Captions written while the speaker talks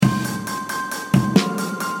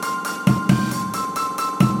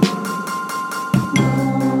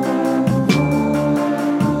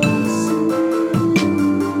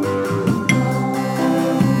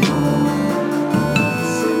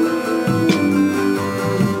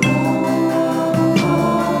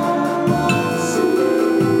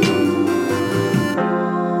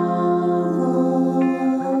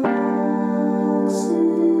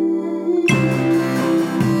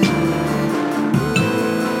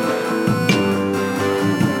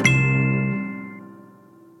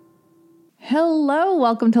Hello,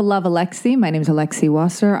 welcome to Love Alexi. My name is Alexi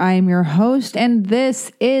Wasser. I am your host, and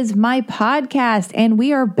this is my podcast. And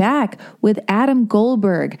we are back with Adam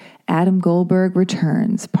Goldberg. Adam Goldberg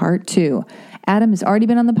Returns, Part 2. Adam has already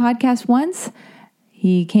been on the podcast once.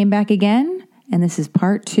 He came back again, and this is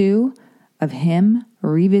Part 2 of him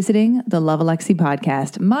revisiting the Love Alexi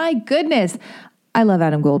podcast. My goodness, I love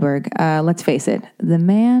Adam Goldberg. Let's face it. The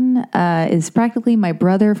man is practically my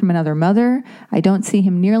brother from another mother. I don't see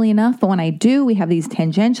him nearly enough, but when I do, we have these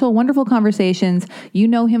tangential, wonderful conversations. You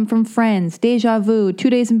know him from Friends, Deja Vu, 2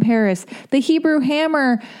 Days in Paris, The Hebrew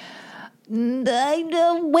Hammer,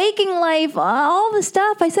 Waking Life, all the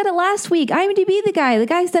stuff. I said it last week. IMDb the guy. The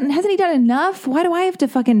guy's done, hasn't he done enough? Why do I have to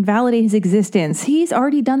fucking validate his existence? He's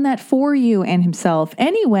already done that for you and himself.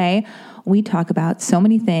 Anyway, we talk about so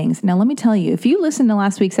many things. Now, let me tell you, if you listened to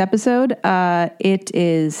last week's episode,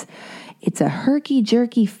 it's a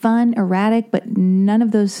herky-jerky, fun, erratic, but none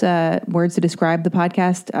of those words to describe the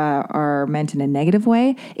podcast are meant in a negative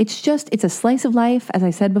way. It's a slice of life. As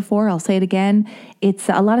I said before, I'll say it again. It's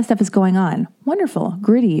a lot of stuff is going on. Wonderful,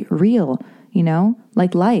 gritty, real,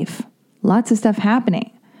 like life. Lots of stuff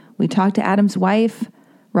happening. We talked to Adam's wife,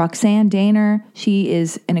 Roxanne Daner.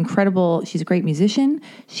 She's a great musician.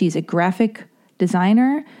 She's a graphic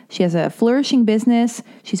designer. She has a flourishing business.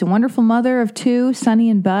 She's a wonderful mother of two, Sunny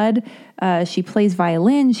and Bud. She plays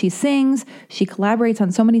violin. She sings. She collaborates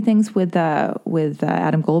on so many things with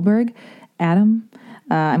Adam Goldberg. Adam,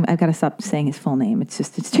 I've got to stop saying his full name.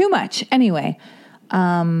 It's too much. Anyway,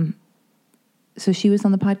 so she was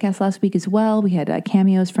on the podcast last week as well. We had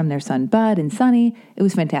cameos from their son Bud and Sunny. It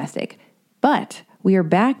was fantastic. But we are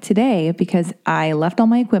back today because I left all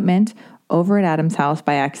my equipment over at Adam's house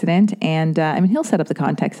by accident. And he'll set up the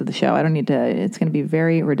context of the show. I don't need to, it's going to be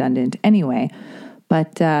very redundant anyway.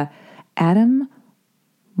 But Adam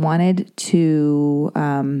wanted to,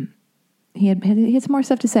 he had some more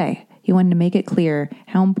stuff to say. He wanted to make it clear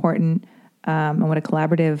how important and what a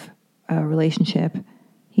collaborative relationship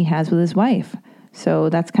he has with his wife. So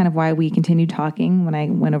that's kind of why we continued talking. When I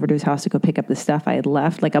went over to his house to go pick up the stuff I had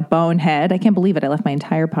left, like a bonehead. I can't believe it. I left my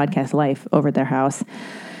entire podcast life over at their house.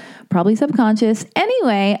 Probably subconscious.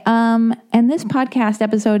 Anyway, and this podcast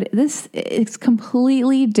episode, it's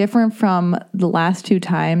completely different from the last two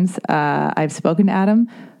times I've spoken to Adam.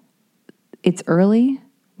 It's early.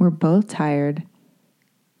 We're both tired.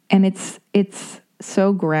 And it's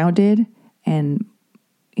so grounded, and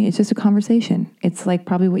it's just a conversation. It's like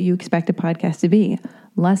probably what you expect a podcast to be.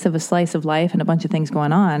 Less of a slice of life and a bunch of things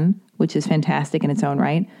going on, which is fantastic in its own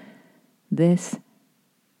right. If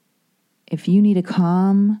you need a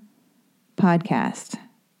calm podcast,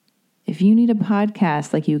 if you need a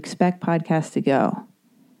podcast like you expect podcasts to go,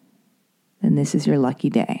 then this is your lucky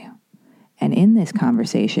day. And in this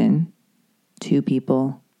conversation, two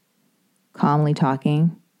people calmly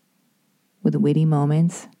talking with witty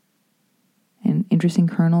moments and interesting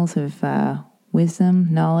kernels of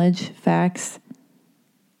wisdom, knowledge, facts,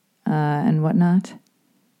 and whatnot.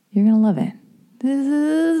 You're going to love it.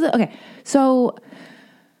 Okay, so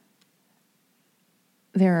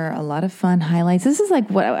there are a lot of fun highlights. This is like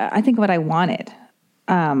what I wanted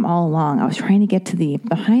all along. I was trying to get to the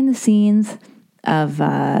behind the scenes of,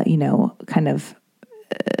 kind of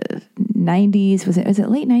 90s. Was it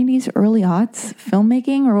late 90s, early aughts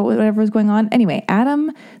filmmaking or whatever was going on? Anyway,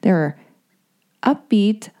 Adam, there are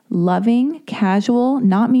upbeat, loving, casual,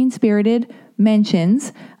 not mean-spirited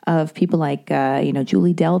mentions of people like,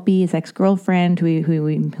 Julie Delpy, his ex-girlfriend, who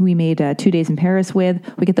we made 2 Days in Paris with.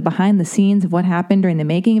 We get the behind the scenes of what happened during the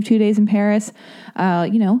making of 2 Days in Paris.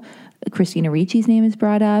 Christina Ricci's name is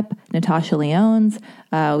brought up, Natasha Lyonne's.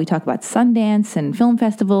 We talk about Sundance and film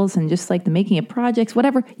festivals and just like the making of projects,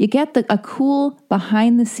 whatever. You get a cool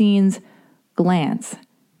behind the scenes glance,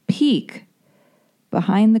 peek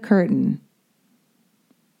behind the curtain.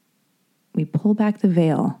 We pull back the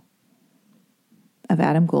veil of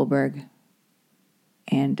Adam Goldberg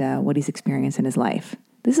and what he's experienced in his life.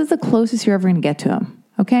 This is the closest you're ever going to get to him,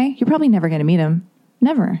 okay? You're probably never going to meet him.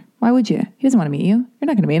 Never. Why would you? He doesn't want to meet you. You're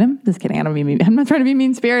not going to meet him. Just kidding. I'm not trying to be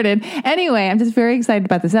mean-spirited. Anyway, I'm just very excited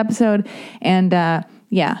about this episode. And after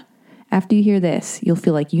you hear this, you'll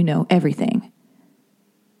feel like you know everything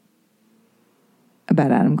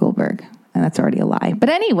about Adam Goldberg. And that's already a lie. But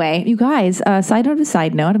anyway, you guys, side note to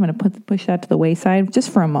side note, I'm going to push that to the wayside just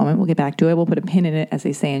for a moment. We'll get back to it. We'll put a pin in it, as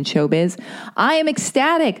they say in showbiz. I am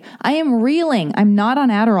ecstatic. I am reeling. I'm not on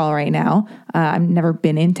Adderall right now. I've never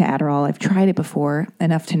been into Adderall. I've tried it before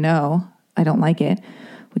enough to know I don't like it,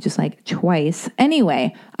 which is like twice.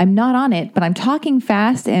 Anyway, I'm not on it, but I'm talking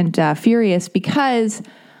fast and furious because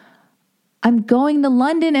I'm going to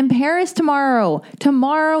London and Paris tomorrow.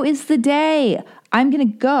 Tomorrow is the day. I'm going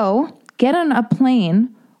to go get on a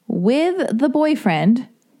plane with the boyfriend.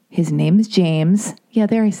 His name is James. Yeah,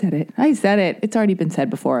 there I said it. It's already been said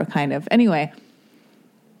before, kind of. Anyway,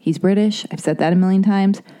 he's British. I've said that a million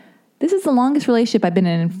times. This is the longest relationship I've been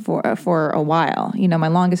in for a while. You know, my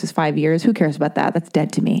longest is 5 years. Who cares about that? That's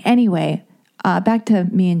dead to me. Anyway, back to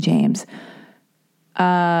me and James.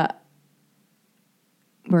 We're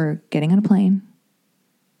getting on a plane.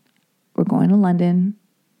 We're going to London.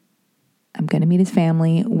 I'm going to meet his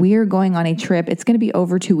family. We're going on a trip. It's going to be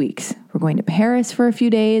over 2 weeks. We're going to Paris for a few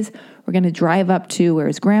days. We're going to drive up to where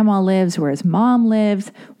his grandma lives, where his mom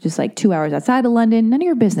lives, just like 2 hours outside of London. None of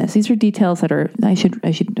your business. These are details that are I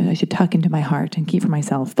should tuck into my heart and keep for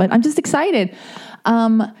myself. But I'm just excited.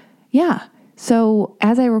 Yeah. So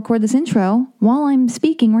as I record this intro, while I'm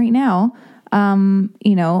speaking right now,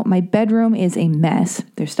 you know, my bedroom is a mess.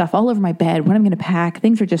 There's stuff all over my bed. What I'm going to pack.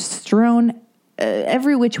 Things are just strewn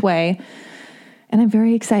every which way. And I'm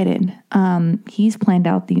very excited. He's planned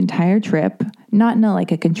out the entire trip, not in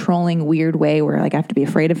a controlling weird way where like I have to be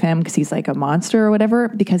afraid of him because he's like a monster or whatever,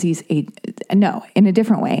 because in a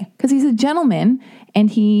different way, because he's a gentleman. And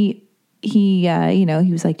he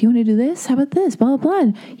was like, do you want to do this? How about this? Blah, blah,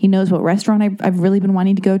 blah. He knows what restaurant I've really been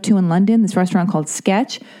wanting to go to in London, this restaurant called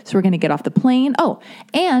Sketch. So we're going to get off the plane. Oh,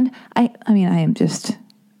 and I am just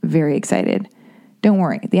very excited. Don't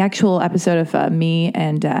worry. The actual episode of me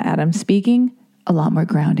and Adam speaking, a lot more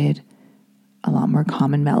grounded, a lot more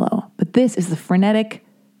calm and mellow. But this is the frenetic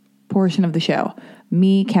portion of the show.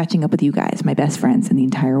 Me catching up with you guys, my best friends in the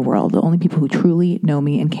entire world, the only people who truly know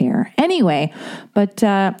me and care. Anyway, but,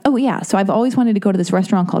 so I've always wanted to go to this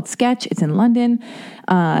restaurant called Sketch. It's in London.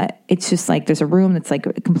 It's just like, there's a room that's like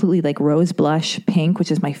completely like rose blush pink,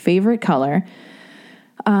 which is my favorite color.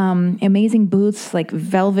 Amazing booths, like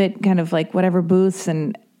velvet kind of like whatever booths.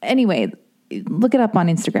 And anyway, look it up on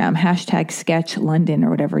Instagram, #Sketch London or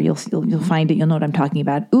whatever. You'll find it. You'll know what I'm talking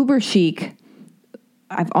about. Uber chic.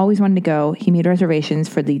 I've always wanted to go. He made reservations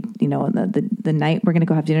for the night. We're going to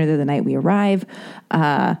go have dinner there the night we arrive. We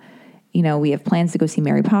have plans to go see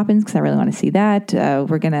Mary Poppins because I really want to see that.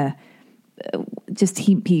 We're going to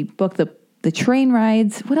he booked the train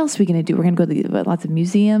rides. What else are we going to do? We're going to go to lots of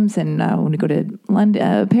museums, and when we go to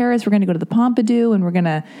London, Paris, we're going to go to the Pompidou, and we're going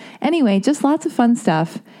to, anyway, just lots of fun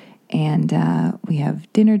stuff. And we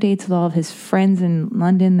have dinner dates with all of his friends in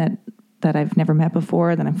London that I've never met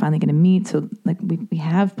before, that I'm finally going to meet. So like we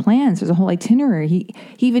have plans. There's a whole itinerary. He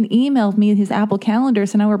even emailed me his Apple Calendar,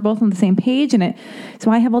 so now we're both on the same page in it.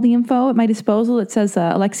 So I have all the info at my disposal. It says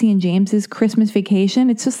Alexi and James's Christmas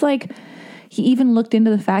vacation. It's just like, he even looked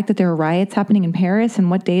into the fact that there are riots happening in Paris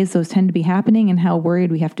and what days those tend to be happening and how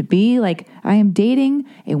worried we have to be. Like, I am dating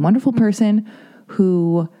a wonderful person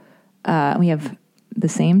who we have the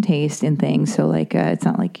same taste in things. So like, it's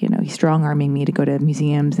not like, he's strong-arming me to go to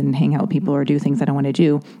museums and hang out with people or do things I don't want to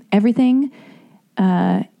do. Everything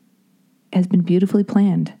has been beautifully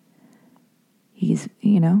planned. He's,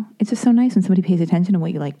 it's just so nice when somebody pays attention to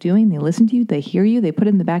what you like doing. They listen to you, they hear you, they put it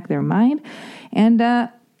in the back of their mind, and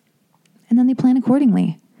then they plan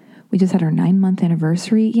accordingly. We just had our 9-month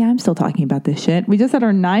anniversary. Yeah, I'm still talking about this shit. We just had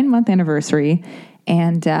our 9-month anniversary.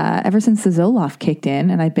 And ever since the Zoloft kicked in,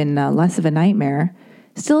 and I've been less of a nightmare,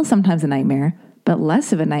 still sometimes a nightmare, but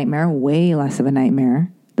less of a nightmare, way less of a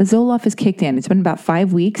nightmare. The Zoloft has kicked in. It's been about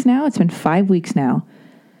 5 weeks now. It's been 5 weeks now.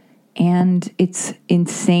 And it's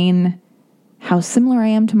insane how similar I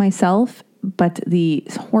am to myself, but the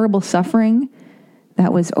horrible suffering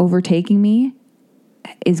that was overtaking me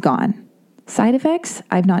is gone. Side effects,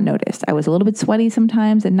 I've not noticed. I was a little bit sweaty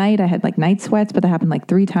sometimes at night. I had like night sweats, but that happened like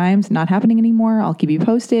 3 times. Not happening anymore. I'll keep you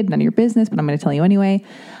posted. None of your business, but I'm going to tell you anyway.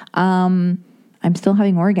 I'm still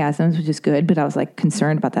having orgasms, which is good, but I was like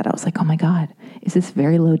concerned about that. I was like, oh my God, is this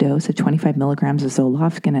very low dose of 25 milligrams of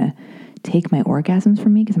Zoloft going to take my orgasms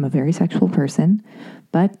from me? Because I'm a very sexual person.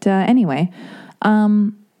 But anyway,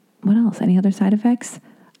 what else? Any other side effects?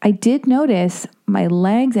 I did notice my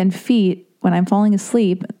legs and feet when I'm falling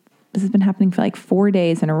asleep, this has been happening for like 4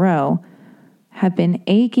 days in a row, have been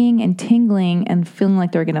aching and tingling and feeling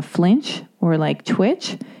like they're going to flinch or like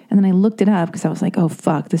twitch. And then I looked it up because I was like, oh,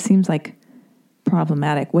 fuck, this seems like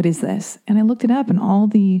problematic. What is this? And I looked it up, and all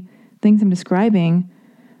the things I'm describing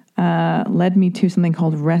led me to something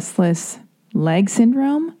called restless leg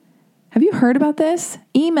syndrome. Have you heard about this?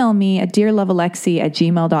 Email me at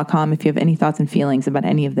dearlovealexi@gmail.com if you have any thoughts and feelings about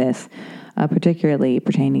any of this. Particularly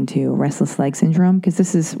pertaining to restless leg syndrome, because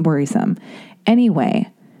this is worrisome.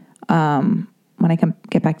 Anyway, when I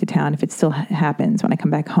get back to town, if it still happens, when I come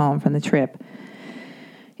back home from the trip,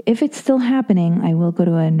 if it's still happening, I will go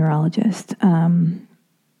to a neurologist.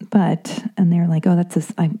 And they're like, oh, that's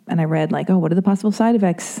this. And I read like, oh, what are the possible side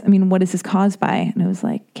effects? I mean, what is this caused by? And it was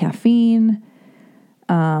like caffeine,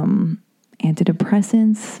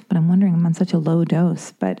 antidepressants, but I'm wondering, I'm on such a low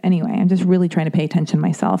dose. But anyway, I'm just really trying to pay attention to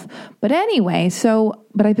myself. But anyway,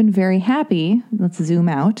 but I've been very happy. Let's zoom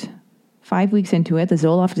out. 5 weeks into it, the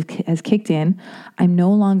Zoloft has kicked in. I'm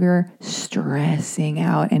no longer stressing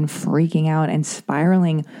out and freaking out and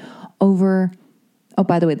spiraling over. Oh,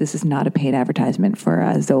 by the way, this is not a paid advertisement for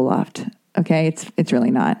Zoloft. Okay, it's really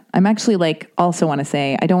not. I'm actually like also want to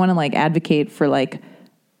say I don't want to like advocate for like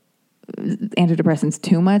antidepressants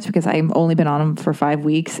too much because I've only been on them for 5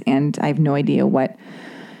 weeks and I have no idea what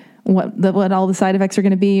all the side effects are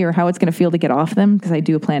going to be or how it's going to feel to get off them because I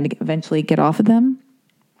do plan to eventually get off of them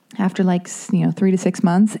after 3 to 6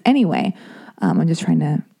 months. Anyway, I'm just trying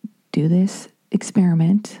to do this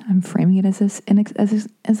experiment. I'm framing it as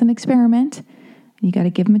an experiment. You got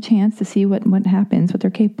to give them a chance to see what happens, what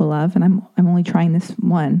they're capable of. And I'm only trying this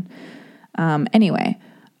one. Anyway,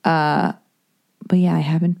 but yeah, I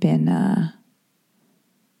haven't been, I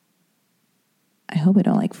hope I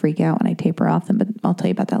don't like freak out when I taper off them, but I'll tell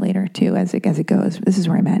you about that later too, as it goes. This is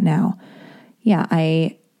where I'm at now. Yeah.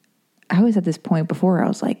 I was at this point before where I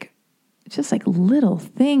was like, just like little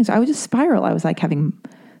things. I would just spiral. I was like having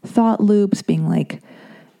thought loops, being like,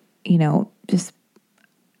 just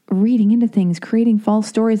reading into things, creating false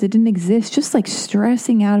stories that didn't exist, just like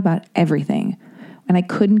stressing out about everything. And I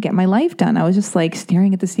couldn't get my life done. I was just like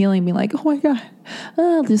staring at the ceiling, being like, oh my God,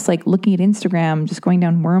 just like looking at Instagram, just going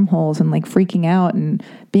down wormholes and like freaking out and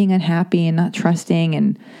being unhappy and not trusting.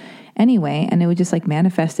 And anyway, and it would just like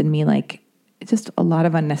manifest in me like just a lot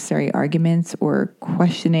of unnecessary arguments or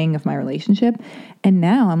questioning of my relationship. And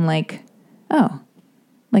now I'm like, oh,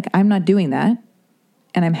 like I'm not doing that.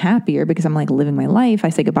 And I'm happier because I'm like living my life. I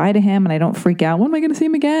say goodbye to him and I don't freak out. When am I going to see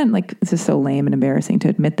him again? Like, this is so lame and embarrassing to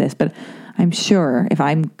admit this, but I'm sure if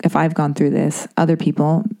I've gone through this, other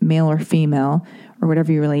people, male or female or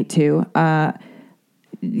whatever you relate to,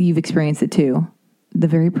 you've experienced it too. The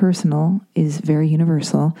very personal is very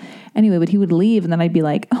universal. Anyway, but he would leave and then I'd be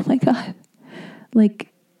like, oh my God,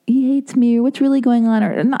 like he hates me or what's really going on?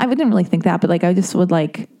 Or I didn't really think that, but like, I just would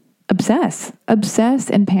like obsess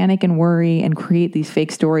and panic and worry and create these fake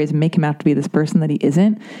stories and make him out to be this person that he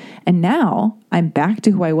isn't. And now I'm back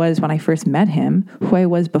to who I was when I first met him, who I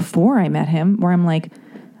was before I met him, where I'm like,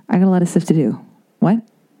 I got a lot of stuff to do. What?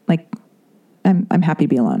 Like, I'm happy to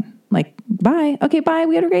be alone. Like, bye. Okay, bye.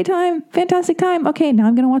 We had a great time. Fantastic time. Okay, now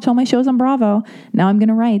I'm going to watch all my shows on Bravo. Now I'm going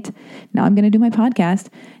to write. Now I'm going to do my podcast.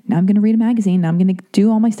 Now I'm going to read a magazine. Now I'm going to do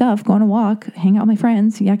all my stuff, go on a walk, hang out with my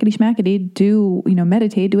friends, yakety schmackety, do,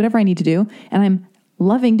 meditate, do whatever I need to do. And I'm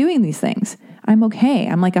loving doing these things. I'm okay.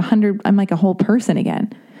 I'm like a whole person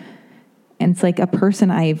again. And it's like a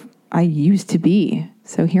person I used to be.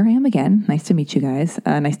 So here I am again. Nice to meet you guys.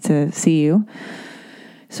 Nice to see you.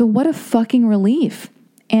 So what a fucking relief.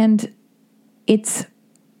 And it's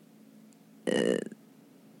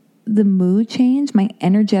the mood change, my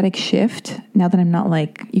energetic shift, now that I'm not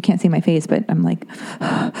like, you can't see my face, but I'm like,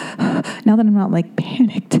 now that I'm not like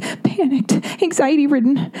panicked, anxiety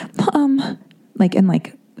ridden, and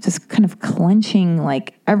just kind of clenching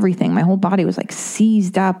like everything. My whole body was like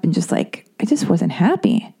seized up and just like, I just wasn't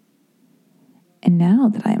happy. And now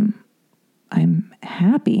that I'm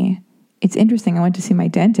happy, it's interesting. I went to see my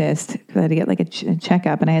dentist because I had to get like a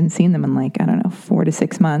checkup and I hadn't seen them in like, 4 to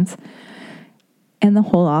 6 months. And the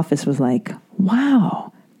whole office was like,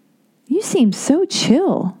 wow, you seem so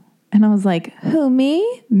chill. And I was like, who,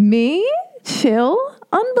 me? Me? Chill?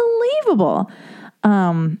 Unbelievable.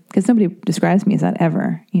 Because nobody describes me as that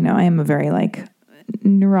ever. I am a very like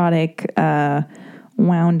neurotic,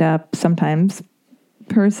 wound up sometimes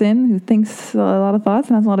person who thinks a lot of thoughts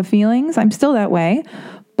and has a lot of feelings. I'm still that way.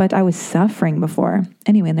 But I was suffering before.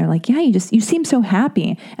 Anyway, and they're like, yeah, you seem so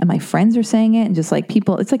happy. And my friends are saying it and just like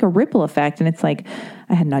people, it's like a ripple effect. And it's like,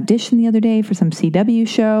 I had an audition the other day for some CW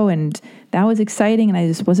show and that was exciting. And I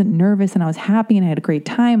just wasn't nervous and I was happy and I had a great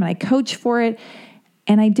time and I coached for it.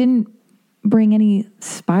 And I didn't bring any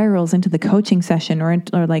spirals into the coaching session or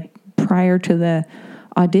like prior to the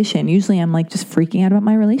audition. Usually I'm like just freaking out about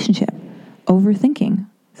my relationship, overthinking.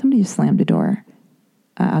 Somebody just slammed a door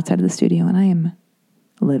outside of the studio and I am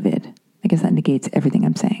livid. I guess that negates everything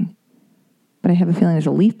I'm saying. But I have a feeling there's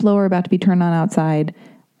a leaf blower about to be turned on outside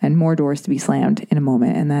and more doors to be slammed in a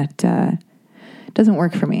moment. And that doesn't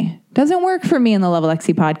work for me. Doesn't work for me in the Love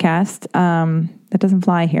Alexi podcast. That doesn't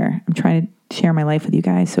fly here. I'm trying to share my life with you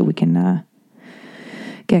guys so we can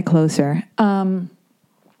get closer.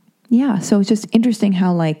 Yeah, so it's just interesting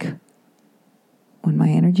how like when my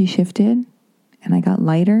energy shifted and I got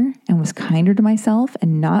lighter and was kinder to myself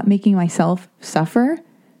and not making myself suffer,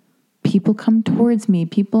 people come towards me.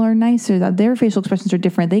 People are nicer. Their facial expressions are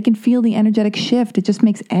different. They can feel the energetic shift. It just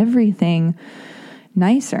makes everything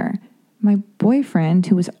nicer. My boyfriend,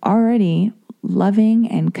 who was already loving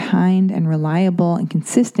and kind and reliable and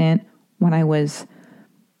consistent when I was,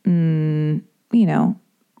 moody,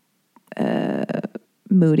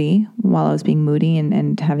 while I was being moody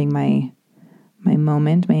and having my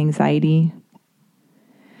moment, my anxiety,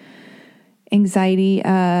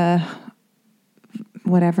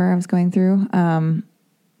 whatever I was going through,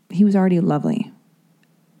 he was already lovely.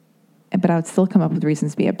 But I would still come up with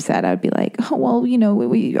reasons to be upset. I would be like, oh, well,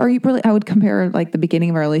 are you really, I would compare like the beginning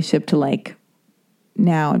of our relationship to like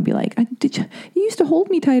now and be like, you used to hold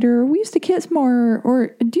me tighter, or we used to kiss more, or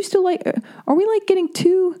do you still like, are we like getting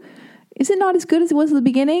too, is it not as good as it was at the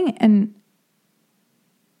beginning? And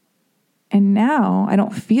now I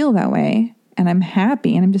don't feel that way, and I'm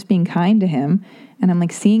happy, and I'm just being kind to him, and I'm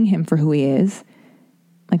like seeing him for who he is.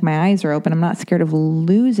 Like my eyes are open. I'm not scared of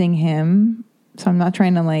losing him. So I'm not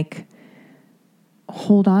trying to like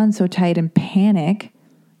hold on so tight and panic.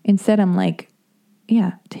 Instead, I'm like,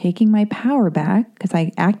 taking my power back, because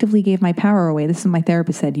I actively gave my power away. This is what my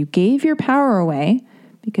therapist said. You gave your power away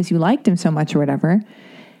because you liked him so much or whatever.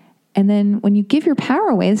 And then when you give your power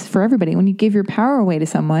away, this is for everybody. When you give your power away to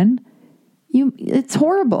someone, it's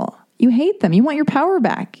horrible. You hate them. You want your power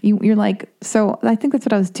back. You're like, so I think that's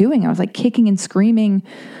what I was doing. I was like kicking and screaming,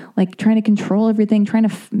 like trying to control everything, trying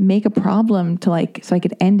to make a problem to like, so I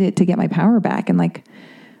could end it to get my power back. And like,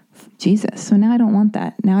 Jesus. So now I don't want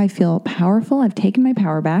that. Now I feel powerful. I've taken my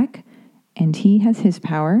power back, and he has his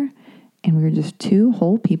power, and we were just two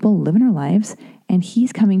whole people living our lives, and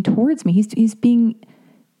he's coming towards me. He's being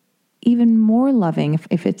even more loving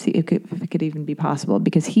if it could even be possible,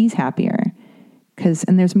 because he's happier.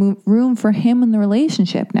 And there's room for him in the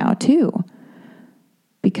relationship now too,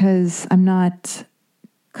 because I'm not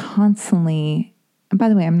constantly, and by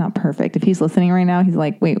the way, I'm not perfect. If he's listening right now, he's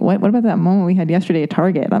like, wait, what about that moment we had yesterday at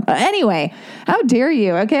Target? Anyway, how dare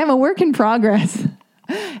you? Okay, I'm a work in progress.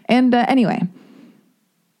 And anyway,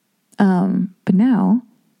 but now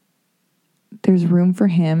there's room for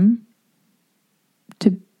him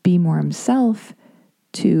to be more himself,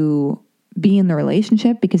 to be in the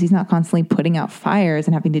relationship, because he's not constantly putting out fires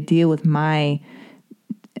and having to deal with my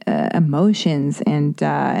emotions, and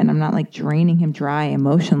I'm not like draining him dry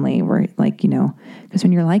emotionally, where like, because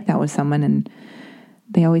when you're like that with someone and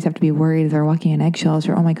they always have to be worried they're walking on eggshells,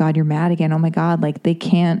 or, oh my God, you're mad again. Oh my God. Like they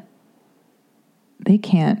can't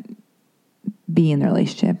be in the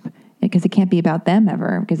relationship, because it can't be about them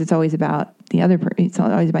ever, because it's always about the other person. It's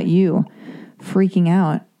always about you freaking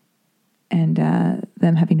out and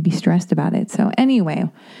them having to be stressed about it. So anyway,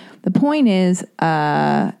 the point is,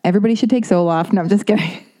 everybody should take Zoloft. No, I'm just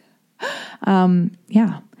kidding.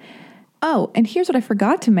 Yeah. Oh, and here's what I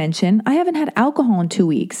forgot to mention. I haven't had alcohol in 2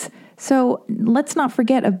 weeks. So let's not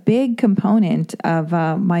forget a big component of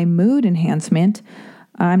my mood enhancement.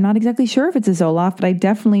 I'm not exactly sure if it's a Zoloft, but I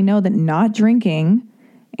definitely know that not drinking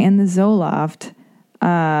and the Zoloft,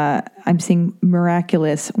 I'm seeing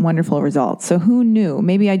miraculous, wonderful results. So who knew?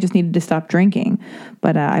 Maybe I just needed to stop drinking.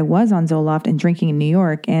 But I was on Zoloft and drinking in New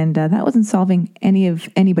York, and that wasn't solving any of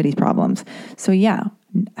anybody's problems. So yeah,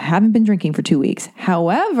 I haven't been drinking for 2 weeks.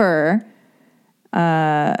 However,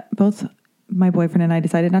 both my boyfriend and I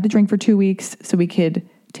decided not to drink for 2 weeks so we could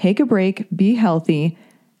take a break, be healthy,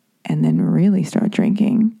 and then really start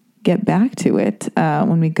drinking, get back to it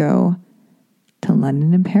when we go to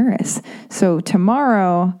London and Paris. So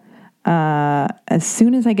tomorrow, as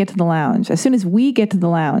soon as we get to the lounge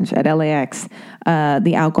at LAX,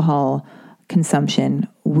 the alcohol consumption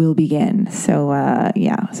will begin. So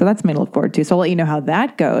so that's something to look forward to. So I'll let you know how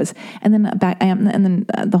that goes. And then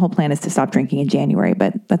the whole plan is to stop drinking in January,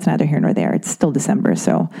 but that's neither here nor there. It's still December,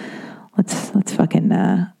 so let's fucking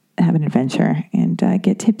have an adventure and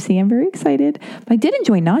get tipsy. I'm very excited. But I did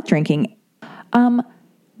enjoy not drinking.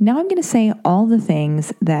 Now I'm going to say all the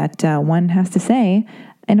things that one has to say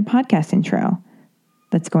in a podcast intro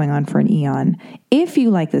that's going on for an eon. If you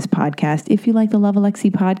like this podcast, if you like the Love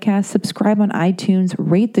Alexi podcast, subscribe on iTunes,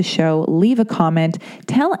 rate the show, leave a comment,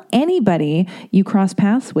 tell anybody you cross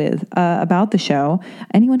paths with about the show,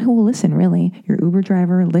 anyone who will listen, really, your Uber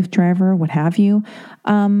driver, Lyft driver, what have you.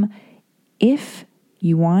 If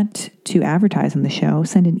you want to advertise on the show,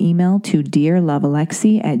 send an email to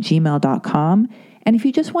dearlovealexi@gmail.com. And if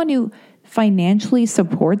you just want to financially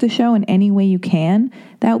support the show in any way you can,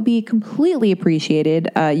 that would be completely appreciated.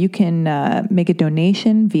 You can make a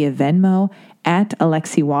donation via Venmo at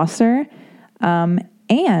Alexi Wasser.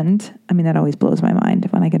 And I mean, that always blows my mind.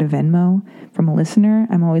 When I get a Venmo from a listener,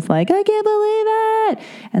 I'm always like, I can't believe it.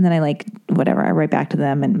 And then I I write back to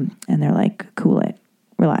them and they're like, cool it,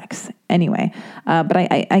 relax. Anyway, but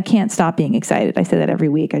I can't stop being excited. I say that every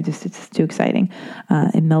week. It's too exciting.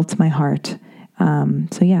 It melts my heart.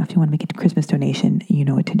 So yeah, if you want to make a Christmas donation, you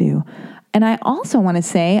know what to do. And I also want to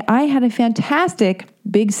say I had a fantastic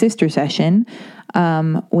Big Sister session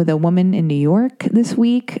with a woman in New York this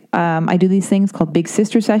week. I do these things called Big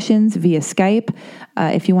Sister sessions via Skype.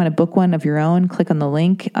 If you want to book one of your own, click on the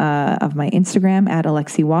link of my Instagram at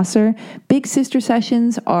Alexi Wasser. Big Sister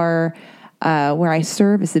sessions are where I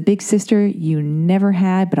serve as the big sister you never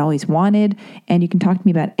had but always wanted. And you can talk to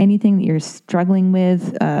me about anything that you're struggling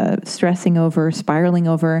with, stressing over, spiraling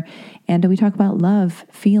over. And we talk about love,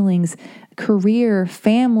 feelings, career,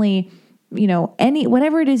 family,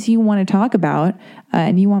 whatever it is you want to talk about,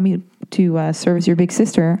 and you want me to serve as your big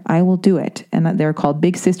sister, I will do it. And they're called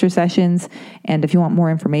Big Sister Sessions. And if you want more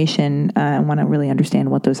information and want to really understand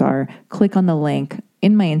what those are, click on the link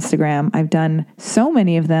in my Instagram. I've done so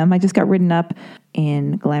many of them. I just got written up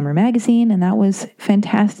in Glamour Magazine, and that was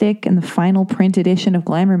fantastic. And the final print edition of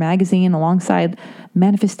Glamour Magazine, alongside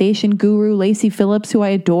manifestation guru Lacy Phillips, who I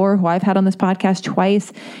adore, who I've had on this podcast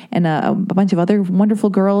twice, and a bunch of other wonderful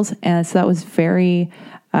girls. And so that was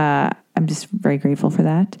I'm just very grateful for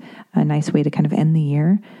that. A nice way to kind of end the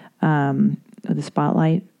year with the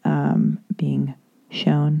spotlight being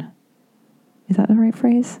shown. Is that the right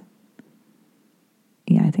phrase?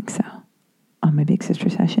 Yeah, I think so. On my Big Sister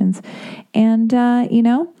sessions. And,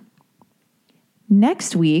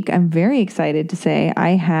 next week, I'm very excited to say I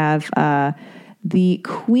have the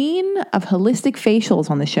queen of holistic facials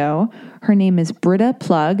on the show. Her name is Britta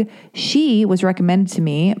Plug. She was recommended to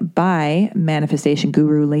me by manifestation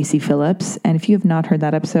guru Lacy Phillips. And if you have not heard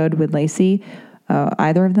that episode with Lacy,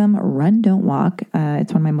 either of them, Run, Don't Walk.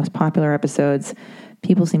 It's one of my most popular episodes.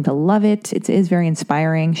 People seem to love it. It is very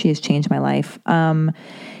inspiring. She has changed my life. But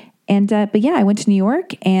yeah, I went to New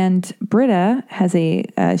York, and Britta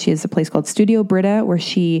she has a place called Studio Britta, where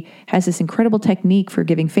she has this incredible technique for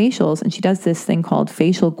giving facials. And she does this thing called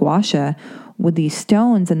facial gua sha with these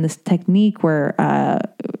stones, and this technique where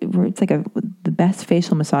it's like the best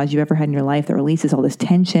facial massage you've ever had in your life that releases all this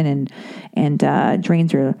tension and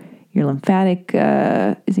drains your lymphatic,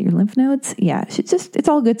 is it your lymph nodes? Yeah, it's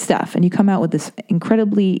all good stuff. And you come out with this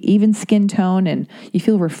incredibly even skin tone, and you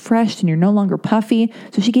feel refreshed, and you're no longer puffy.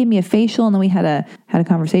 So she gave me a facial, and then we had a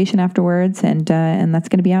conversation afterwards, and that's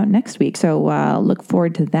going to be out next week. So look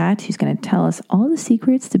forward to that. She's going to tell us all the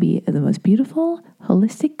secrets to be the most beautiful,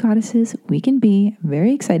 holistic goddesses we can be.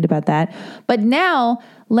 Very excited about that. But now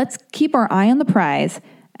let's keep our eye on the prize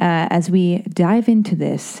as we dive into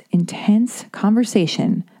this intense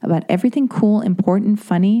conversation about everything cool, important,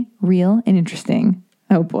 funny, real, and interesting.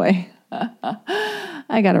 Oh boy.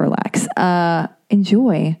 I gotta relax.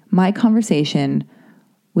 Enjoy my conversation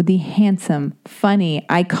with the handsome, funny,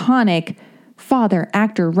 iconic father,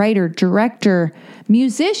 actor, writer, director,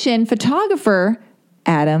 musician, photographer,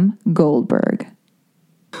 Adam Goldberg.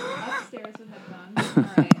 Upstairs with headphones.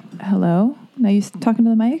 All right. Hello? Now you talking to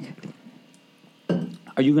the mic?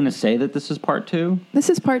 Are you going to say that this is part 2? This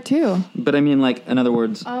is part 2. But I mean, in other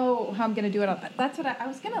words... Oh, how I'm going to do it. That's what I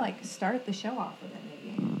was going to, start the show off with it,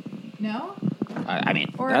 maybe. No? I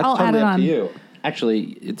mean, or that's I'll totally add it up on. to you. Actually,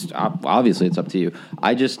 it's obviously it's up to you.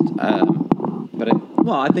 I just... I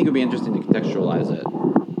think it would be interesting to contextualize it.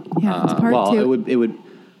 Yeah, it's part 2. It would...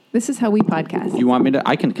 This is how we podcast. You want me to...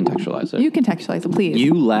 I can contextualize it. You contextualize it, please.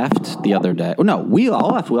 You left the other day... Oh, no, we all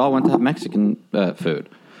left. We all went to have Mexican food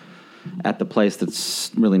at the place that's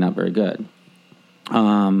really not very good.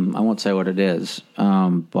 I won't say what it is,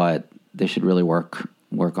 but they should really work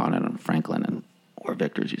on it on Franklin and where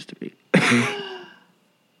Victor's used to be. I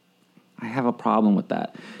have a problem with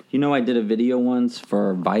that. I did a video once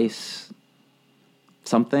for Vice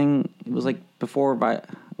something. It was before it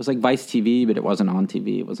was like Vice TV, but it wasn't on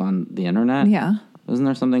TV. It was on the internet. Yeah. Wasn't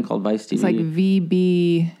there something called Vice TV? It's like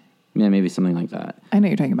VB... Yeah, maybe something like that. I know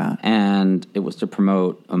what you're talking about. And it was to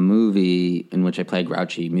promote a movie in which I played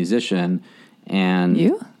grouchy musician. And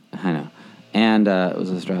you? I know. And it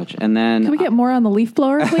was a stretch. And then... Can we get more on the leaf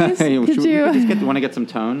blower, please? Could you... Want to get some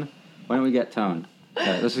tone? Why don't we get tone?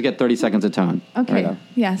 Let's just get 30 seconds of tone. Okay.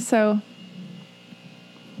 Yeah, so...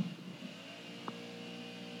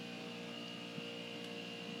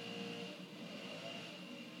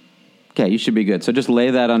 Okay, you should be good. So just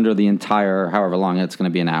lay that under the entire, however long it's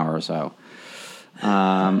going to be, an hour or so.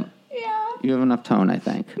 Yeah. You have enough tone, I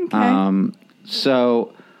think. Okay.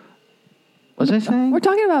 So What was I saying? We're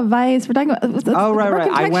talking about Vice. We're talking about... Oh, right. we're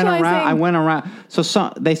I went contextualizing. around.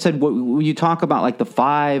 So they said, will you talk about like the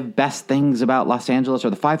 5 best things about Los Angeles or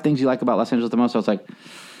the 5 things you like about Los Angeles the most? I was like,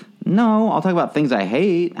 no, I'll talk about things I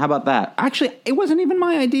hate. How about that? Actually, it wasn't even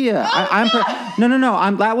my idea.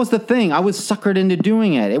 No. That was the thing. I was suckered into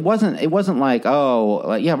doing it. It wasn't like,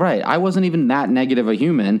 yeah, right. I wasn't even that negative a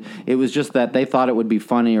human. It was just that they thought it would be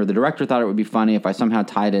funny, or the director thought it would be funny if I somehow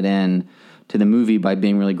tied it in to the movie by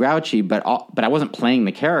being really grouchy, but I wasn't playing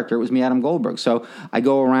the character. It was me, Adam Goldberg. So I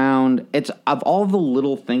go around. It's of all the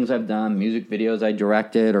little things I've done, music videos I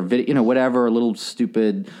directed, or video, whatever, little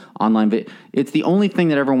stupid online video. It's the only thing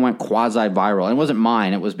that ever went quasi-viral. And it wasn't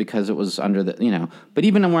mine. It was because it was under the, But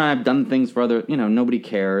even when I've done things for other, nobody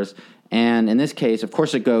cares. And in this case, of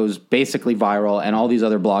course, it goes basically viral, and all these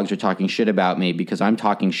other blogs are talking shit about me because I'm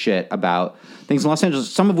talking shit about things in Los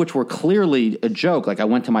Angeles, some of which were clearly a joke. Like I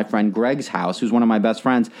went to my friend Greg's house, who's one of my best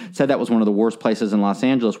friends, said that was one of the worst places in Los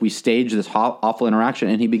Angeles. We staged this awful interaction,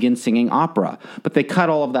 and he begins singing opera. But they cut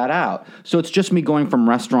all of that out. So it's just me going from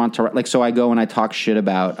restaurant to, so I go and I talk shit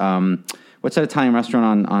about... what's that Italian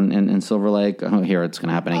restaurant in Silver Lake? Oh, here, it's going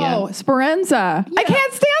to happen again. Oh, Speranza. Yeah. I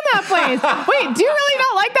can't stand that place. Wait, do you really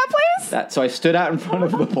not like that place? So I stood out in front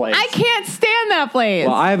of the place. I can't stand that place.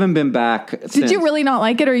 Well, I haven't been back since. Did you really not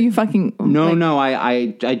like it, or are you fucking... No, I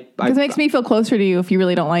because it makes me feel closer to you if you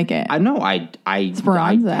really don't like it. I know. I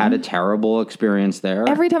had a terrible experience there.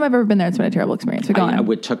 Every time I've ever been there, it's been a terrible experience. So go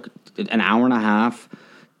on. It took an hour and a half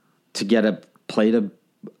to get a plate of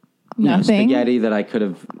spaghetti that I could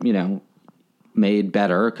have, made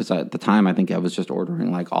better, because at the time I think I was just ordering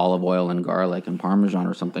like olive oil and garlic and Parmesan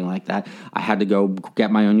or something like that. I had to go get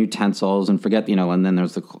my own utensils and forget, and then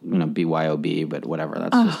there's the, BYOB, but whatever.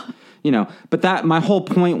 That's just, but that, my whole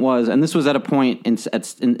point was, and this was at a point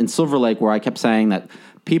in Silver Lake where I kept saying that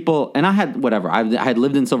people, and I had whatever, I had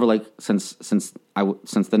lived in Silver Lake since the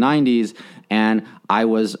 90s, and I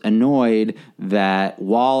was annoyed that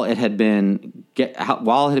while it had been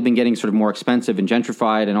getting sort of more expensive and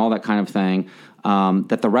gentrified and all that kind of thing,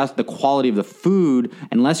 that the quality of the food,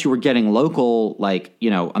 unless you were getting local,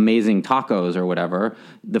 amazing tacos or whatever,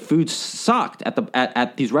 the food sucked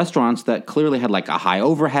at these restaurants that clearly had like a high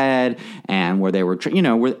overhead and where they were,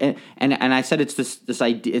 and I said it's this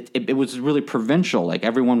idea. It was really provincial. Like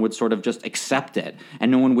everyone would sort of just accept it,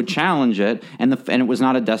 and no one would challenge it, and it was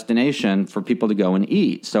not a destination for people to go and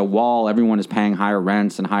eat. So while everyone is paying higher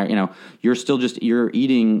rents and higher, you're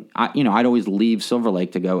eating. I'd always leave Silver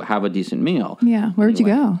Lake to go have a decent meal. Yeah, where'd you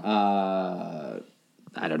go?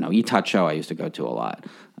 I don't know. Itacho I used to go to a lot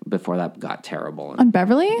before that got terrible. On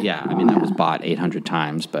Beverly? Yeah, I mean, that was bought 800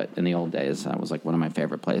 times, but in the old days, that was like one of my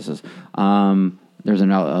favorite places. There's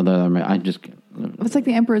another, It's like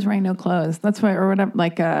the Emperor's wearing no clothes. That's why, or whatever,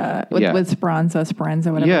 with Speranza, whatever it's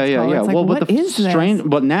called. Yeah. It's like, well, what is this?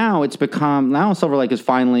 But now Silver Lake has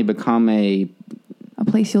finally become a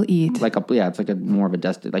place you'll eat. It's like a more of a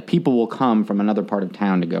destination. Like people will come from another part of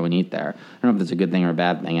town to go and eat there. I don't know if that's a good thing or a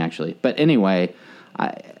bad thing, actually. But anyway,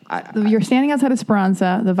 you're standing outside of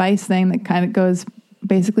Speranza, the Vice thing that kind of goes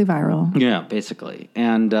basically viral. Yeah, basically.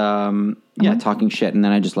 And talking shit, and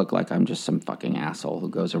then I just look like I'm just some fucking asshole who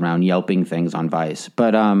goes around yelping things on Vice.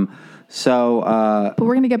 But but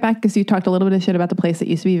we're going to get back because you talked a little bit of shit about the place that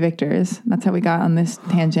used to be Victor's. That's how we got on this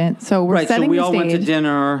tangent. So we're setting the stage. So we all went to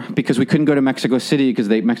dinner because we couldn't go to Mexico City because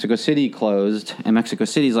Mexico City closed, and Mexico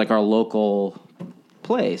City is like our local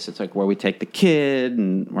place. It's like where we take the kid,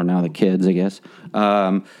 or now the kids, I guess.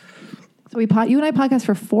 So you and I podcast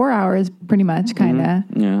for 4 hours, pretty much, kind of.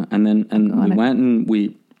 Mm-hmm. Yeah, and then we went and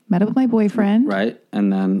we met up with my boyfriend, right?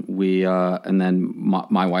 And then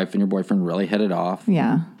my wife and your boyfriend really hit it off.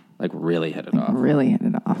 Yeah. Like really hit it off. Really hit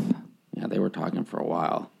it off. Yeah, they were talking for a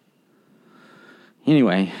while.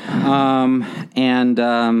 Anyway,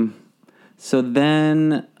 so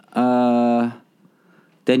then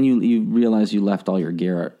you realize you left all your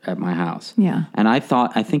gear at my house. Yeah. And I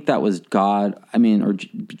think that was God, or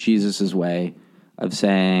Jesus' way of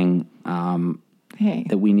saying hey.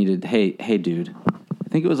 That we needed, hey, dude. I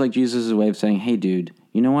think it was like Jesus' way of saying, hey, dude,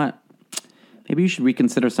 you know what? Maybe you should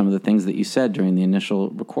reconsider some of the things that you said during the initial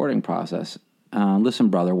recording process. Listen,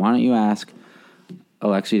 brother, why don't you ask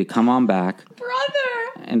Alexi to come on back?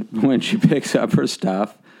 Brother! And when she picks up her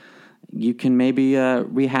stuff, you can maybe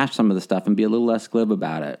rehash some of the stuff and be a little less glib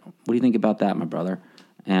about it. What do you think about that, my brother?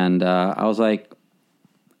 And I was like,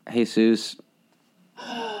 hey, Seuss,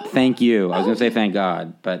 thank you. I was going to say thank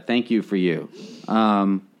God, but thank you for you.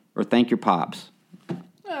 Or thank your pops.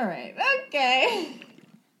 All right. Okay.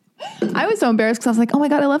 I was so embarrassed because I was like, oh my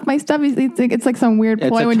God, I left my stuff. It's like some weird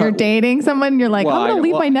ploy when you're dating someone. You're like, I'm going to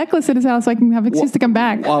leave my necklace at his house so I can have an excuse to come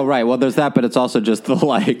back. Well, right. Well, there's that, but it's also just the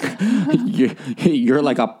like, you're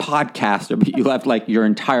like a podcaster, but you left like your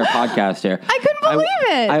entire podcast here. I couldn't believe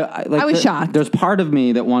it. I was shocked. There's part of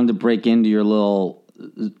me that wanted to break into your little,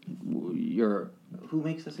 who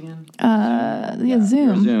makes this again?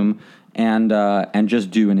 Zoom. Zoom. And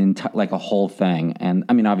just do like a whole thing. And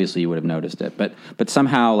I mean, obviously you would have noticed it, but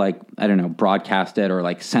somehow like, I don't know, broadcast it or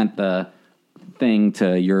like sent the thing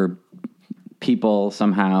to your people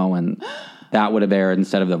somehow. And that would have aired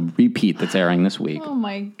instead of the repeat that's airing this week. Oh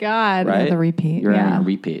my God. Right? Yeah, the repeat. You're airing a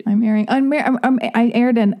repeat. I'm airing. I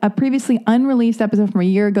aired a previously unreleased episode from a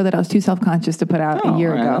year ago that I was too self-conscious to put out a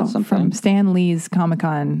year ago from Stan Lee's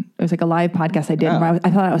Comic-Con. It was like a live podcast I did. Where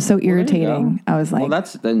I thought I was so irritating. I was like... Well,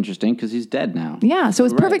 that's interesting because he's dead now. Yeah, so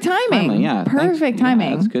it was perfect timing. Yeah, perfect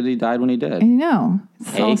timing. Yeah, it's good he died when he did. I know.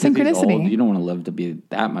 It's all synchronicity. You don't want to live to be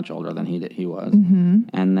that much older than he was. Mm-hmm.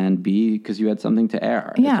 And then B, because you had something to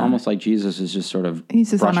air. Yeah. It's almost like Jesus is just sort of He's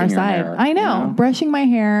just on our side. Hair, I know. Brushing my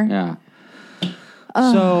hair. Yeah.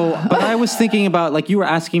 But I was thinking about, like, you were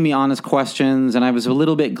asking me honest questions, and I was a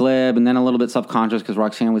little bit glib and then a little bit self-conscious because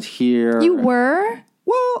Roxanne was here. You were?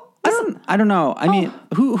 Well, I don't know. I mean,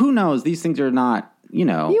 who knows? These things are not,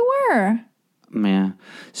 You were. Man.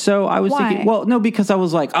 So I was thinking, well, no, because I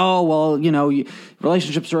was like, oh, well,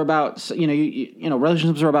 relationships are about,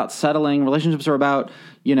 relationships are about settling. Relationships are about,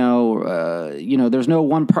 there's no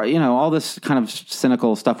one part, all this kind of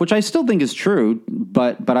cynical stuff, which I still think is true.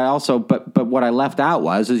 But what I left out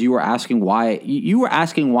is you were asking why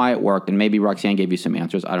it worked. And maybe Roxanne gave you some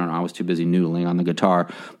answers. I don't know. I was too busy noodling on the guitar,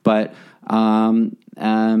 but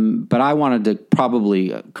I wanted to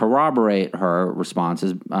probably corroborate her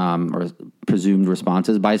responses, or presumed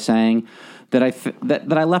responses, by saying that I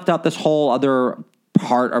left out this whole other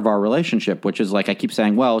part of our relationship, which is like, I keep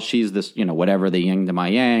saying, well, she's this, whatever, the yin to my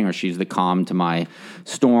yang, or she's the calm to my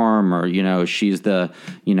storm, or, she's the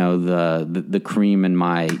cream in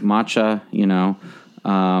my matcha, Do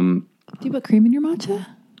you put cream in your matcha?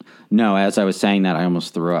 No, as I was saying that, I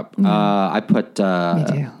almost threw up. I put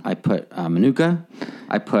Manuka.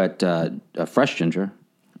 I put fresh ginger.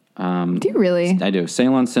 Do you really? I do.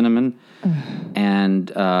 Ceylon cinnamon and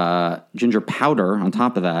ginger powder on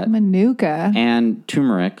top of that. Manuka. And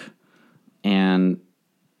turmeric and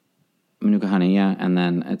Manuka honey, yeah. And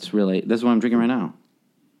then this is what I'm drinking right now.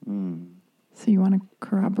 So you want to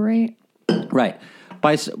corroborate? Right.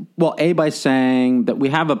 By saying that we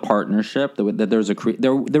have a partnership, that there is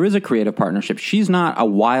a creative partnership. She's not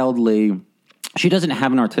she doesn't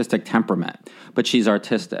have an artistic temperament, but she's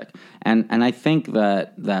artistic. And I think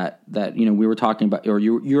that we were talking about, or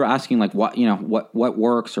you were asking like what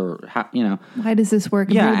works, or how, why does this work?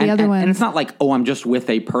 Yeah, the other one. And it's not like, I'm just with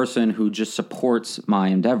a person who just supports my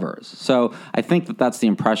endeavors. So I think that's the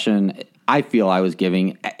impression I feel I was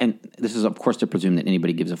giving, and this is, of course, to presume that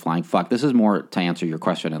anybody gives a flying fuck. This is more to answer your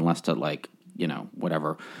question and less to, like,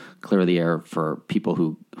 whatever, clear the air for people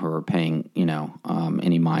who are paying,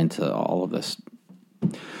 any mind to all of this.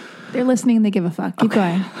 They're listening and they give a fuck. Keep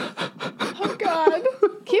going. Oh, God.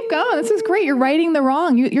 Keep going. This is great. You're righting the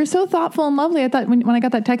wrong. You're so thoughtful and lovely. I thought when I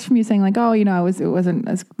got that text from you saying, like, oh, it wasn't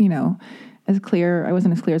as, as clear. I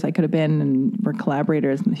wasn't as clear as I could have been, and we're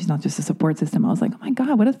collaborators, and she's not just a support system. I was like, oh my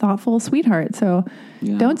God, what a thoughtful sweetheart. So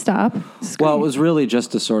don't stop. Well, it was really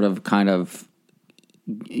just to sort of kind of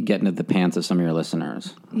get into the pants of some of your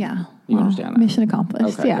listeners. Yeah. You understand that? Mission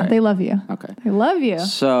accomplished. Okay, yeah. great. They love you. Okay. They love you.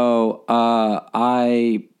 So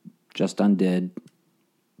I just undid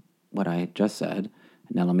what I just said.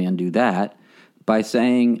 Now let me undo that by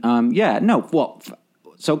saying,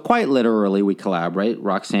 so quite literally, we collaborate.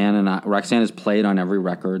 Roxanne has played on every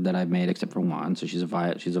record that I've made except for one. So she's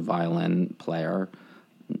a violin player,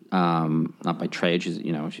 not by trade. She's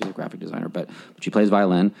a graphic designer, but she plays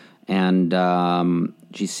violin, and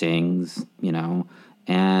she sings.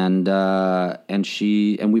 And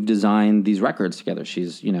we've designed these records together.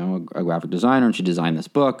 She's a graphic designer, and she designed this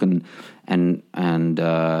book, and we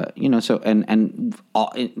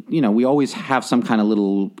always have some kind of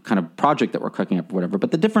little kind of project that we're cooking up or whatever.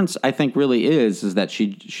 But the difference, I think, really is that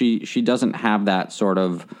she doesn't have that sort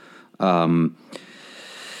of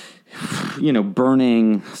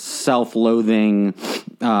burning, self-loathing,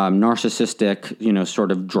 narcissistic,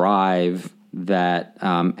 sort of drive that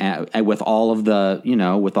with all of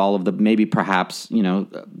the maybe perhaps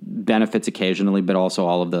benefits occasionally, but also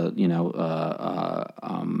all of the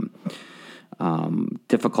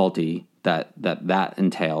difficulty that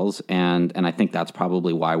entails, and I think that's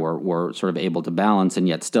probably why we're sort of able to balance and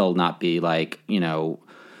yet still not be like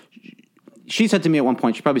she said to me at one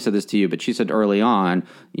point, she probably said this to you, but she said early on,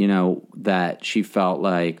 that she felt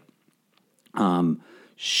like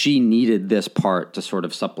she needed this part to sort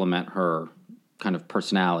of supplement her kind of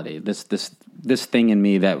personality. This thing in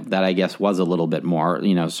me that I guess was a little bit more,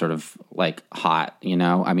 sort of like hot,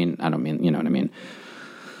 I mean, I don't mean, you know what I mean?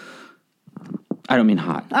 I don't mean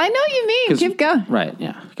hot. I know what you mean. Keep going. Right,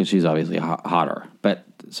 yeah, because she's obviously hotter. But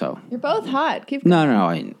so... You're both hot. Keep going.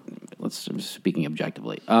 No. Let's speaking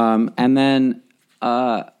objectively. And then...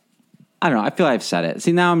 I don't know. I feel like I've said it.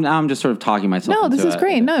 See, now I'm just sort of talking myself. No, this is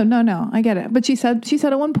great. No. I get it. But she said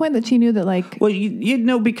at one point that she knew that like. Well,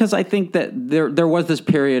 because I think that there was this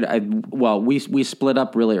period. We split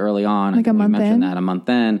up really early on. Like a month in. We mentioned that a month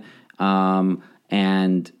in,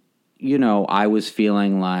 and I was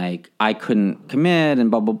feeling like I couldn't commit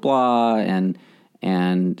and blah blah blah, and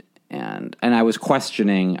I was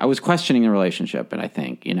questioning the relationship, and I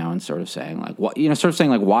think, and sort of saying like, what,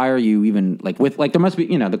 why are you even like with, like, there must be,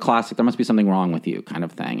 the classic, there must be something wrong with you kind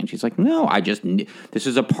of thing. And she's like, no, this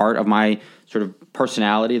is a part of my sort of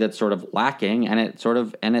personality that's sort of lacking. And it sort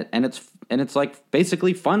of, and it's like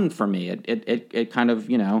basically fun for me. It kind of,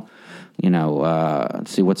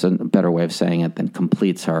 let's see, what's a better way of saying it than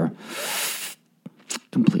completes.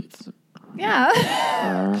 Yeah.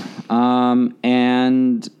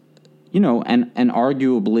 And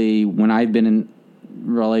arguably, when I've been in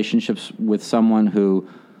relationships with someone who,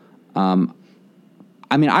 I've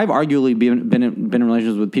arguably been in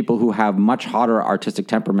relationships with people who have much hotter artistic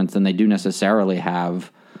temperaments than they do necessarily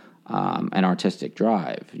have an artistic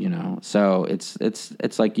drive. So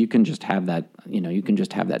it's like you can just have that. You can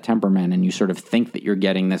just have that temperament, and you sort of think that you're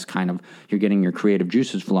getting you're getting your creative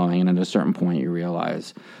juices flowing, and at a certain point, you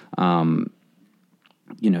realize.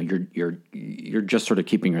 You're just sort of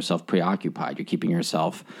keeping yourself preoccupied. You're keeping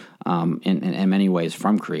yourself in many ways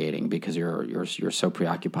from creating because you're so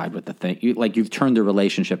preoccupied with the thing. You've turned the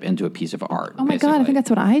relationship into a piece of art. Oh my God, I think that's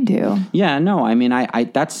what I do. Yeah, no, I mean,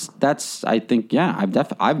 that's I think, yeah, I've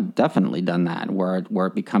definitely done that where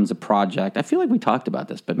it becomes a project. I feel like we talked about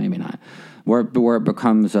this, but maybe not. Where it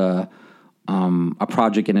becomes a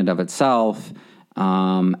project in and of itself.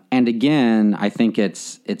 And again, I think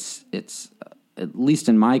it's at least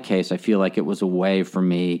in my case, I feel like it was a way for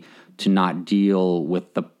me to not deal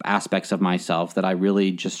with the aspects of myself that I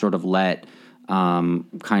really just sort of let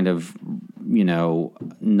kind of,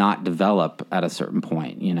 not develop at a certain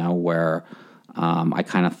point, where I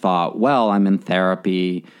kind of thought, well, I'm in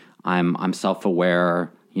therapy, I'm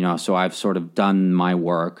self-aware, so I've sort of done my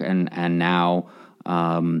work and now,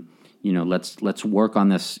 let's work on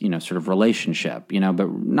this, sort of relationship, but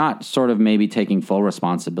not sort of maybe taking full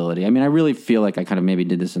responsibility. I mean, I really feel like I kind of maybe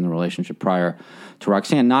did this in the relationship prior to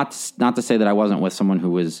Roxanne, not to say that I wasn't with someone who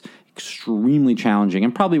was extremely challenging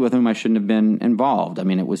and probably with whom I shouldn't have been involved. I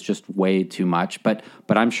mean, it was just way too much, but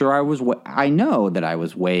I'm sure I know that I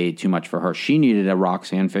was way too much for her. She needed a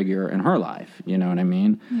Roxanne figure in her life. You know what I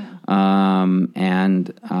mean? Yeah.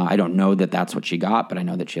 And I don't know that that's what she got, but I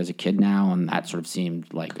know that she has a kid now, and that sort of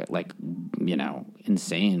seemed like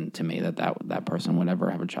insane to me that person would ever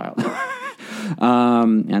have a child.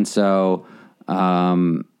 And so,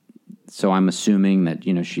 so I'm assuming that,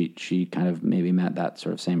 she kind of maybe met that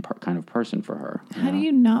sort of same kind of person for her. How do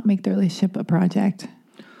you not make the relationship a project?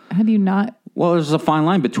 How do you not? Well, there's a fine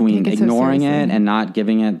line between ignoring it and not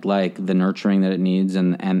giving it like the nurturing that it needs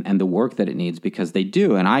and the work that it needs, because they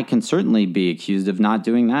do. And I can certainly be accused of not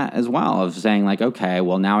doing that as well, of saying like, okay,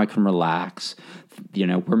 well, now I can relax.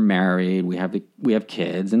 We're married, we have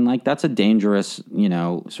kids, and like that's a dangerous,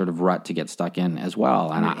 sort of rut to get stuck in as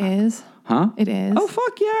well. And it is. Huh? It is. Oh,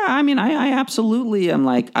 fuck yeah. I mean, I absolutely am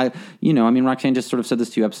like, Roxanne just sort of said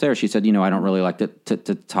this to you upstairs. She said, I don't really like to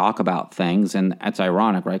talk about things. And that's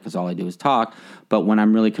ironic, right? Because all I do is talk. But when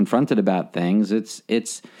I'm really confronted about things, it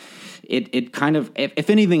kind of, if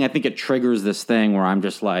anything, I think it triggers this thing where I'm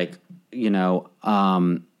just like, because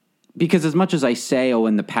as much as I say,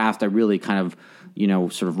 in the past, I really kind of,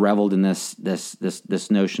 sort of reveled in this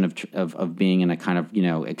notion of being in a kind of,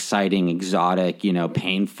 exciting, exotic,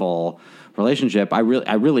 painful relationship. I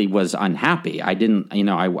really was unhappy. I didn't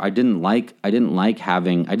like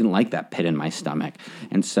that pit in my stomach.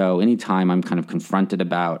 And so anytime I'm kind of confronted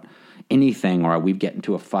about anything, or we get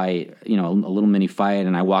into a fight, a little mini fight,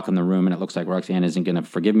 and I walk in the room and it looks like Roxanne isn't going to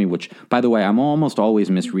forgive me, which, by the way, I'm almost always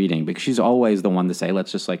misreading, because she's always the one to say,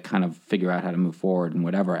 let's just like kind of figure out how to move forward and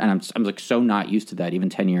whatever. And I'm like so not used to that, even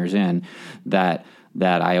 10 years in, that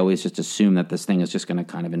I always just assume that this thing is just going to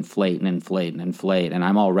kind of inflate. And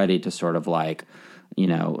I'm all ready to sort of like,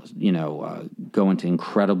 go into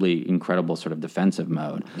incredible sort of defensive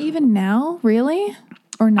mode. Even now, really?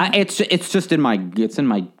 Or not? It's in my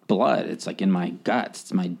blood. It's like in my guts.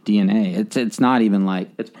 It's my DNA. It's not even like,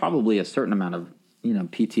 it's probably a certain amount of,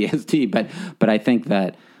 PTSD, but I think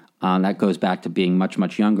that that goes back to being much,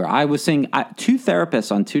 much younger. I was saying two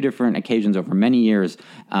therapists on two different occasions over many years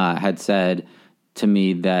had said to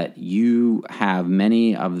me that you have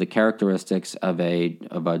many of the characteristics of a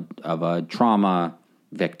trauma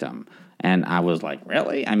victim. And I was like,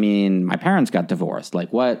 really? I mean, my parents got divorced.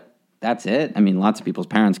 Like, what? That's it? I mean, lots of people's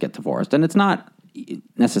parents get divorced. And it's not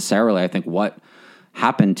necessarily, I think, what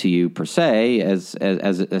happened to you per se, as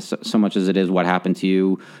so much as it is what happened to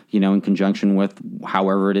you, in conjunction with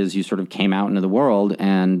however it is you sort of came out into the world.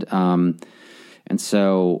 And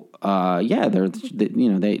so, I've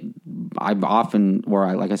often,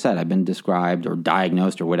 like I said, I've been described or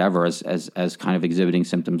diagnosed or whatever as kind of exhibiting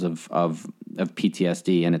symptoms of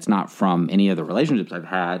PTSD. And it's not from any of the relationships I've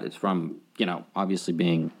had. It's from, obviously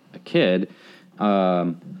being a kid.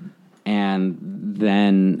 And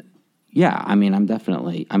then, I'm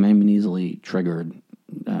an easily triggered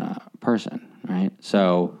person, right?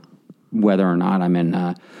 So whether or not I'm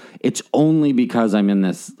in, it's only because I'm in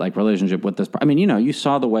this like relationship with this. You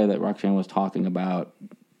saw the way that Roxanne was talking about,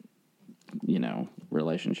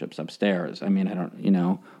 relationships upstairs. I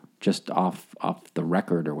don't, just off the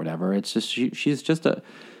record or whatever. It's just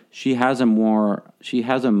she has a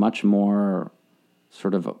much more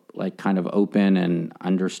sort of like kind of open and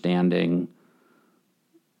understanding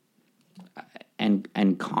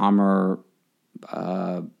and calmer,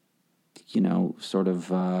 sort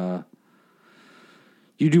of.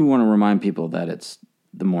 You do want to remind people that it's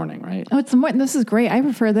the morning, right? Oh, it's the morning. This is great. I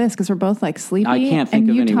prefer this because we're both like sleepy. I can't think of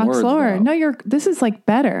any words. And you talk slower. Though. No, this is like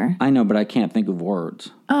better. I know, but I can't think of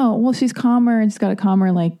words. Oh, well, she's calmer and she's got a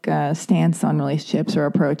calmer like stance on relationships or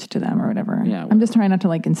approach to them or whatever. Yeah, I'm just trying not to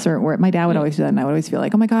like insert word. My dad would always do that, and I would always feel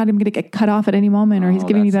like, oh my God, I'm going to get cut off at any moment, or he's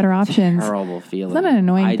giving me better options. Terrible feeling. It's not an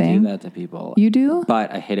annoying thing. I do that to people. You do?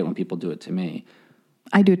 But I hate it when people do it to me.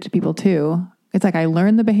 I do it to people too. It's like I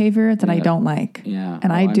learn the behavior that I don't like. Yeah.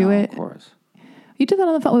 And I do it. Of course. You did that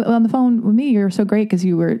on the phone with me. You were so great because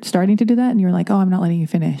you were starting to do that and you were like, oh, I'm not letting you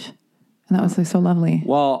finish. And that was like so lovely.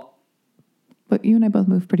 Well. But you and I both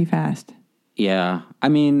move pretty fast. Yeah.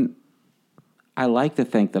 I like to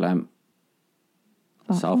think that I'm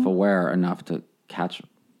self-aware enough to catch,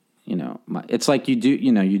 it's like you're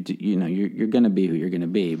going to be who you're going to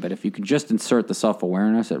be. But if you can just insert the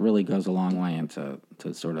self-awareness, it really goes a long way into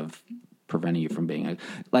sort of preventing you from being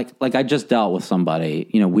like I just dealt with somebody,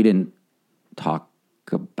 we didn't talk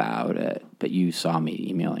about it, but you saw me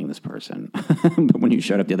emailing this person when you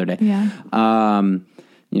showed up the other day. Yeah.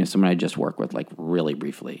 Someone I just worked with like really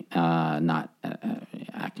briefly, not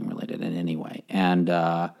acting related in any way. And,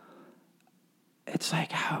 it's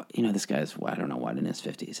like how, this guy's, I don't know what, in his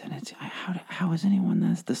 50s. And it's, how is anyone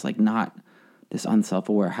this like not this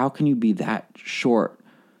unself-aware? How can you be that short,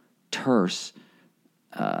 terse,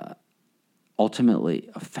 ultimately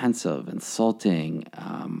offensive, insulting,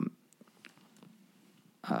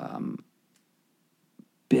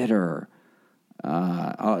 bitter,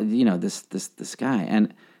 this guy,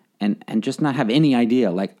 and just not have any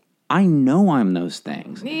idea. Like, I know I'm those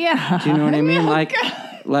things. Yeah. Do you know what I mean?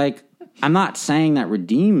 Like I'm not saying that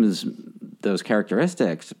redeems those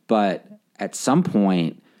characteristics, but at some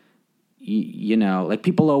point, like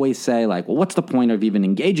people always say, like, well, what's the point of even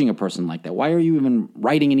engaging a person like that? Why are you even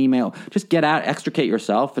writing an email? Just get out, extricate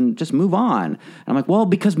yourself, and just move on. And I'm like, well,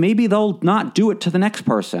 because maybe they'll not do it to the next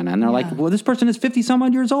person. And they're like, well, this person is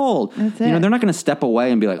 50-some-odd years old. That's it. They're not going to step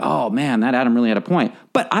away and be like, oh, man, that Adam really had a point.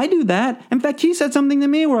 But I do that. In fact, he said something to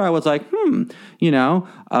me where I was like,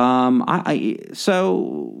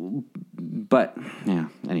 but, yeah,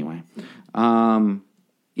 anyway.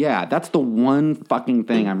 Yeah, that's the one fucking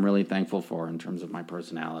thing I'm really thankful for in terms of my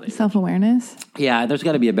personality. Self-awareness? Yeah, there's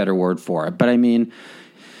got to be a better word for it. But being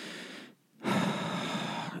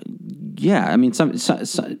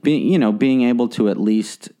able to at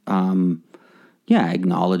least,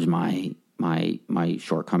 acknowledge my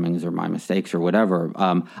shortcomings or my mistakes or whatever.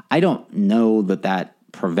 I don't know that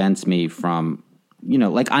prevents me from,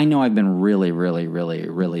 I know I've been really, really, really,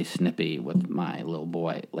 really snippy with my little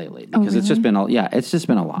boy lately because it's just been a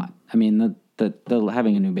lot. I mean, the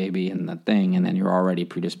having a new baby and the thing, and then you're already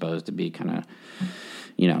predisposed to be kind of,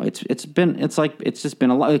 it's just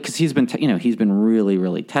been a lot because he's been really,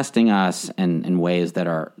 really testing us in ways that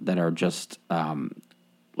are just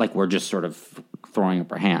like we're just sort of throwing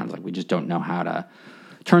up our hands, like we just don't know how to.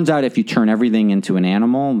 Turns out if you turn everything into an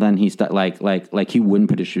animal, then he's like he wouldn't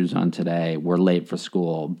put his shoes on today. We're late for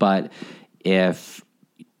school. But if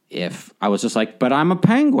I was just like, but I'm a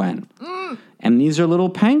penguin. and these are little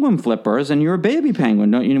penguin flippers, and you're a baby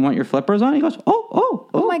penguin. Don't you want your flippers on? He goes, oh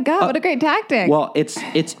my God, what a great tactic. Well, it's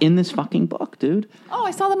in this fucking book, dude. Oh,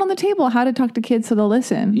 I saw that on the table. How to talk to kids so they'll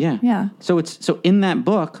listen. Yeah. So in that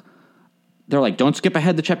book, they're like, don't skip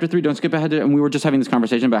ahead to chapter 3, don't skip ahead to, and we were just having this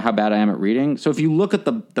conversation about how bad I am at reading. So if you look at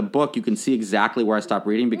the book, you can see exactly where I stopped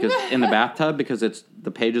reading because in the bathtub, because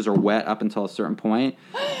the pages are wet up until a certain point.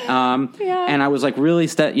 And I was like really,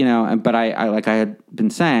 but I had been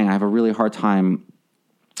saying, I have a really hard time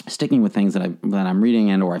sticking with things that I'm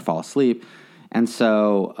reading or I fall asleep. And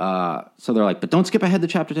so they're like, but don't skip ahead to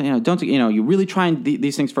chapter 10. You really try and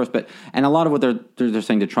these things first. And a lot of what they're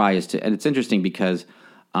saying to try is and it's interesting because,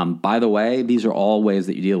 by the way, these are all ways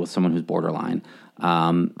that you deal with someone who's borderline.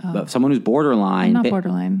 But someone who's borderline, I'm not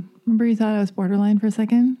borderline. Remember you thought I was borderline for a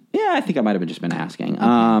second? Yeah, I think I might have just been asking.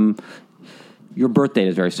 Okay. Your birth date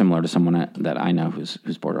is very similar to someone that I know who's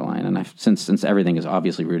borderline, and since everything is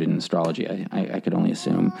obviously rooted in astrology, I could only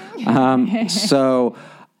assume. But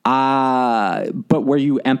where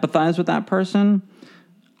you empathize with that person,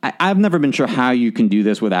 I've never been sure how you can do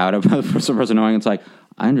this without a person knowing. It's like,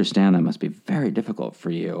 I understand that must be very difficult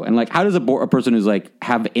for you. And like, how does a person who's like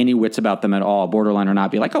have any wits about them at all, borderline or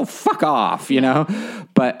not, be like, oh, fuck off, you know?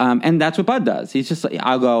 But, and that's what Bud does. He's just like,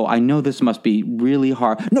 I'll go, I know this must be really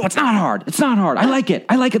hard. No, it's not hard. It's not hard. I like it.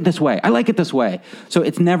 I like it this way. I like it this way. So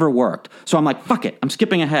it's never worked. So I'm like, fuck it. I'm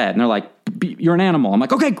skipping ahead. And they're like, you're an animal. I'm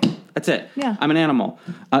like, okay, that's it. Yeah. I'm an animal.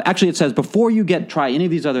 Actually, it says before you try any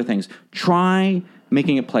of these other things, try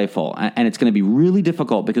making it playful. And it's going to be really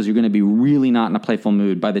difficult because you're going to be really not in a playful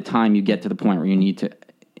mood by the time you get to the point where you need to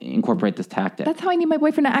incorporate this tactic. That's how I need my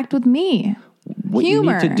boyfriend to act with me. What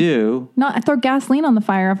Humor. you need to do... Not throw gasoline on the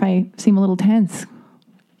fire if I seem a little tense.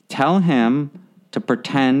 Tell him to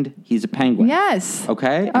pretend he's a penguin. Yes.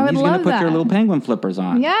 Okay? And I would he's going love to put that. your little penguin flippers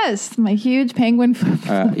on. Yes, my huge penguin flippers.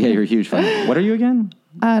 Yeah, you're a huge fan. What are you again?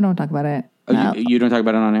 I don't talk about it. Oh, No. you don't talk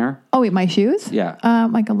about it on air? Oh, wait, my shoes? Yeah.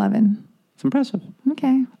 Like 11. It's impressive.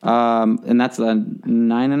 Okay. And that's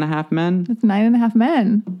 9.5 men? It's 9.5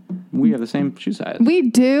 men. We have the same shoe size. We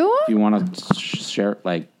do? If you want to share,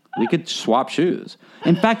 we could swap shoes.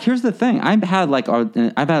 In fact, here's the thing. I've had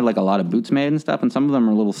a lot of boots made and stuff, and some of them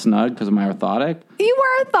are a little snug because of my orthotic. You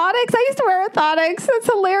wear orthotics? I used to wear orthotics. That's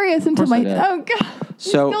hilarious. Until I did. Oh, God.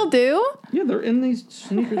 So, you still do? Yeah, they're in these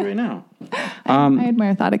sneakers right now. I had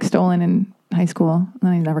my orthotics stolen in high school, and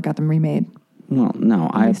then I never got them remade. Well, no,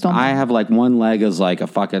 I have like one leg is like a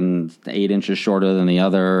fucking 8 inches shorter than the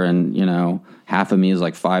other, and half of me is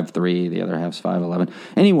like 5'3", the other half's 5'11".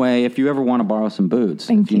 Anyway, if you ever want to borrow some boots,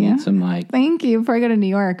 if you need some Thank you. Before I go to New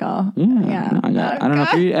York, I'll I don't know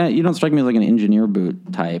if you don't strike me as like an engineer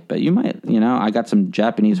boot type, but you might. I got some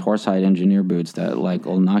Japanese horsehide engineer boots that like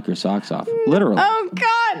will knock your socks off, literally. Oh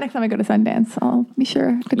God! Next time I go to Sundance, I'll be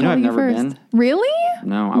sure to call I've you never first. been. Really?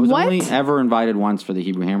 No, I was only ever invited once for the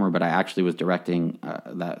Hebrew Hammer, but I actually was directing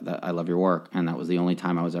that I Love Your Work, and that was the only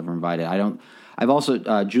time I was ever invited. I've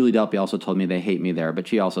also Julie Delpy also told me they hate me there, but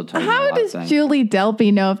she also told me a lot of things. How does Julie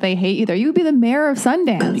Delpy know if they hate you there? You would be the mayor of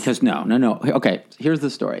Sundance. Because no. Okay, here's the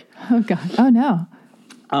story. Oh God! Oh no.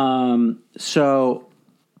 So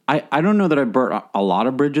I don't know that I burnt a lot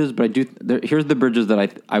of bridges, but I do. Here's the bridges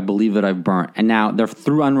that I believe that I've burnt, and now they're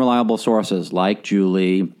through unreliable sources like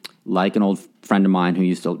Julie, like an old friend of mine who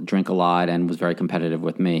used to drink a lot and was very competitive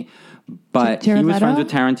with me. But he was friends with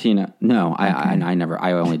Tarantino. No, okay. I never.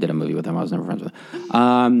 I only did a movie with him. I was never friends with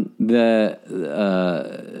him.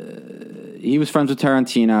 He was friends with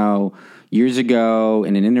Tarantino years ago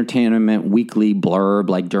in an Entertainment Weekly blurb,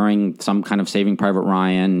 like during some kind of Saving Private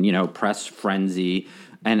Ryan, press frenzy.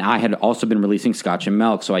 And I had also been releasing Scotch and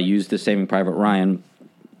Milk, so I used the Saving Private Ryan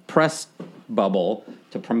press bubble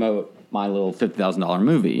to promote my little $50,000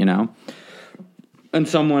 movie, And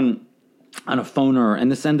someone on a phoner, and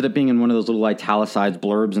this ended up being in one of those little italicized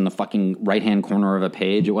blurbs in the fucking right-hand corner of a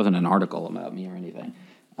page. It wasn't an article about me or anything.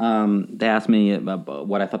 They asked me about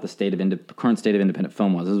what I thought the current state of independent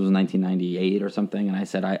film was. This was 1998 or something, and I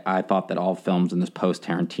said I thought that all films in this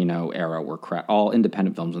post-Tarantino era were crap. All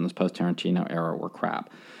independent films in this post-Tarantino era were crap.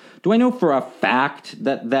 Do I know for a fact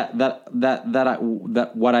that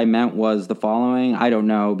what I meant was the following? I don't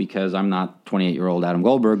know because I'm not 28-year-old Adam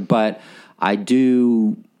Goldberg, but I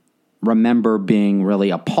do remember being really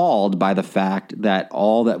appalled by the fact that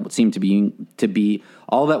all that seemed to be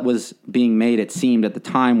all that was being made, it seemed at the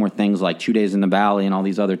time, were things like 2 Days in the Valley and all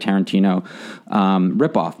these other Tarantino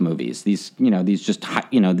ripoff movies. This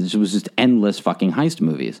was just endless fucking heist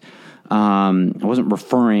movies. I wasn't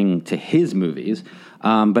referring to his movies.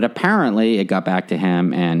 But apparently it got back to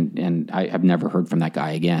him, and I have never heard from that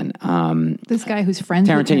guy again. This guy who's friends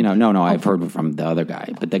with Tarantino. No, I've heard from the other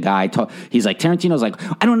guy. But the guy, he's like, Tarantino's like,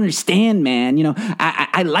 I don't understand, man.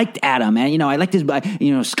 I liked Adam, man. I liked his,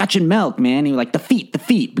 Scotch and Milk, man. He was like, the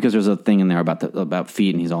feet, because there's a thing in there about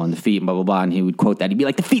feet, and he's all in the feet, and blah, blah, blah. And he would quote that. He'd be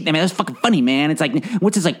like, the feet, man, that's fucking funny, man. It's like,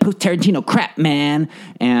 what's this, like, post-Tarantino crap, man?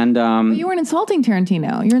 And but you weren't insulting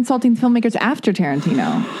Tarantino. You're insulting filmmakers after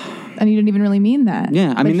Tarantino. And you didn't even really mean that.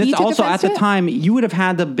 Yeah, I mean, this also at the time, you would have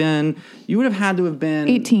had to have been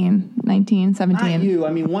 18, 19, 17. Not you. I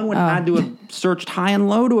mean, one would have had to have searched high and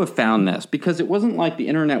low to have found this, because it wasn't like the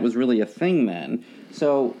internet was really a thing then.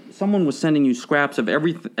 So someone was sending you scraps of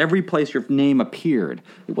every place your name appeared.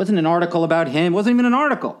 It wasn't an article about him. It wasn't even an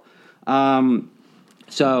article.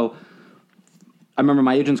 So I remember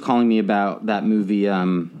my agents calling me about that movie,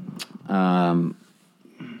 the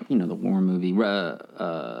war movie,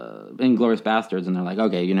 Inglourious Bastards, and they're like,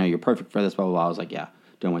 okay, you're perfect for this, blah, blah, blah. I was like, yeah,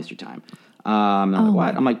 don't waste your time. And I'm like,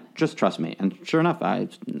 what? I'm like, just trust me. And sure enough,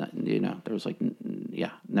 there was like,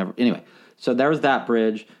 yeah, never. Anyway, so there was that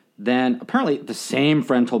bridge. Then apparently the same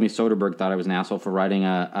friend told me Soderbergh thought I was an asshole for writing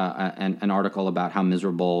an article about how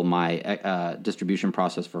miserable my distribution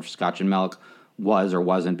process for Scotch and Milk was or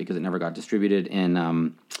wasn't, because it never got distributed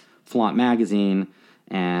in Flaunt magazine.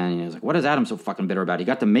 And he was like, what is Adam so fucking bitter about? He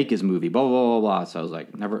got to make his movie, blah, blah, blah, blah. So I was like,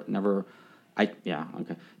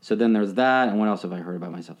 okay. So then there's that. And what else have I heard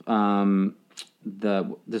about myself?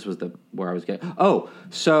 This was where I was getting. Oh,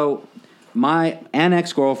 so an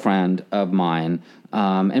ex-girlfriend of mine,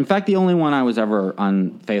 in fact, the only one I was ever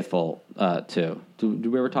unfaithful to. Did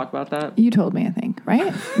we ever talk about that? You told me, I think,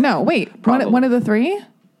 right? No, wait. One of the three?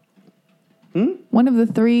 One of the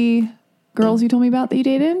three girls you told me about that you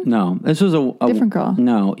dated? No, this was a different girl.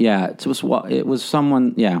 No, yeah, it was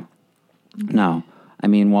someone. Yeah, no, I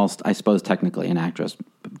mean, whilst I suppose technically an actress,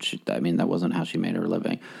 that wasn't how she made her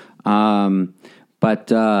living.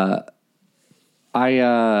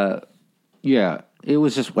 It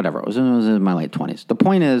was just whatever. It was in my late 20s. The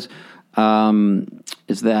point is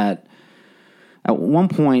that at one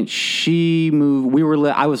point she moved.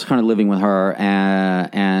 I was kind of living with her,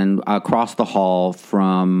 and across the hall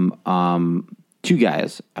from two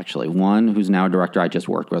guys, actually. One who's now a director I just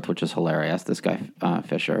worked with, which is hilarious. This guy,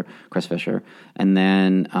 Chris Fisher, and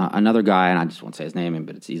then another guy, and I just won't say his name,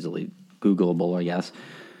 but it's easily Googleable, I guess.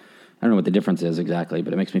 I don't know what the difference is exactly,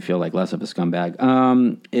 but it makes me feel like less of a scumbag.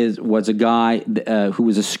 Was a guy who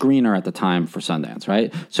was a screener at the time for Sundance,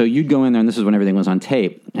 right? So you'd go in there, and this is when everything was on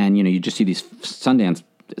tape, and you just see these Sundance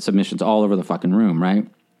submissions all over the fucking room, right?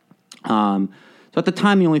 So at the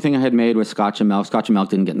time, the only thing I had made was Scotch and Milk. Scotch and Milk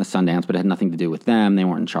didn't get in the Sundance, but it had nothing to do with them. They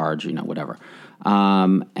weren't in charge, whatever.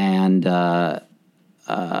 One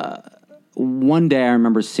day, I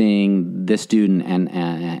remember seeing this dude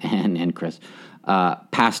and Chris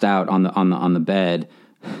passed out on the bed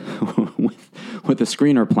with the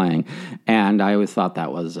screener playing, and I always thought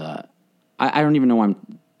that was I don't even know why I'm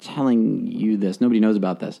telling you this. Nobody knows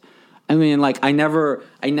about this. I mean, like I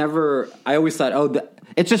always thought,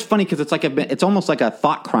 it's just funny because it's almost like a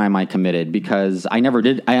thought crime I committed, because I never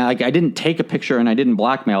did. I didn't take a picture and I didn't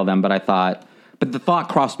blackmail them, but the thought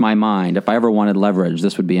crossed my mind. If I ever wanted leverage,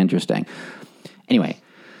 this would be interesting. Anyway.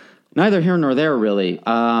 Neither here nor there, really.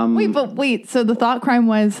 Wait. So the thought crime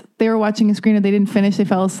was they were watching a screener, they didn't finish, they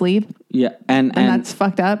fell asleep. Yeah, and that's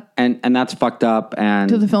fucked up. And that's fucked up. And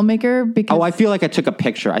to the filmmaker, because I feel like I took a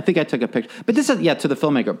picture. I think I took a picture, but this is to the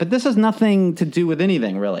filmmaker. But this has nothing to do with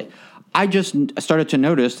anything, really. I just started to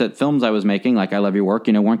notice that films I was making, like I Love Your Work,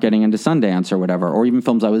 weren't getting into Sundance or whatever, or even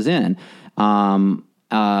films I was in. And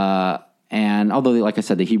although, like I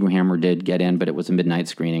said, the Hebrew Hammer did get in, but it was a midnight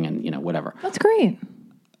screening, and whatever. That's great.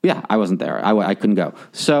 Yeah, I wasn't there. I couldn't go.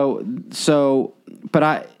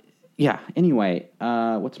 Anyway,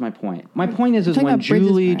 what's my point? My point is when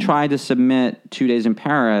Julie tried to submit 2 Days in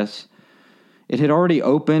Paris, it had already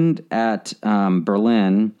opened at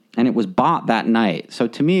Berlin, and it was bought that night. So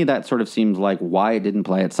to me, that sort of seems like why it didn't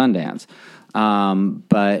play at Sundance.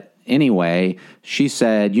 But anyway, she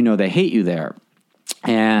said, they hate you there.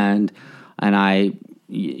 And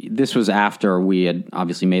this was after we had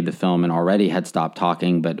obviously made the film and already had stopped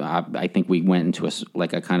talking, but I think we went into a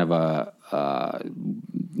kind of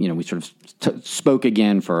we sort of spoke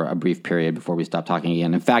again for a brief period before we stopped talking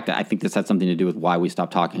again. In fact, I think this had something to do with why we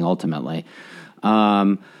stopped talking ultimately.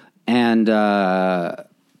 And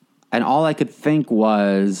all I could think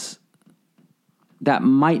was that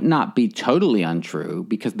might not be totally untrue,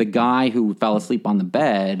 because the guy who fell asleep on the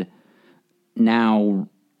bed now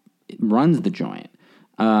runs the joint.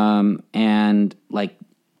 And like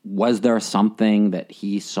was there something that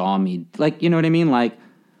he saw me, like, you know what I mean? Like,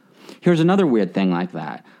 here's another weird thing like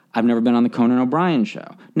that. I've never been on the Conan O'Brien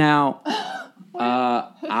show. Now,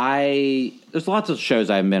 there's lots of shows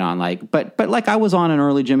I haven't been on, like, but like I was on an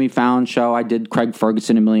early Jimmy Fallon show. I did Craig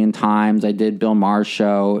Ferguson a million times. I did Bill Maher's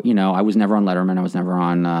show. You know, I was never on Letterman. I was never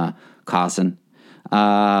on Carson.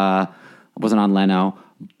 I wasn't on Leno.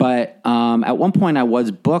 But at one point I was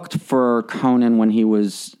booked for Conan when he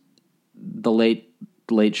was the late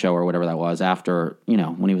show or whatever that was, after, you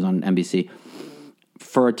know, when he was on NBC,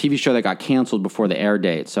 for a TV show that got canceled before the air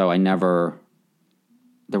date. So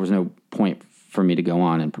there was no point for me to go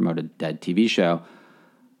on and promote a dead TV show.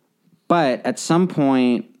 But at some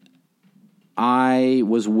point, I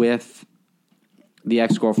was with the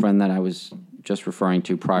ex-girlfriend that I was just referring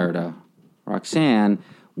to prior to Roxanne,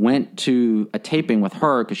 went to a taping with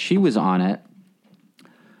her because she was on it.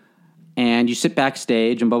 And you sit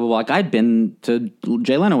backstage and blah, blah, blah. Like, I'd been to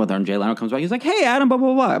Jay Leno with her, and Jay Leno comes back. He's like, hey, Adam, blah,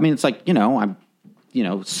 blah, blah. I mean, it's like, you know, I'm, you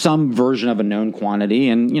know, some version of a known quantity,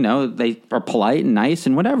 and, you know, they are polite and nice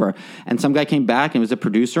and whatever. And some guy came back and was a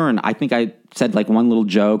producer, and I think I said like one little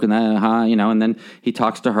joke, and then, you know, and then he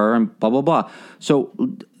talks to her and blah, blah, blah. So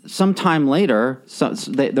sometime later,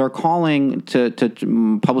 they're calling to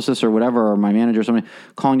publicists or whatever, or my manager or something,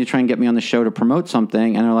 calling to try and get me on the show to promote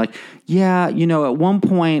something. And they're like, yeah, you know, at one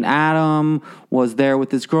point Adam was there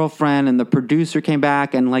with his girlfriend and the producer came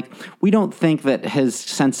back, and like, we don't think that his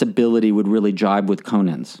sensibility would really jibe with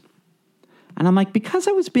Conan's. And I'm like, because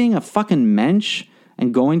I was being a fucking mensch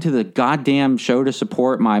and going to the goddamn show to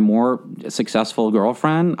support my more successful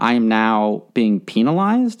girlfriend, I am now being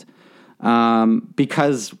penalized?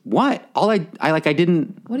 Because what? I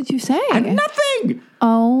didn't. What did you say? Nothing.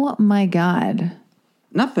 Oh my God.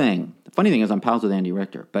 Nothing. The funny thing is I'm pals with Andy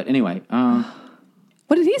Richter. But anyway.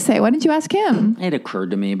 What did he say? Why didn't you ask him? It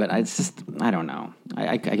occurred to me, but I don't know.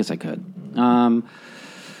 I guess I could. I'm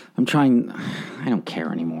trying. I don't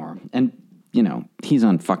care anymore. And, you know, he's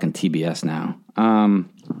on fucking TBS now.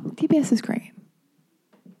 TBS is great.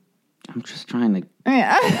 I'm just trying to.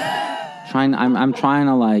 Yeah. I'm trying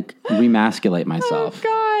to like remasculate myself.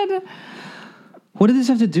 Oh God! What did this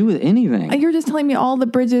have to do with anything? You're just telling me all the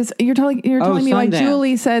bridges. You're telling me why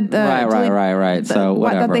Julie said right. So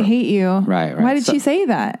whatever. That they hate you. Right. Why did she say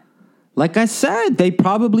that? Like I said, they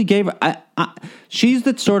probably gave. She's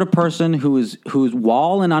the sort of person who's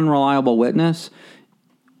while an unreliable witness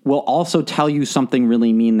will also tell you something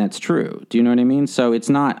really mean that's true. Do you know what I mean? So it's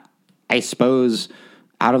not, I suppose,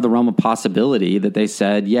 out of the realm of possibility that they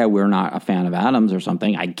said, yeah, we're not a fan of Adams or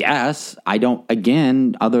something. I guess. I don't,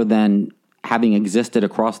 again, other than having existed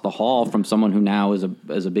across the hall from someone who now is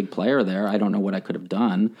a big player there, I don't know what I could have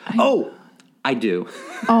done. I do.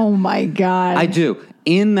 Oh, my God. I do.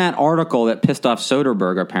 In that article that pissed off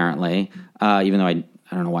Soderbergh, apparently, even though I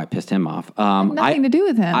don't know why I pissed him off. Nothing to do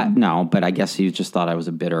with him. No, but I guess he just thought I was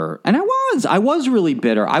a bitter. And I was really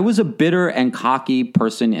bitter. I was a bitter and cocky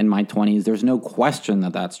person in my 20s. There's no question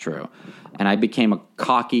that that's true. And I became a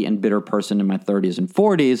cocky and bitter person in my 30s and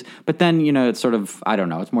 40s. But then, you know, it's sort of, I don't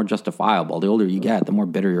know, it's more justifiable. The older you get, the more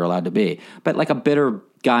bitter you're allowed to be. But like a bitter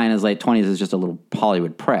guy in his late 20s is just a little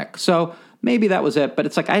Hollywood prick. So maybe that was it, but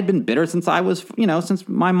it's like I had been bitter since I was, you know, since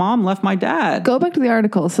my mom left my dad. Go back to the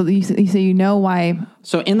article so that you say you know why.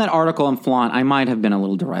 So in that article in Flaunt, I might have been a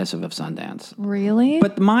little derisive of Sundance. Really?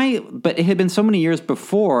 But it had been so many years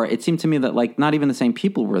before, it seemed to me that like not even the same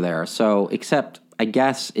people were there. So except I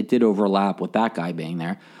guess it did overlap with that guy being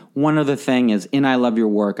there. One other thing is, in I Love Your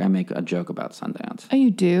Work, I make a joke about Sundance. Oh,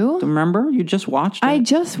 you do? Remember? You just watched it. I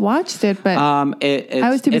just watched it, but I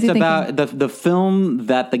was too busy thinking. It's about the film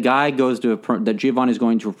that the guy goes to, that Giovanni's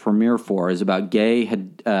going to a premiere for, is about gay,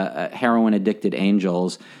 heroin-addicted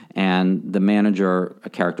angels, and the manager, a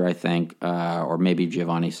character, I think, or maybe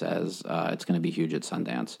Giovanni says, it's going to be huge at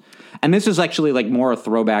Sundance. And this is actually like more a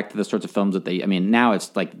throwback to the sorts of films that now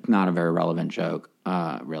it's like not a very relevant joke,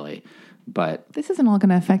 really. But this isn't all going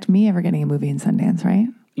to affect me ever getting a movie in Sundance, right?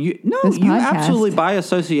 You absolutely, by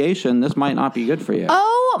association, this might not be good for you.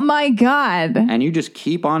 Oh my God. And you just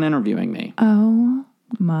keep on interviewing me. Oh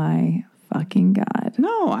my fucking God.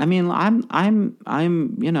 No, I mean,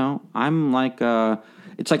 I'm you know, I'm like,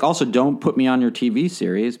 it's like also don't put me on your TV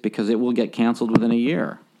series because it will get canceled within a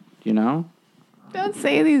year, you know? Don't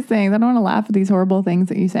say these things. I don't want to laugh at these horrible things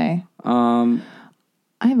that you say.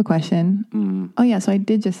 I have a question. Oh, yeah. So I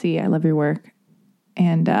did just see I Love Your Work.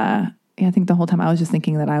 And I think the whole time I was just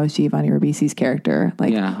thinking that I was Giovanni Ribisi's character,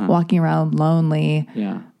 like walking around lonely,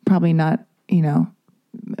 probably not, you know,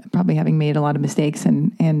 probably having made a lot of mistakes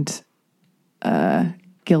and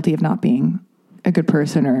guilty of not being a good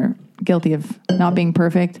person or guilty of not being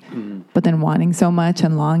perfect, but then wanting so much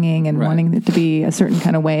and longing and wanting it to be a certain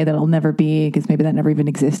kind of way that it'll never be because maybe that never even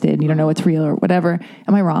existed and you don't know what's real or whatever.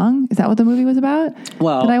 Am I wrong? Is that what the movie was about?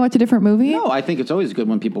 Well, did I watch a different movie? No, I think it's always good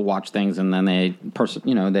when people watch things and then they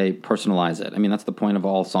personalize it. I mean, that's the point of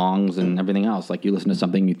all songs and everything else. Like you listen to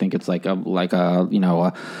something, you think it's like a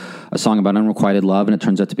song about unrequited love, and it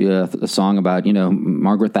turns out to be a song about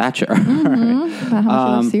Margaret Thatcher. About how much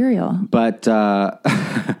I love cereal. But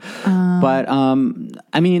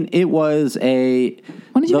I mean, it was a.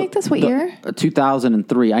 When did you make this? What year?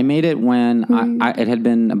 2003. I made it when it had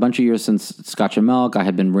been a bunch of years since Scotch and Milk. I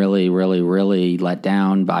had been really, really, really let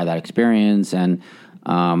down by that experience, and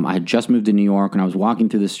I had just moved to New York, and I was walking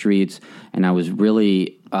through the streets, and I was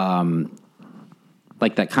really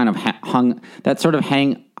like that kind of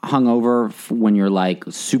hung over when you're like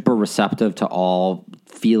super receptive to all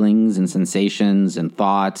feelings and sensations and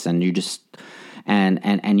thoughts, and you just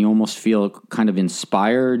and you almost feel kind of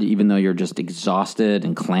inspired even though you're just exhausted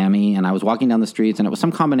and clammy. And I was walking down the streets, and it was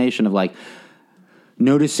some combination of like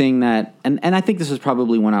noticing that, and I think this is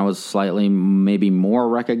probably when I was slightly maybe more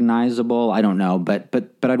recognizable. I don't know, but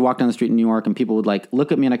I'd walk down the street in New York, and people would like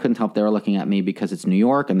look at me, and I couldn't tell if they were looking at me because it's New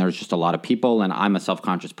York and there's just a lot of people, and I'm a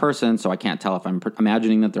self-conscious person, so I can't tell if I'm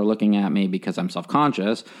imagining that they're looking at me because I'm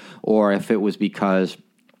self-conscious, or if it was because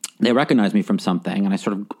they recognized me from something. And I was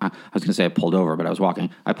going to say I pulled over, but I was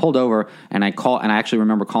walking. I pulled over, and I actually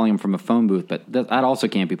remember calling him from a phone booth, but that also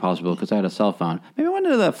can't be possible because I had a cell phone. Maybe I went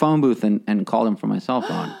into the phone booth and called him from my cell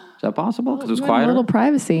phone. Is that possible? Because it was quieter? A little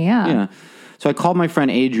privacy, yeah. Yeah. So I called my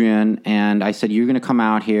friend Adrian, and I said, you're going to come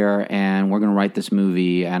out here, and we're going to write this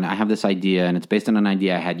movie, and I have this idea, and it's based on an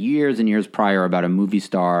idea I had years and years prior about a movie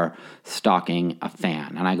star stalking a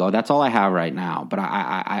fan. And I go, that's all I have right now. But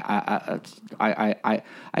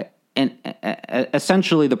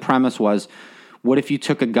essentially the premise was, what if you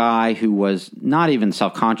took a guy who was not even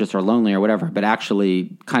self-conscious or lonely or whatever, but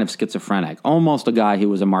actually kind of schizophrenic, almost a guy who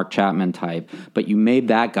was a Mark Chapman type, but you made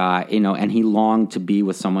that guy, and he longed to be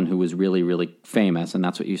with someone who was really, really famous, and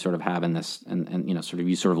that's what you sort of have in this, and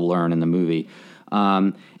you sort of learn in the movie.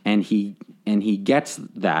 And he gets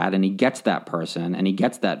that, and he gets that person, and he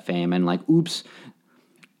gets that fame, and like, oops.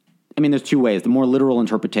 I mean, there's two ways. The more literal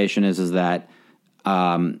interpretation is that,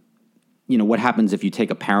 what happens if you take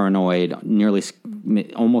a paranoid, nearly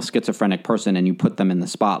almost schizophrenic person and you put them in the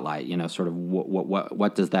spotlight? Sort of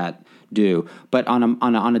what does that do? But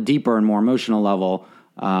on a deeper and more emotional level,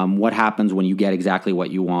 what happens when you get exactly what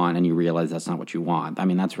you want and you realize that's not what you want? I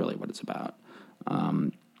mean, that's really what it's about.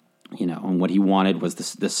 And what he wanted was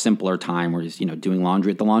this simpler time where he's, doing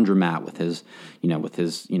laundry at the laundromat with his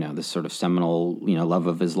this sort of seminal, love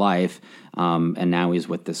of his life. And now he's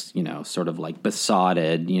with this, sort of like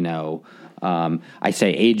besotted, I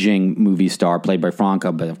say aging movie star played by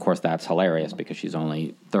Franca, but of course that's hilarious because she's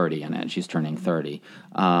only 30 in it. She's turning 30.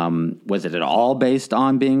 Was it at all based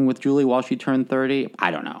on being with Julie while she turned 30? I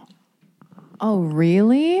don't know. Oh,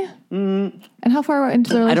 really? And how far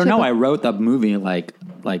into the relationship? I don't know. I wrote the movie like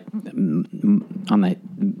on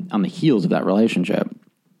the heels of that relationship.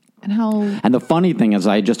 And the funny thing is,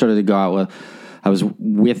 I just started to go out with. I was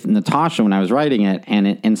with Natasha when I was writing it, and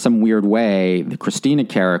in some weird way, the Christina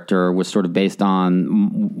character was sort of based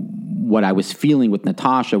on what I was feeling with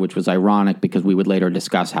Natasha, which was ironic because we would later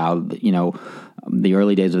discuss how the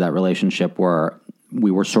early days of that relationship we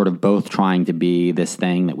were sort of both trying to be this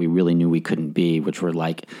thing that we really knew we couldn't be, which were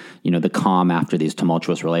like, the calm after these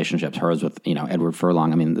tumultuous relationships. Hers with, Edward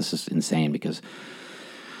Furlong. I mean, this is insane because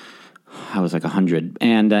I was like 100.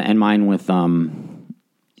 And mine with,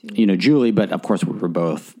 Julie. But of course, we were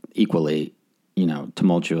both equally,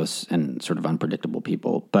 tumultuous and sort of unpredictable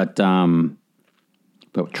people. But trying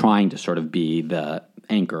to sort of be the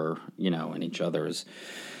anchor, in each other's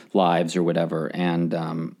lives or whatever.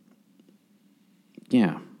 And,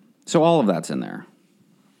 yeah. So all of that's in there.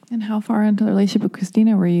 And how far into the relationship with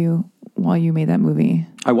Christina were you while you made that movie?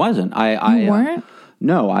 I wasn't. You weren't?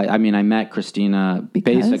 No. I mean, I met Christina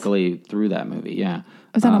basically through that movie. Yeah.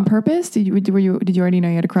 Was that on purpose? Did you already know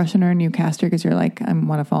you had a crush on her and you cast her because you're like, I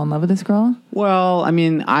want to fall in love with this girl? Well, I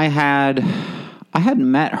mean, I had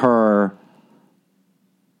met her.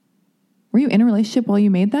 Were you in a relationship while you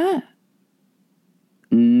made that?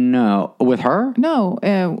 No, with her? No,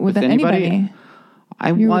 with anybody.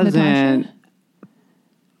 I wasn't.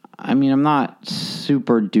 I mean, I'm not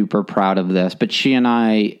super duper proud of this, but she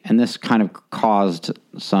and this kind of caused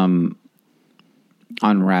some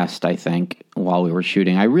unrest, I think, while we were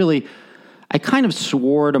shooting. I kind of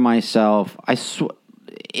swore to myself.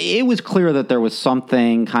 It was clear that there was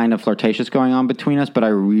something kind of flirtatious going on between us, but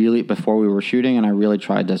before we were shooting, and I really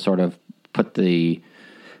tried to sort of put the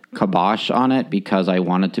kibosh on it because I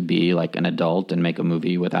wanted to be like an adult and make a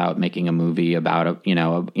movie without making a movie about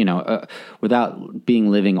without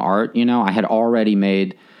being living art. I had already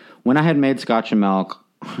made, when I had made Scotch and Milk,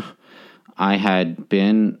 I had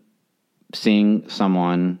been seeing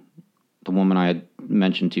someone, the woman I had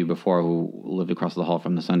mentioned to you before, who lived across the hall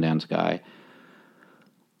from the Sundance guy.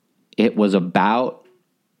 It was about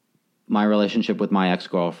my relationship with my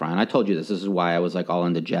ex-girlfriend. I told you this. This is why I was like all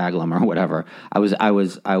into Jaglum or whatever. It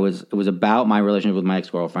was about my relationship with my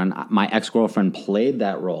ex-girlfriend. My ex-girlfriend played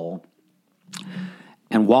that role.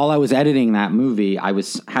 And while I was editing that movie, I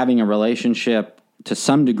was having a relationship to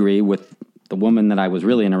some degree with the woman that I was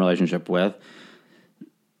really in a relationship with.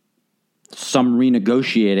 Some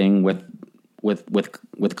renegotiating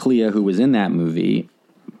with Clea, who was in that movie,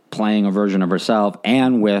 playing a version of herself,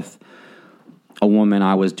 and with a woman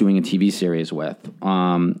I was doing a TV series with.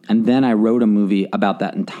 And then I wrote a movie about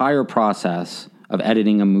that entire process of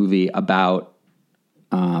editing a movie about,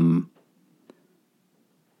 I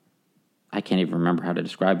can't even remember how to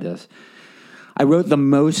describe this. I wrote the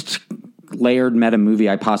most layered meta movie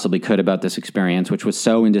I possibly could about this experience, which was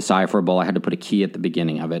so indecipherable I had to put a key at the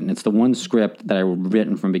beginning of it. And it's the one script that I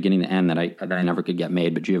written from beginning to end that I never could get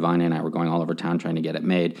made, but Giovanni and I were going all over town trying to get it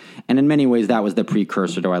made. And in many ways, that was the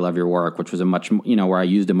precursor to I Love Your Work, which was a much, where I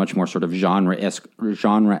used a much more sort of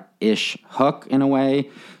genre-ish hook in a way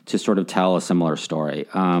to sort of tell a similar story.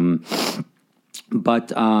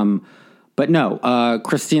 But no,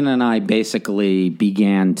 Christina and I basically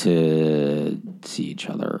began to see each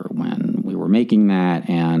other when we were making that,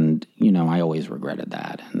 and I always regretted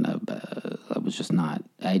that, and I was just not.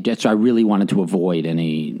 I really wanted to avoid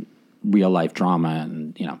any real life drama,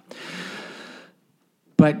 and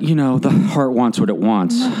But, the heart wants what it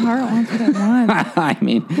wants. The heart wants what it wants. I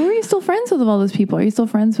mean... Who are you still friends with all those people? Are you still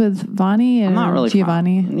friends with Vonnie and I'm not really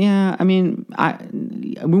Giovanni? Yeah, I mean,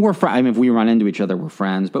 we're friends. I mean, if we run into each other, we're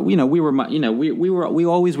friends. But, we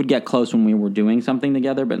always would get close when we were doing something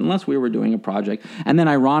together, but unless we were doing a project. And then,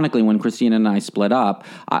 ironically, when Christina and I split up,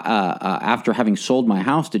 after having sold my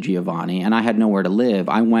house to Giovanni, and I had nowhere to live,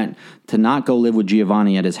 I went to not go live with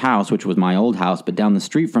Giovanni at his house, which was my old house, but down the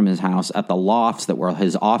street from his house at the lofts that were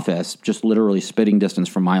his office, just literally spitting distance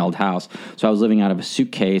from my old house. So I was living out of a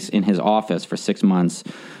suitcase in his office for 6 months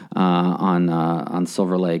on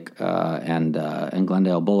Silver Lake and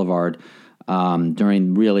Glendale Boulevard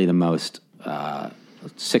during really the most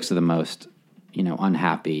 6 of the most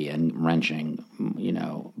unhappy and wrenching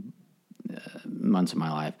months of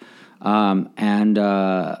my life,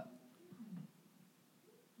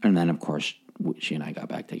 and then of course she and I got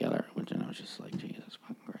back together, which I was just like, Jesus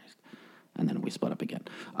fucking Christ. And then we split up again.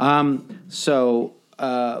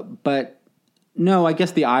 But no, I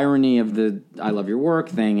guess the irony of the I Love Your Work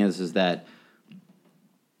thing is that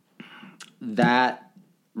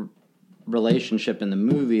relationship in the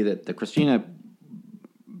movie that the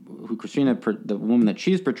woman that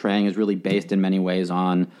she's portraying is really based in many ways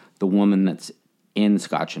on the woman that's in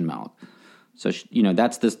Scotch and Milk. So,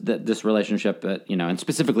 that's this relationship that, and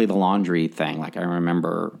specifically the laundry thing. Like I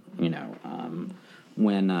remember,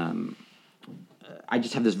 when I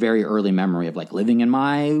just have this very early memory of like living in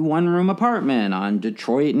my 1-room apartment on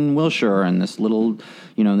Detroit and Wilshire and this little,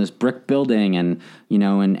 this brick building and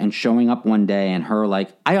showing up one day and her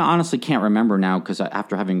like, I honestly can't remember now because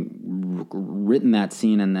after having written that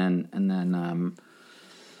scene and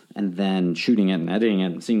then shooting it and editing it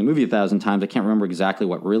and seeing the movie 1,000 times, I can't remember exactly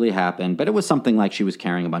what really happened, but it was something like she was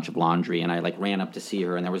carrying a bunch of laundry and I like ran up to see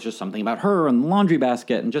her and there was just something about her and the laundry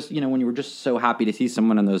basket and just, when you were just so happy to see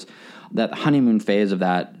someone in that honeymoon phase of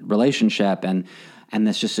that relationship and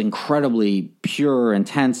this just incredibly pure,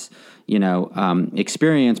 intense,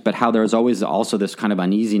 experience, but how there's always also this kind of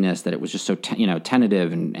uneasiness that it was just so,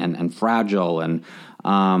 tentative and fragile. And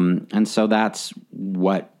so that's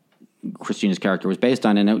what Christina's character was based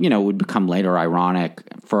on, and it would become later ironic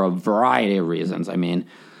for a variety of reasons. I mean,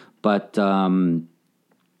 but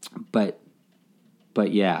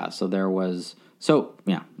yeah. So there was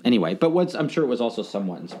Anyway, but I'm sure it was also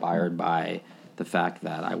somewhat inspired by the fact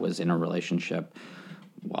that I was in a relationship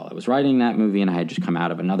while I was writing that movie, and I had just come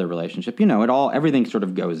out of another relationship. Everything sort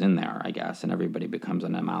of goes in there, I guess, and everybody becomes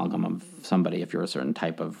an amalgam of somebody if you're a certain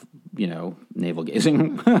type of,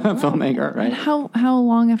 navel-gazing filmmaker, right? How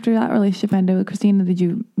long after that relationship ended with Christina did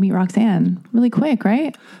you meet Roxanne? Really quick,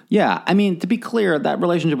 right? Yeah, I mean, to be clear, that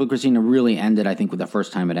relationship with Christina really ended, I think, with the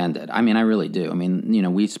first time it ended. I mean, I really do. I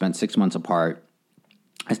mean, we spent 6 months apart.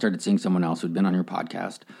 I started seeing someone else who'd been on your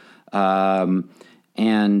podcast.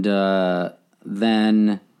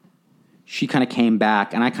 Then she kind of came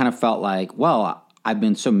back, and I kind of felt like, well, I've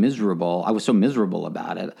been so miserable. I was so miserable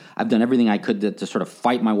about it. I've done everything I could to sort of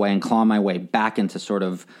fight my way and claw my way back into sort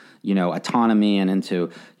of, autonomy and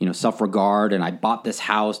into, self-regard. And I bought this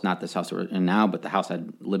house, not this house we're in now, but the house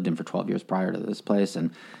I'd lived in for 12 years prior to this place.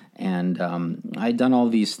 And I'd done all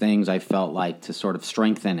these things I felt like to sort of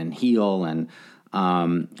strengthen and heal. And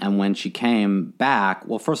when she came back,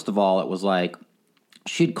 well, first of all, it was like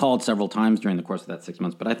she'd called several times during the course of that 6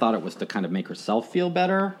 months, but I thought it was to kind of make herself feel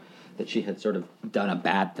better, that she had sort of done a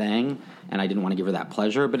bad thing, and I didn't want to give her that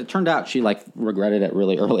pleasure. But it turned out she regretted it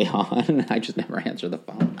really early on. I just never answered the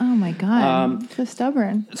phone. Oh my God, so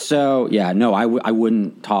stubborn. So yeah, no, I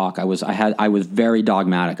wouldn't talk. I was very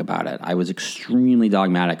dogmatic about it. I was extremely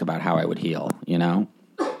dogmatic about how I would heal.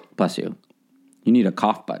 Bless you. You need a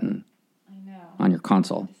cough button. I know. On your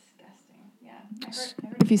console. Disgusting. Yeah. I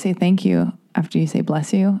heard if you say thank you after you say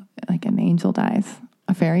bless you, like an angel dies,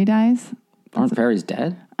 a fairy dies. Aren't fairies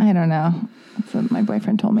dead? I don't know. That's what my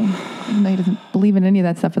boyfriend told me. Even though he doesn't believe in any of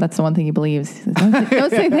that stuff, but that's the one thing he believes. He says, don't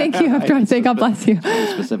say thank you after I say God bless you.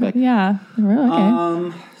 Specific. Yeah.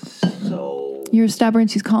 Okay. So you're stubborn.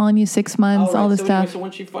 She's calling you 6 months, all this stuff. Anyway, so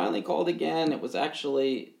when she finally called again, it was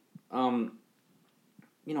actually, I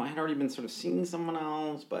had already been sort of seeing someone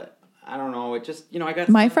else, but I don't know. It just, I got...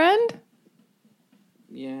 My friend?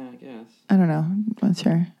 Yeah, I guess. I don't know. I'm not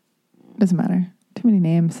sure. Doesn't matter. Too many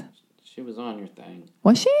names. She was on your thing.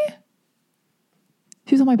 Was she?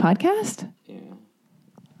 She was on my podcast? Yeah.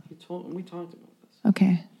 We talked about this.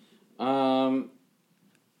 Okay.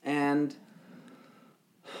 And,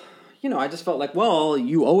 I just felt like, well,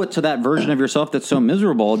 you owe it to that version of yourself that's so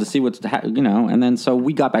miserable to see what's, and then so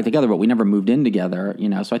we got back together, but we never moved in together,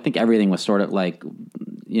 so I think everything was sort of like,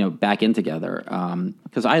 back in together.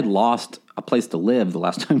 Because I had lost a place to live the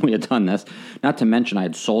last time we had done this. Not to mention I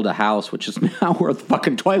had sold a house, which is now worth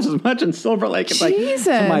fucking twice as much in Silver Lake. It's Jesus.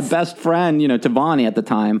 Like to my best friend, Tavani at the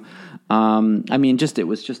time. It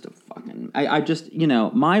was just a fucking, I just,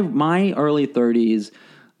 my early 30s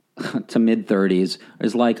to mid 30s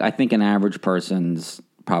is like, I think an average person's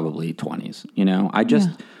probably 20s, I just,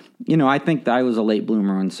 I think that I was a late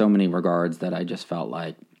bloomer in so many regards that I just felt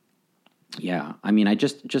like, yeah, I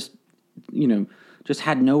just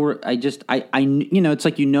had no, it's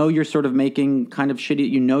like, you're sort of making kind of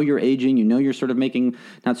shitty, you're aging, you're sort of making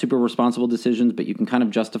not super responsible decisions, but you can kind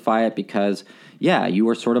of justify it because, yeah, you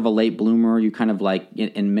were sort of a late bloomer. You kind of like,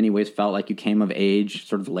 in many ways felt like you came of age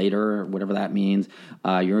sort of later, whatever that means.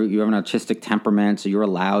 You have an artistic temperament, so you're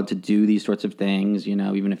allowed to do these sorts of things,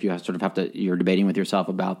 even if you you're debating with yourself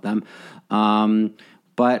about them.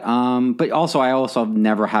 But also, I also have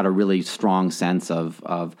never had a really strong sense of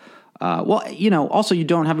also you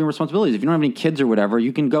don't have any responsibilities. If you don't have any kids or whatever,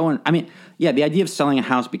 you can go and, the idea of selling a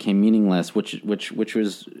house became meaningless, which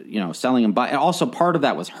was, selling and buy. And also part of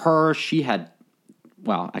that was her. She had,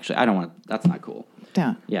 that's not cool.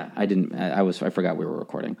 Yeah. Yeah. I forgot we were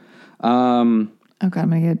recording. Oh God, I'm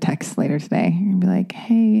going to get a text later today. You're going to be like,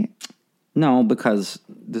 hey. No, because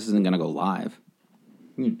this isn't going to go live.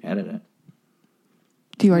 You can edit it.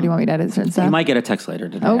 Do you already want me to edit certain stuff? You might get a text later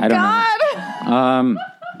today. Oh, I don't God. know. I'm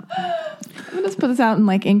going to just put this out in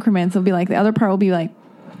like increments. It'll be like, the other part will be like,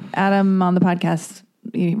 Adam on the podcast,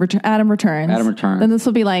 Adam returns. Adam returns. Then this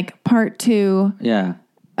will be like part 2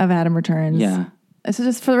 of Adam returns. Yeah. So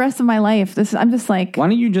just for the rest of my life, I'm just like... Why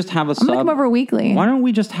don't you just have a sub? I'm going to come over weekly. Why don't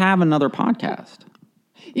we just have another podcast?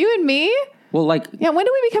 You and me? Well, like... Yeah, when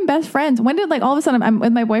did we become best friends? When did, all of a sudden, I'm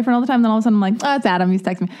with my boyfriend all the time, then all of a sudden I'm like, oh, it's Adam, he's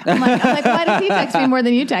texting me. I'm like, why does he text me more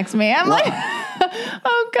than you text me? I'm like,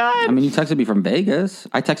 oh, God. You texted me from Vegas.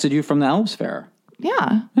 I texted you from the Elves Fair.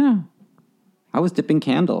 Yeah. Yeah. I was dipping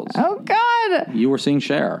candles. Oh, God. You were seeing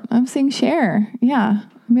Cher. I'm seeing Cher. Yeah.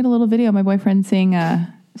 I made a little video of my boyfriend seeing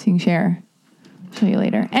Cher. I'll show you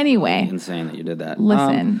later. Anyway. Insane that you did that.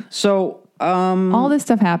 Listen. All this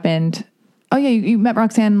stuff happened. Oh, yeah, you met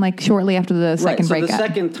Roxanne shortly after the second breakup. The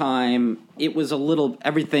second time, it was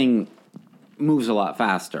everything moves a lot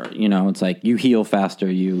faster. It's like you heal faster.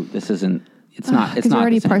 It's not because you're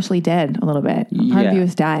already partially dead a little bit. Part of you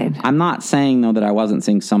has died. I'm not saying, though, that I wasn't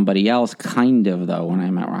seeing somebody else, kind of, though, when I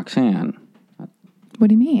met Roxanne. What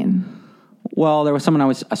do you mean? Well, there was someone I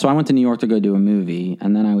went to New York to go do a movie,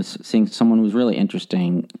 and then I was seeing someone who was really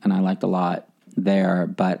interesting, and I liked a lot there,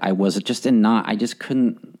 but I just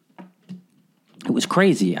couldn't. It was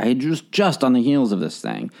crazy. I was just on the heels of this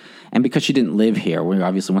thing. And because she didn't live here, we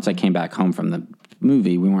obviously, once I came back home from the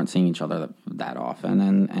movie, we weren't seeing each other that often.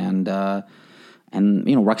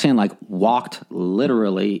 And Roxanne walked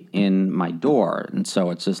literally in my door. And so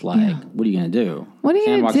it's just what are you going to do? What are you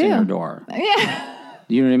going to do? Walks in your door. Yeah.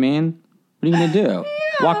 You know what I mean? What are you going to do?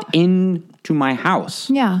 Yeah. Walked into my house.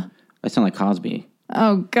 Yeah. I sound like Cosby.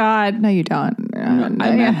 Oh, God. No, you don't.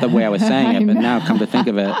 I meant the way I was saying it, but now come to think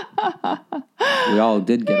of it, we all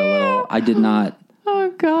did get a little. I did not.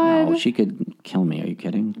 Oh, God. No, she could kill me. Are you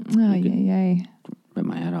kidding? Oh, yay. Rip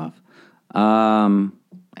my head off. And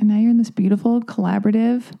now you're in this beautiful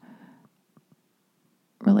collaborative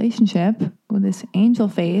relationship with this angel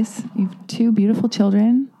face. You have 2 beautiful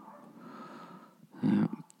children. Yeah.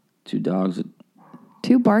 2 dogs.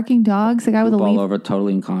 2 barking dogs. A guy with a all leaf. over,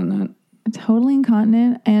 totally incontinent. Totally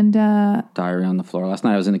incontinent. And diarrhea on the floor. Last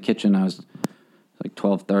night I was in the kitchen. I was like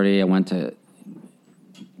 12:30. I went to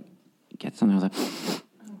get something. I was like, oh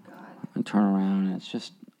God. I turn around and it's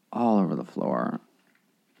just all over the floor.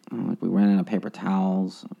 Like we ran out of paper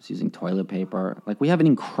towels. I was using toilet paper. Like we have an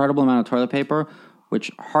incredible amount of toilet paper,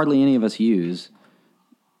 which hardly any of us use.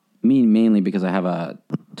 Me mainly because I have a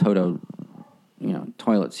Toto,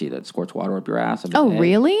 toilet seat that squirts water up your ass. Oh,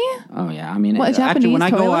 really? Oh, yeah. I mean, What, actually, when I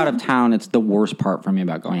Japanese go toilet? out of town, it's the worst part for me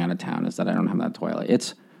about going out of town is that I don't have that toilet.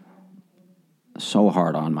 It's so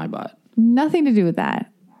hard on my butt. Nothing to do with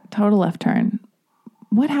that. Total left turn.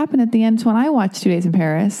 What happened at the end when I watched 2 Days in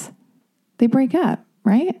Paris? They break up,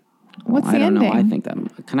 right? What's the ending? I don't know. I think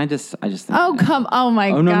that. Can I just think. Oh, come. Oh, my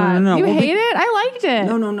God. No. You hate it? I liked it.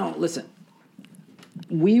 No. Listen.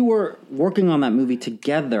 We were working on that movie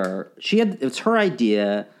together. It's her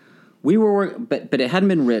idea. We were, but it hadn't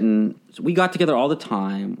been written. So we got together all the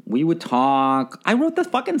time. We would talk. I wrote the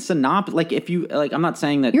fucking synopsis. I'm not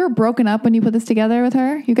saying that You were broken up when you put this together with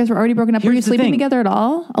her? You guys were already broken up. Were you Here's the sleeping thing. together at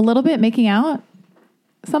all? A little bit? Making out?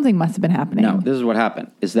 Something must have been happening. No, this is what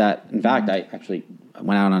happened. Is that, in fact, I actually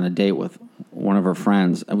went out on a date with one of her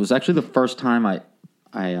friends. It was actually the first time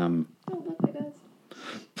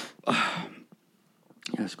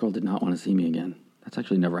this girl did not want to see me again. That's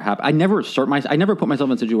actually never happened. I never put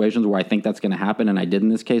myself in situations where I think that's going to happen, and I did in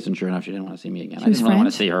this case, and sure enough, she didn't want to see me again. I didn't really want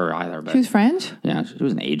to see her either. But She was French? yeah, she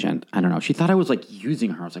was an agent. I don't know. She thought I was like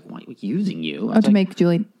using her. I was like, why using you? I Oh, was to like, make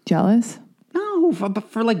Julie jealous? no, but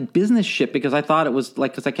for like business shit, because I thought it was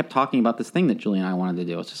like, because I kept talking about this thing that Julie and I wanted to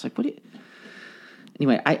do. It's just like,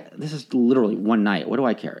 anyway, this is literally one night. What do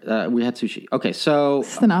I care? We had sushi. Okay, so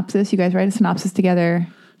Synopsis. You guys write a synopsis together.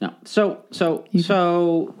 no, so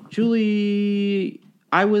Julie,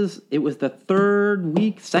 it was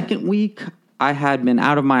the second week I had been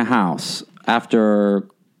out of my house after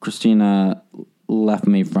Christina left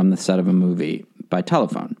me from the set of a movie by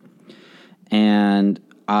telephone, and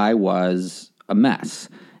I was a mess.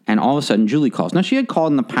 And all of a sudden, Julie calls. Now, she had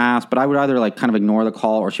called in the past, but I would either like kind of ignore the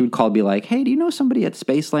call, or she would call and be like, hey, do you know somebody at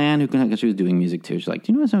Spaceland who can, because she was doing music too. She's like,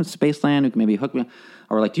 do you know someone at Spaceland who can maybe hook me up?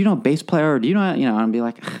 Or like, do you know a bass player? Or do you know, and I'd be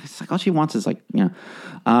like, it's like all she wants is like,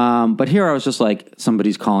 but here I was just like,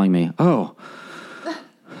 somebody's calling me. Oh,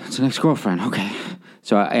 it's an ex-girlfriend. Okay.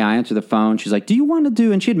 So I answered the phone. She's like, do you want to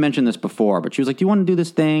do, and she had mentioned this before, but she was like, do you want to do this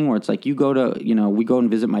thing where it's like you go to, we go and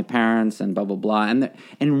visit my parents and blah, blah, blah. And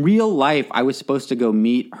in real life, I was supposed to go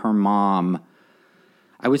meet her mom.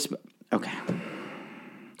 Okay.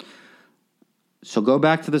 So go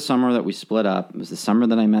back to the summer that we split up. It was the summer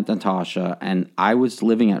that I met Natasha, and I was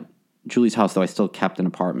living at Julie's house, though I still kept an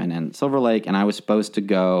apartment in Silver Lake, and I was supposed to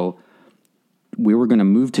go, we were going to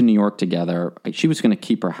move to New York together. She was going to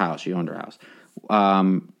keep her house. She owned her house.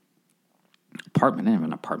 Apartment. I didn't have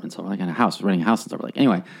an apartment, so like in a house, renting a house in Silver Lake.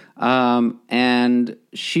 Anyway, and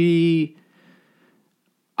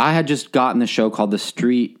I had just gotten the show called The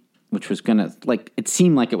Street, which was gonna it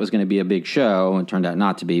seemed like it was gonna be a big show, and it turned out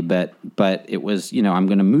not to be. But it was, I'm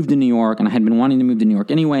gonna move to New York, and I had been wanting to move to New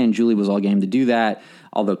York anyway, and Julie was all game to do that,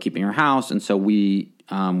 although keeping her house, and so we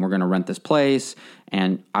were gonna rent this place,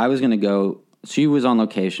 and I was gonna go. She was on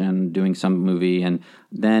location doing some movie, and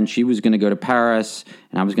then she was going to go to Paris,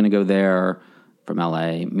 and I was going to go there from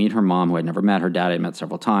LA, meet her mom, who I'd never met. Her dad I'd met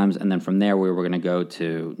several times, and then from there we were going to go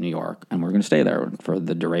to New York, and we were going to stay there for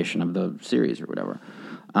the duration of the series or whatever.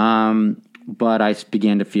 But I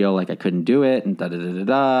began to feel like I couldn't do it, and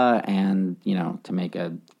and to make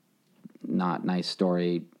a not nice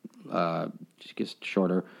story just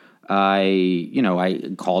shorter,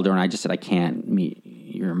 I called her and I just said, I can't meet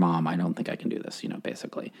your mom. I don't think I can do this,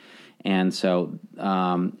 basically. And so,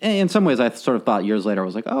 in some ways I sort of thought years later, I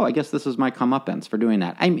was like, oh, I guess this is my comeuppance for doing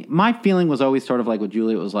that. I mean, my feeling was always sort of like with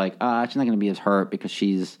Julie, it was like, she's not going to be as hurt because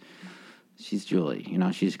she's Julie,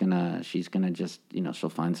 she's gonna just, she'll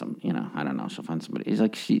find some, I don't know, she'll find somebody. It's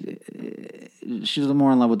like she's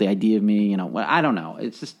more in love with the idea of me, I don't know.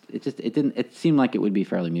 It seemed like it would be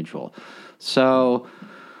fairly mutual. So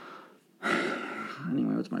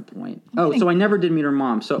anyway, was my point? Oh, so I never did meet her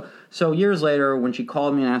mom. So years later, when she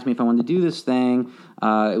called me and asked me if I wanted to do this thing,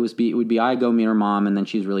 it would be I go meet her mom, and then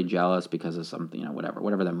she's really jealous because of something,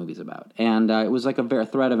 whatever that movie's about. And it was like a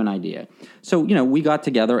thread of an idea. So, we got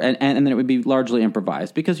together, and then it would be largely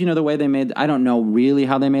improvised because, the way they made, I don't know really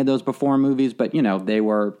how they made those before movies, but, they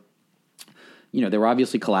were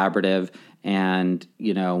obviously collaborative. And,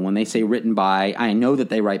 when they say written by, I know that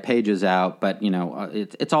they write pages out, but,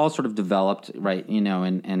 it's all sort of developed, right, in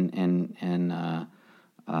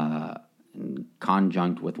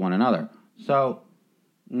conjunct with one another. So,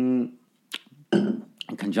 in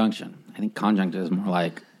conjunction. I think conjunct is more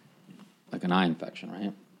like an eye infection,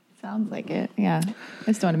 right? Sounds like it, yeah. I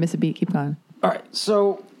just don't want to miss a beat. Keep going. All right,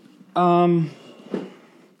 so...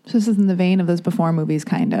 So this is in the vein of those before movies,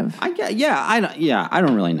 kind of. I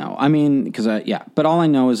don't really know. I mean, but all I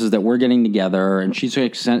know is that we're getting together, and she's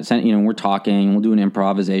like sent, we're talking, we'll do an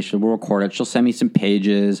improvisation, we'll record it. She'll send me some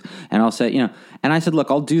pages, and I'll say, and I said, look,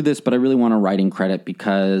 I'll do this, but I really want a writing credit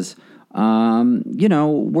because,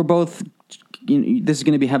 we're both. This is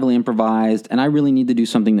going to be heavily improvised, and I really need to do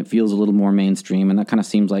something that feels a little more mainstream. And that kind of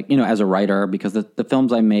seems like, as a writer, because the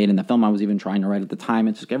films I made and the film I was even trying to write at the time,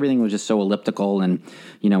 it's just everything was just so elliptical and,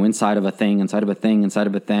 inside of a thing, inside of a thing, inside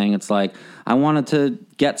of a thing. It's like I wanted to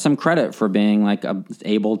get some credit for being like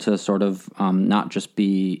able to sort of not just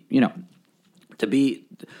be, to be.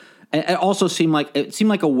 It also seemed like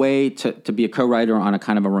a way to be a co-writer on a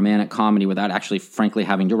kind of a romantic comedy without actually, frankly,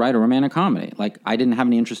 having to write a romantic comedy. Like, I didn't have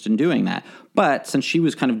any interest in doing that. But since she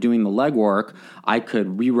was kind of doing the legwork, I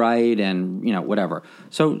could rewrite and, whatever.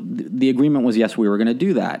 So the agreement was, yes, we were going to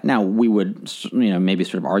do that. Now, we would, maybe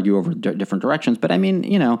sort of argue over different directions. But I mean,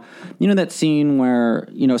 that scene where,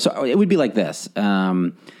 so it would be like this.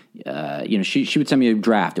 She would send me a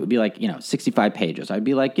draft. It would be like, 65 pages. I'd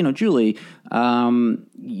be like, Julie, I'm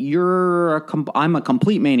a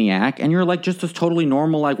complete maniac, and you're like just this totally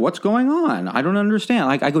normal, like, what's going on? I don't understand.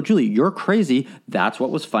 Like, I go, Julie, you're crazy. That's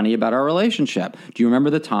what was funny about our relationship. Do you remember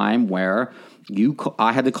the time where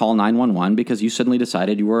I had to call 911 because you suddenly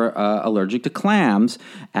decided you were allergic to clams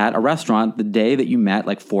at a restaurant the day that you met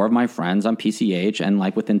like 4 of my friends on PCH, and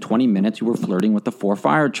like within 20 minutes you were flirting with the 4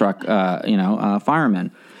 fire truck,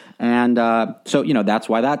 firemen. And so, that's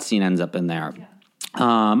why that scene ends up in there. Yeah.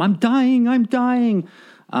 I'm dying. Do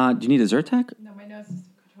you need a Zyrtec? No, my nose is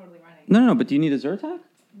totally running. No, but do you need a Zyrtec?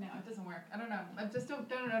 No, it doesn't work. I don't know. Just don't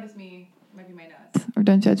notice me. It might be my nose. Or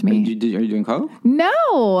don't judge me. Are you doing coke?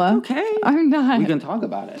 No. Okay. I'm not. We can talk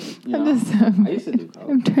about it. I used to do coke.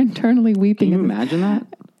 I'm internally weeping. Can you imagine that?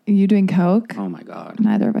 You doing coke? Oh my God!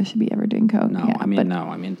 Neither of us should be ever doing coke. No, yeah, I mean,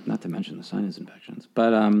 not to mention the sinus infections.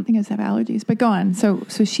 But I think I just have allergies. But go on. So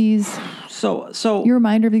she's so your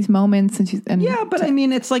reminder of these moments, and yeah. But I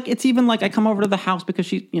mean, it's even like I come over to the house because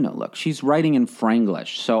she's writing in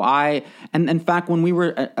Franglish. So and in fact, when we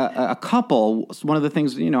were a couple, one of the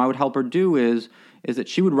things I would help her do is that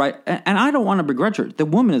she would write, and I don't want to begrudge her. The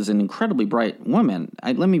woman is an incredibly bright woman.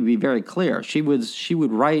 Let me be very clear. She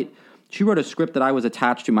would write. She wrote a script that I was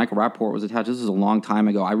attached to. Michael Rappaport was attached. This is a long time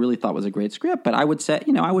ago. I really thought it was a great script, but I would say,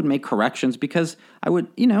 I would make corrections because I would,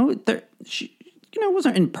 she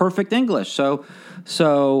wasn't in perfect English. So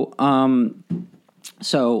in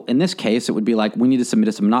this case, it would be like, we need to submit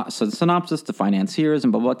a synopsis to financiers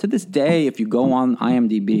and blah, blah. To this day, if you go on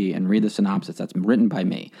IMDb and read the synopsis, that's written by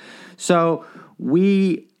me. So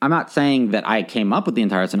I'm not saying that I came up with the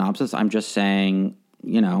entire synopsis. I'm just saying,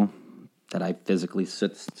 that I physically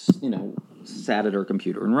sat at her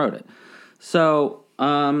computer and wrote it. So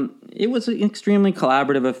it was an extremely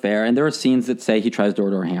collaborative affair, and there are scenes that say he tries to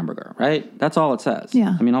order a hamburger, right? That's all it says.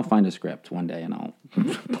 Yeah. I mean, I'll find a script one day and I'll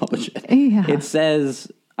publish it. Yeah. It says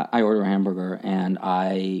I order a hamburger, and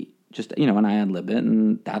I just, and I ad-lib it,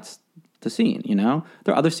 and that's the scene,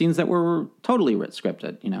 There are other scenes that were totally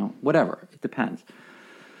scripted, whatever. It depends.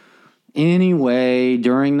 Anyway,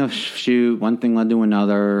 during the shoot, one thing led to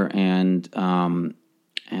another, and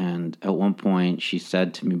at one point she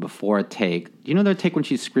said to me before a take, their take when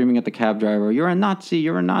she's screaming at the cab driver, "You're a Nazi,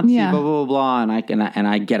 yeah. Blah blah blah blah," and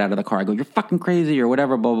I get out of the car, I go, "You're fucking crazy," or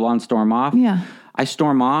whatever, blah blah blah, and storm off. Yeah, I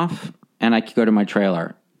storm off, and I go to my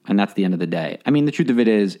trailer, and that's the end of the day. I mean, the truth of it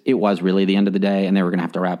is, it was really the end of the day, and they were going to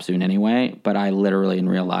have to wrap soon anyway. But I literally, in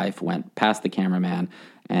real life, went past the cameraman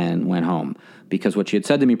and went home. Because what she had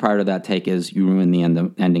said to me prior to that take is, "You ruined the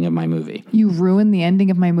ending of my movie." You ruined the ending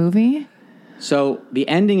of my movie? So the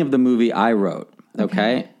ending of the movie I wrote,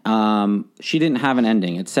 okay? She didn't have an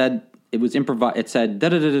ending. It said, it was improvised. It said,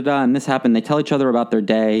 da-da-da-da-da, and this happened. They tell each other about their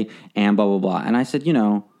day and blah, blah, blah. And I said,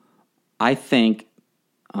 I think,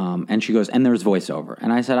 and she goes, and there's voiceover.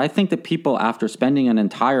 And I said, I think that people, after spending an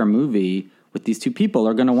entire movie with these two people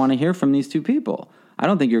are going to want to hear from these two people. I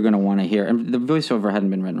don't think you're going to want to hear, and the voiceover hadn't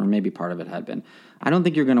been written, or maybe part of it had been. I don't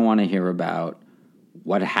think you're going to want to hear about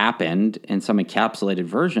what happened in some encapsulated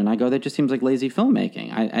version. I go, that just seems like lazy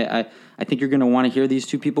filmmaking. I think you're going to want to hear these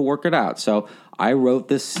two people work it out. So I wrote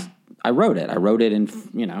this. I wrote it in,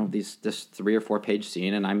 you know, this 3 or 4 page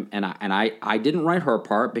scene, and I didn't write her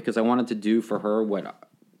part because I wanted to do for her what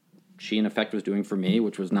she in effect was doing for me,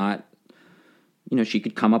 which was not, you know, she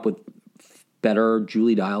could come up with better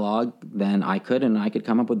Julie dialogue than I could, and I could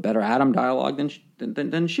come up with better Adam dialogue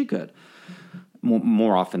than she could,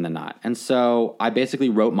 more often than not. And so I basically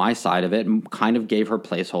wrote my side of it and kind of gave her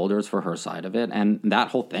placeholders for her side of it. And that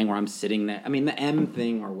whole thing where I'm sitting there, I mean, the M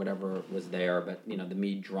thing or whatever was there, but, you know, the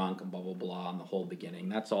me drunk and blah, blah, blah, and the whole beginning,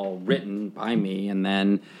 that's all written by me. And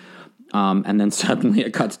then suddenly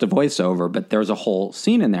it cuts to voiceover, but there's a whole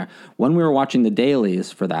scene in there. When we were watching the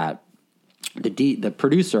dailies for that, the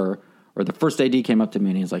producer or the first AD came up to me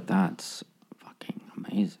and he was like, "That's fucking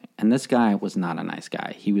amazing." And this guy was not a nice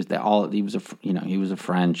guy. He was a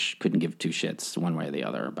French, couldn't give two shits one way or the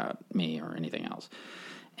other about me or anything else.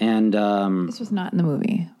 And this was not in the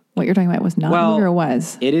movie. What you're talking about was not in the movie, or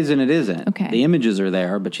was? It is and it isn't. Okay. The images are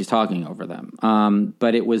there, but she's talking over them.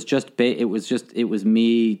 But it was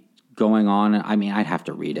me going on. I mean, I'd have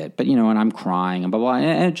to read it, but, you know, and I'm crying and blah, blah,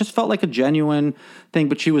 and it just felt like a genuine thing.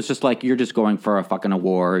 But she was just like, "You're just going for a fucking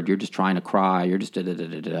award. You're just trying to cry. You're just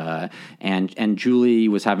da-da-da-da-da." And Julie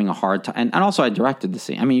was having a hard time. And also I directed the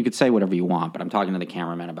scene. I mean, you could say whatever you want, but I'm talking to the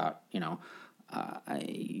cameraman about, you know,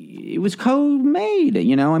 it was co-made,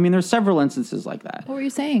 you know? I mean, there's several instances like that. What were you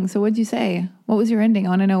saying? So what'd you say? What was your ending? I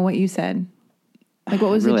want to know what you said. Like,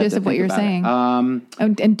 what was the gist of what you're saying?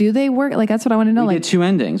 And do they work? Like, that's what I want to know. We did 2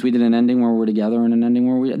 endings. We did an ending where we're together and an ending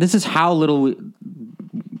where this is how little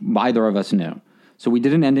either of us knew. So we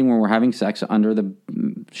did an ending where we're having sex under the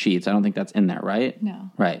sheets. I don't think that's in there, right?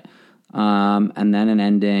 No. Right. And then an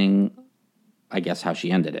ending, I guess how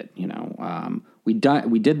she ended it, you know. We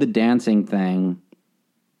did the dancing thing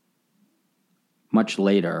much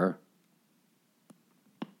later.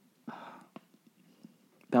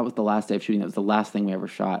 That was the last day of shooting. That was the last thing we ever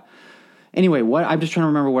shot. Anyway, I'm just trying to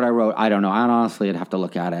remember what I wrote. I don't know. Honestly, I'd have to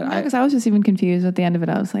look at it. Because I was just even confused at the end of it.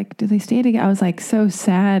 I was like, do they stay together? I was like so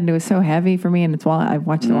sad, and it was so heavy for me. And it's while I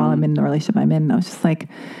watched it while I'm in the relationship I'm in. And I was just like,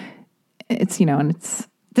 it's, you know, and it's.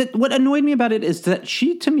 What annoyed me about it is that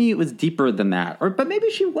she, to me, it was deeper than that. But maybe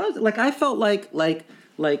she was. Like, I felt like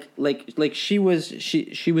she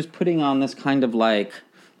was putting on this kind of like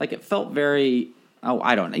it felt very. Oh,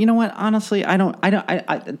 I don't know. You know what? Honestly,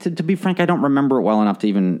 to be frank, I don't remember it well enough to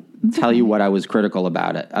even tell you what I was critical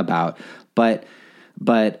about it. But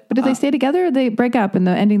did they stay together or they break up in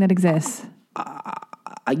the ending that exists?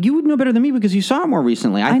 You would know better than me because you saw it more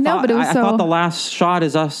recently. I thought the last shot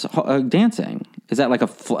is us dancing. Is that like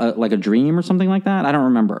a dream or something like that? I don't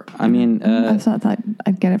remember. I mean, I thought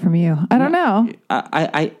I'd get it from you. I don't know.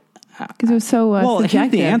 Because it was so subjective.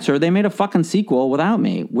 Here's the answer. They made a fucking sequel without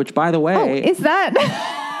me, which, by the way... Oh, is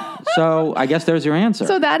that... So, I guess there's your answer.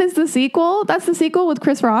 So that is the sequel? That's the sequel with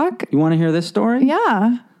Chris Rock? You want to hear this story?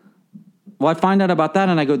 Yeah. Well, I find out about that,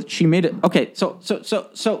 and I go, she made it... Okay, so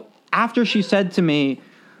after she said to me...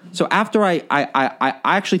 So after I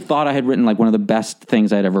actually thought I had written like one of the best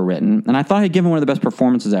things I'd ever written, and I thought I had given one of the best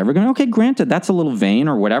performances I ever given. Okay, granted, that's a little vain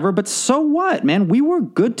or whatever, but so what, man? We were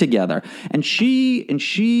good together, and she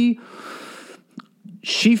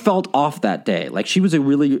felt off that day. Like, she was a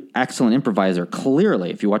really excellent improviser, clearly,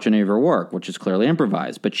 if you watch any of her work, which is clearly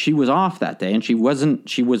improvised. But she was off that day, and she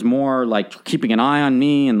was more like keeping an eye on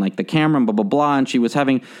me and like the camera and blah, blah, blah. And she was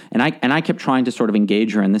having, and I kept trying to sort of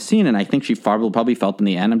engage her in the scene. And I think she probably felt in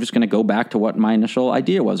the end, I'm just going to go back to what my initial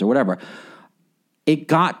idea was or whatever. It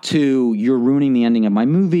got to, you're ruining the ending of my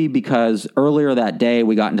movie, because earlier that day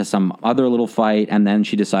we got into some other little fight, and then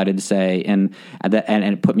she decided to say, and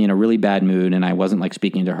it put me in a really bad mood, and I wasn't like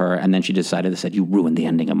speaking to her, and then she decided to say, "You ruined the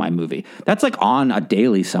ending of my movie." That's like on a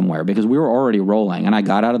daily somewhere, because we were already rolling, and I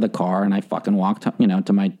got out of the car and I fucking walked, you know,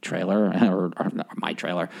 to my trailer, or my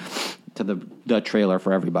trailer, to the trailer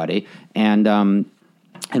for everybody, and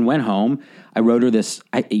went home. I wrote her this.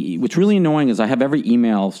 What's really annoying is I have every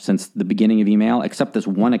email since the beginning of email except this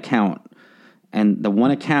one account. And the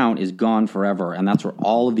one account is gone forever. And that's where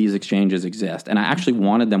all of these exchanges exist. And I actually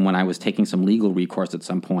wanted them when I was taking some legal recourse at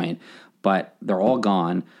some point. But they're all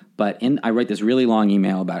gone. But I write this really long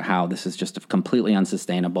email about how this is just completely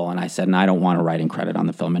unsustainable. And I said, and I don't want a writing credit on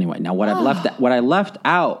the film anyway. Now, what I left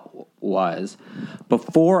out was,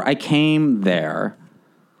 before I came there,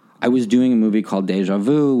 I was doing a movie called Deja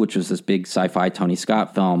Vu, which was this big sci-fi Tony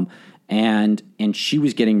Scott film, and she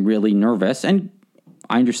was getting really nervous, and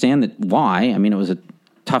I understand that why. I mean, it was a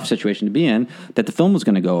tough situation to be in, that the film was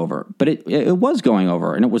going to go over. But it was going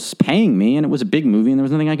over, and it was paying me, and it was a big movie, and there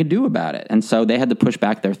was nothing I could do about it. And so they had to push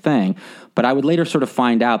back their thing. But I would later sort of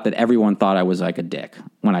find out that everyone thought I was like a dick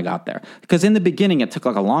when I got there. Because in the beginning, it took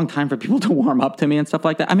like a long time for people to warm up to me and stuff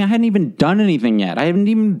like that. I mean, I hadn't even done anything yet. I haven't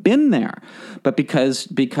even been there. But because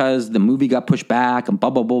the movie got pushed back and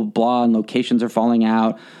blah, blah, blah, blah, and locations are falling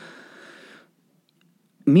out,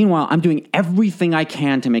 meanwhile, I'm doing everything I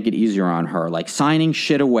can to make it easier on her, like signing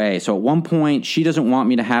shit away. So at one point, she doesn't want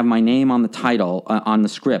me to have my name on the title, on the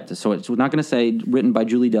script. So it's not going to say written by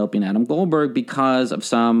Julie Delpy and Adam Goldberg because of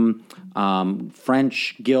some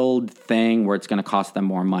French guild thing where it's going to cost them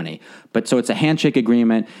more money. But so it's a handshake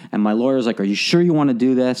agreement, and my lawyer's like, are you sure you want to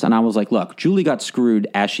do this? And I was like, look, Julie got screwed,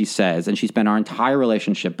 as she says, and she spent our entire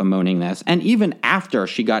relationship bemoaning this. And even after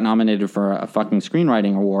she got nominated for a fucking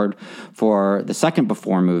screenwriting award for the second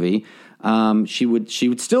Before movie, she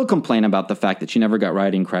would still complain about the fact that she never got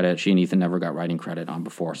writing credit. She and Ethan never got writing credit on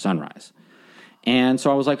Before Sunrise. And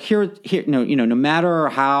so I was like, no matter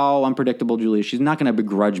how unpredictable Julie is, she's not going to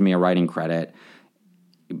begrudge me a writing credit.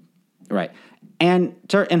 Right. And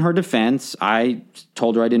in her defense, I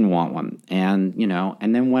told her I didn't want one. And,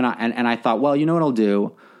 and then when I thought, well, you know what I'll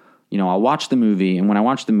do? I'll watch the movie. And when I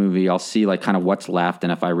watch the movie, I'll see like kind of what's left.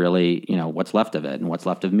 And if I really, what's left of it and what's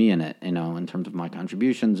left of me in it, in terms of my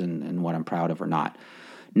contributions and what I'm proud of or not.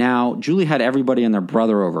 Now, Julie had everybody and their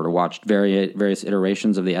brother over to watch various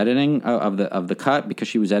iterations of the editing of the cut because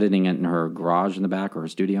she was editing it in her garage in the back or her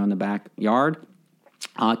studio in the backyard.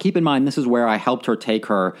 Keep in mind, this is where I helped her take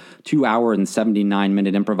her 2-hour and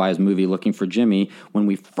 79-minute improvised movie Looking for Jimmy when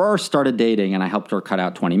we first started dating, and I helped her cut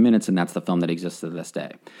out 20 minutes, and that's the film that exists to this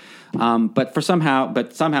day. But somehow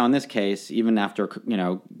in this case, even after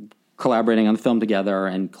collaborating on the film together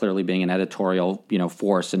and clearly being an editorial,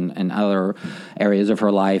 force in other areas of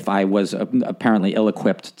her life, I was apparently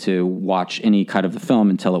ill-equipped to watch any cut of the film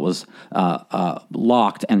until it was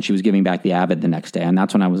locked, and she was giving back the Avid the next day, and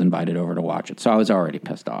that's when I was invited over to watch it. So I was already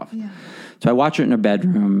pissed off. Yeah. So I watch it in her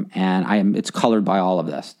bedroom, and it's colored by all of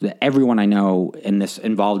this. Everyone I know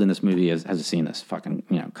involved in this movie has seen this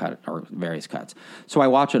fucking cut or various cuts. So I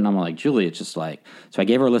watch it, and I'm like, Julie, it's just like. So I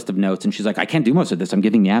gave her a list of notes, and she's like, I can't do most of this. I'm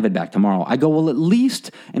giving the Avid back tomorrow. I go, well, at least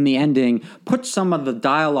in the ending, put some of the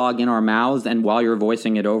dialogue in our mouths, and while you're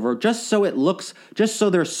voicing it over, just so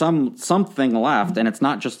there's something left, and it's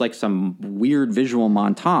not just like some weird visual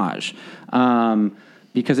montage.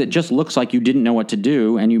 Because it just looks like you didn't know what to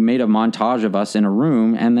do, and you made a montage of us in a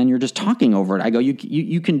room, and then you're just talking over it. I go,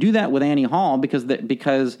 you can do that with Annie Hall because there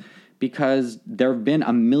have been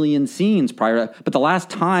a million scenes prior to, but the last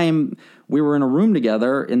time we were in a room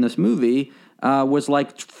together in this movie was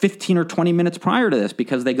like 15 or 20 minutes prior to this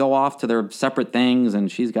because they go off to their separate things,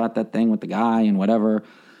 and she's got that thing with the guy and whatever.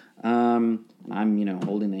 I'm,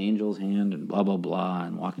 holding the angel's hand and blah, blah, blah,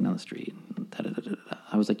 and walking down the street.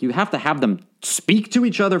 I was like, you have to have them speak to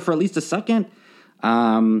each other for at least a second. So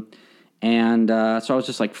I was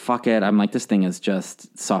just like, fuck it. I'm like, this thing is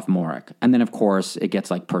just sophomoric. And then, of course, it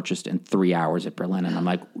gets like purchased in 3 hours at Berlin. And I'm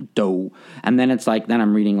like, dough. And then it's like, then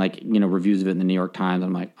I'm reading like, reviews of it in the New York Times. And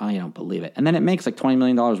I'm like, I don't believe it. And then it makes like $20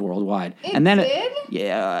 million worldwide.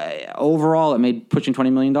 Overall, it made pushing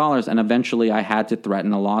 $20 million. And eventually I had to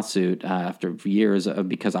threaten a lawsuit after years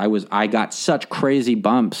because I got such crazy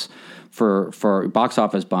bumps for box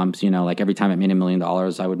office bumps, like every time it made $1 million,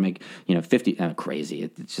 I would make, 50, crazy.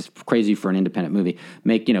 It's just crazy for an independent movie,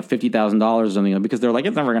 make, $50,000 or something, because they're like,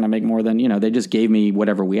 it's never going to make more than, they just gave me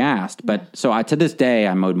whatever we asked. But so to this day,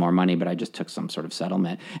 I'm owed more money, but I just took some sort of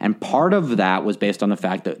settlement. And part of that was based on the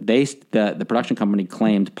fact that the production company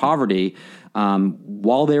claimed poverty.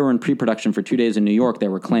 While they were in pre-production for 2 days in New York, they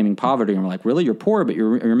were claiming poverty, and we're like, really, you're poor, but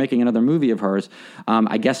you're making another movie of hers.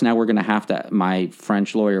 I guess now we're going to have to, my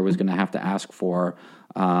French lawyer was going to have to ask for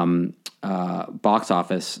box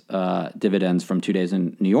office dividends from 2 days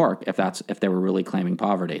in New York if they were really claiming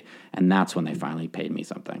poverty. And that's when they finally paid me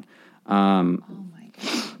something. Oh my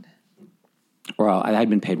God. Well, I had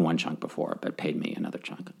been paid one chunk before, but paid me another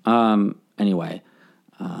chunk. Anyway,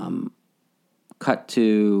 cut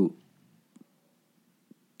to...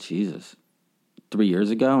 Jesus, 3 years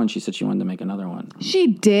ago, and she said she wanted to make another one. She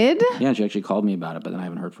did? Yeah, she actually called me about it, but then I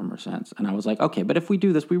haven't heard from her since. And I was like, okay, but if we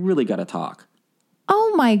do this, we really got to talk.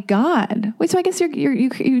 Oh my God! Wait, so I guess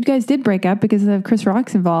you guys did break up because of Chris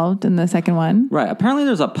Rock's involved in the second one, right? Apparently,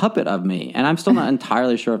 there's a puppet of me, and I'm still not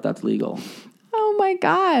entirely sure if that's legal. Oh my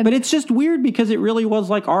God! But it's just weird because it really was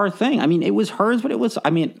like our thing. I mean, it was hers, but it was. I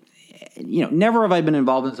mean, never have I been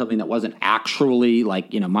involved in something that wasn't actually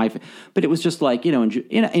like, but it was just like,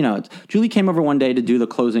 Julie came over one day to do the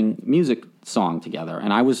closing music song together.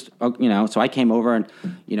 And I was, so I came over and,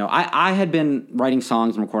 I had been writing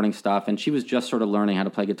songs and recording stuff, and she was just sort of learning how to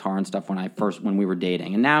play guitar and stuff when we were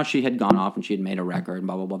dating. And now she had gone off and she had made a record and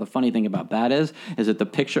blah, blah, blah. The funny thing about that is that the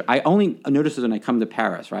picture, I only noticed it when I come to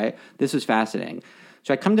Paris, right? This is fascinating.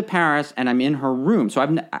 So I come to Paris and I'm in her room. So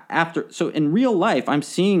in real life, I'm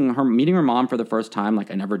meeting her mom for the first time, like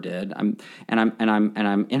I never did. I'm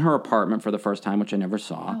in her apartment for the first time, which I never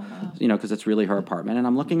saw, because it's really her apartment. And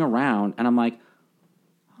I'm looking around and I'm like,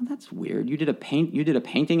 oh, that's weird. You did a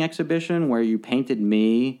painting exhibition where you painted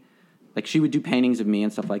me. Like she would do paintings of me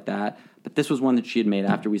and stuff like that. But this was one that she had made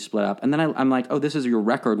after we split up. And then I'm like, oh, this is your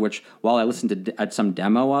record, which while I listened to some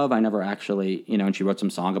demo of, I never actually, and she wrote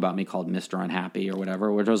some song about me called Mr. Unhappy or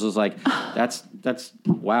whatever, which was like, that's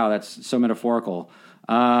wow, that's so metaphorical.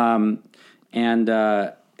 And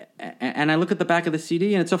I look at the back of the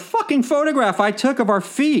CD and it's a fucking photograph I took of our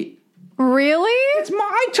feet. Really?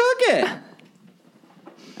 I took it.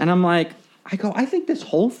 And I'm like, I think this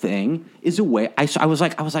whole thing is a way. I was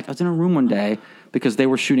in a room one day because they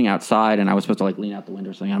were shooting outside and I was supposed to like lean out the window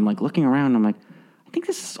or something. I'm like looking around and I'm like, I think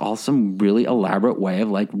this is all some really elaborate way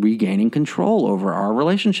of like regaining control over our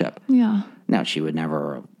relationship. Yeah. Now she would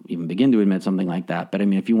never even begin to admit something like that. But I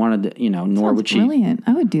mean, if you wanted to, nor would she. Brilliant.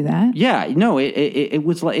 I would do that. Yeah. No, it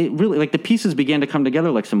was like, it really, like the pieces began to come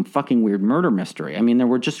together like some fucking weird murder mystery. I mean, there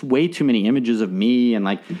were just way too many images of me and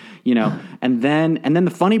like, and then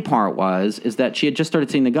the funny part is that she had just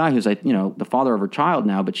started seeing the guy who's like, the father of her child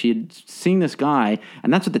now, but she had seen this guy,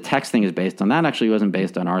 and that's what the text thing is based on. That actually wasn't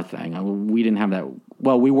based on our thing. We didn't have that.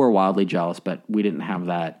 Well, we were wildly jealous, but we didn't have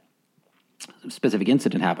that specific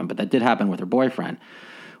incident happen. But that did happen with her boyfriend,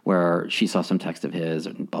 where she saw some text of his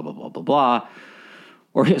and blah, blah, blah, blah, blah.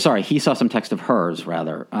 Or, he saw some text of hers,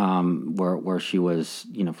 rather, where she was,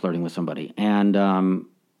 flirting with somebody. And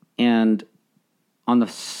on the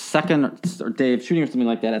second day of shooting or something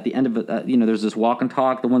like that, at the end of it, there's this walk and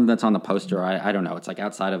talk, the one that's on the poster. I don't know. It's like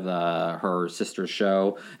outside of her sister's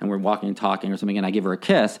show, and we're walking and talking or something, and I give her a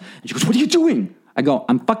kiss. And she goes, "What are you doing?" I go,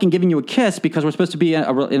 "I'm fucking giving you a kiss because we're supposed to be in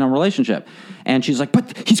a relationship." And she's like,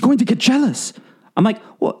 "But he's going to get jealous." I'm like,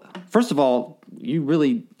 well, first of all, you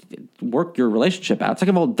really work your relationship out.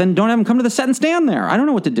 Second of all, then don't have him come to the set and stand there. I don't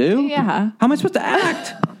know what to do. Yeah. How am I supposed to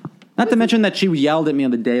act? Not to mention that she yelled at me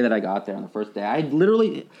on the day that I got there on the first day. I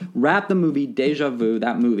literally wrapped the movie, Deja Vu,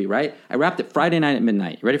 that movie, right? I wrapped it Friday night at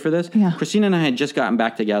midnight. You ready for this? Yeah. Christina and I had just gotten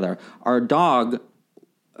back together. Our dog,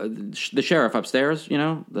 the sheriff upstairs,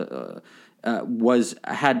 had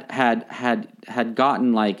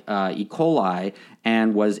gotten like E. coli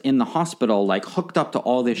and was in the hospital, like hooked up to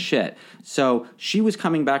all this shit. So she was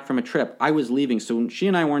coming back from a trip. I was leaving, so she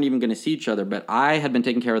and I weren't even going to see each other. But I had been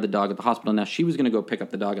taking care of the dog at the hospital. Now she was going to go pick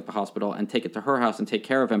up the dog at the hospital and take it to her house and take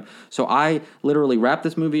care of him. So I literally wrapped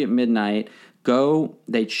this movie at midnight.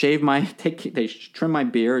 They trim my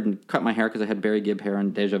beard and cut my hair because I had Barry Gibb hair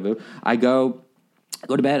on Deja Vu. I go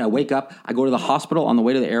to bed, I wake up, I go to the hospital on the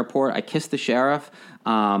way to the airport, I kiss the sheriff,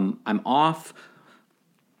 I'm off,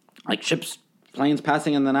 like planes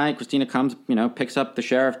passing in the night, Christina comes, picks up the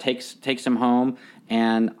sheriff, takes him home,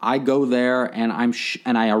 and I go there, and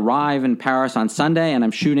and I arrive in Paris on Sunday, and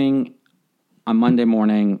I'm shooting on Monday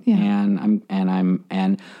morning, and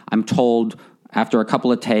I'm told after a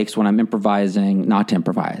couple of takes when I'm improvising not to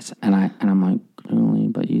improvise, and I'm like, Julie,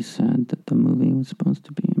 but you said that the movie was supposed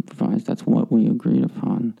to be improvised. That's what we agreed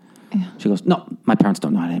upon. Yeah. She goes, no, my parents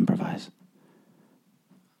don't know how to improvise.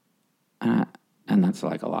 And that's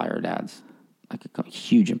like a liar, dad's like a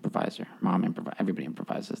huge improviser. Mom everybody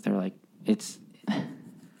improvises. They're like,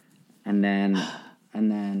 and then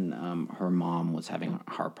her mom was having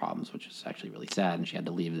heart problems, which is actually really sad, and she had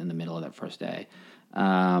to leave in the middle of that first day.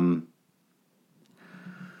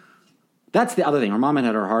 That's the other thing. Her mom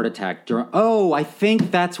had her heart attack I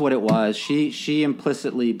think that's what it was. She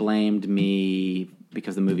implicitly blamed me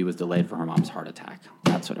because the movie was delayed for her mom's heart attack.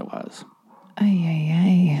 That's what it was.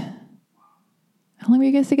 Ay. How long were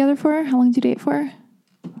you guys together for? How long did you date for?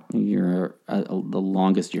 A year, the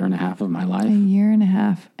longest year and a half of my life. A year and a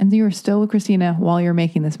half. And you were still with Christina while you were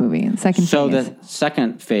making this movie. The second phase. The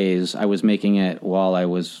second phase, I was making it while I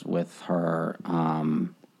was with her.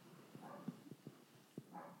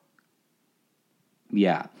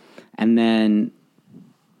 Yeah. And then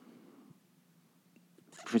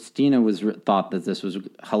Christina thought that this was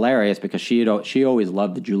hilarious because she always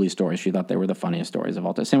loved the Julie stories. She thought they were the funniest stories of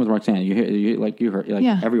all time. Same with Roxanne.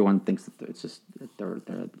 Everyone thinks that it's just they're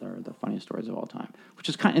the funniest stories of all time, which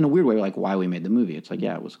is kind of in a weird way like why we made the movie. It's like,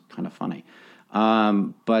 yeah, it was kind of funny.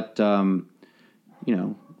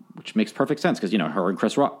 Which makes perfect sense because her and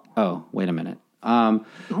Chris Rock. Oh, wait a minute.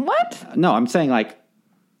 What? No, I'm saying like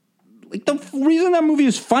the reason that movie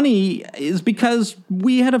is funny is because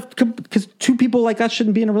because two people like us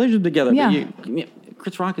shouldn't be in a relationship together. Yeah. But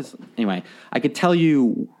Chris Rock is anyway. I could tell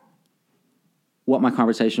you what my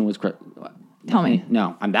conversation was. Tell me.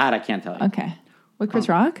 No, I can't tell you. Okay. With Chris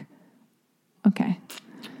Rock? Okay.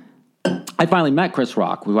 I finally met Chris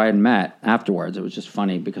Rock, who I hadn't met afterwards. It was just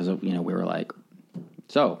funny because we were like,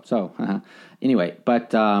 anyway,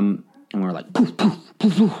 but and we were like, poof, poof,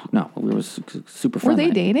 poof, poof. No, we were super friendly. Were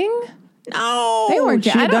they dating? No, they were. She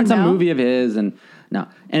had done some know. movie of his, and no.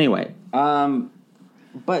 Anyway,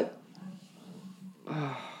 but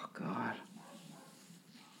oh god,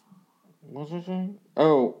 what was I saying?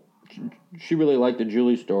 Oh, she really liked the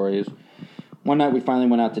Julie stories. One night we finally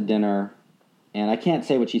went out to dinner, and I can't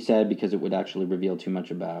say what she said because it would actually reveal too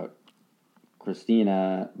much about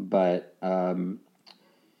Christina. But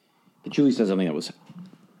Julie said something that was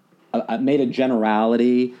made a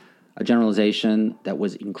generalization that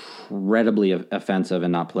was incredibly offensive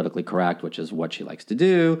and not politically correct, which is what she likes to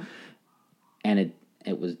do. And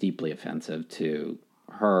it was deeply offensive to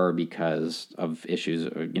her because of issues,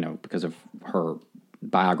 because of her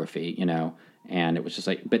biography, and it was just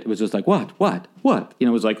like, but it was just like, what? It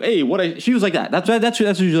was like, hey, she was like that. That's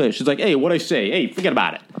who Julie is. She's like, hey, what I say? Hey, forget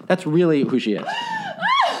about it. That's really who she is.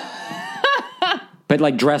 But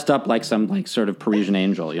like dressed up like some like sort of Parisian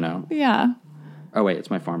angel, Yeah. Oh, wait, it's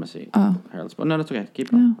my pharmacy. Oh. Here, no, that's okay.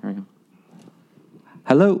 Keep going. There we go.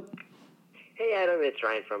 Hello. Hey, Adam, it's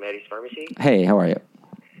Ryan from Eddie's Pharmacy. Hey, how are you?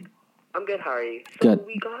 I'm good, how are you? Good.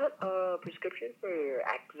 We got a prescription for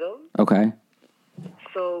Axone. Okay.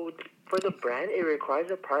 So, for the brand, it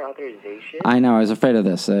requires a prior authorization. I know, I was afraid of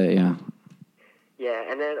this, yeah. Yeah,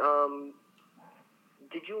 and then,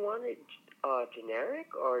 did you want it generic,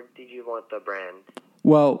 or did you want the brand?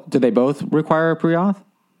 Well, did they both require a pre-auth?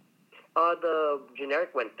 The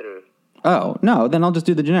generic went through. Oh, no, then I'll just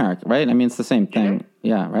do the generic, right? I mean, it's the same thing. Generic?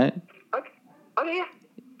 Yeah, right? Okay, yeah.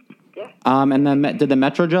 Yeah. And then did the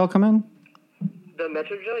Metrogel come in? The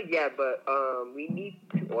Metrogel, yeah, but we need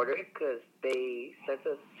to order it because they sent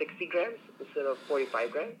us 60 grams instead of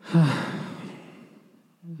 45 grams.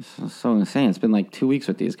 It's so insane. It's been like 2 weeks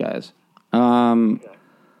with these guys.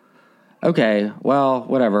 Okay, well,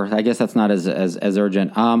 whatever. I guess that's not as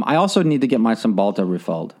urgent. I also need to get my Cymbalta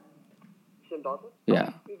refilled. Cymbalta? Yeah.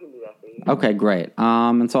 Okay, we can do that for you. Okay, great.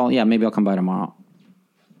 And so, maybe I'll come by tomorrow.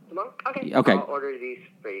 Tomorrow? Okay. Okay. I'll order these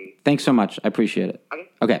for you. Thanks so much. I appreciate it. Okay.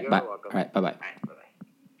 Okay, You're bye. welcome. All right, bye-bye. All right, bye-bye.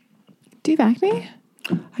 Do you have acne?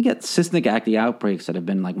 I get cystic acne outbreaks that have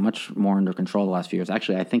been like much more under control the last few years.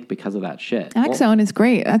 Actually, I think because of that shit. Axone is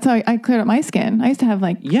great. That's how I cleared up my skin. I used to have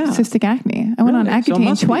cystic acne. I went on Really? So it Accutane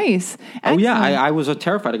must be- twice. Oh yeah, Axone. I was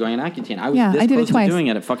terrified of going on Accutane. I was Yeah, this I did it close to twice. doing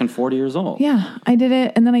it at fucking 40 years old. Yeah, I did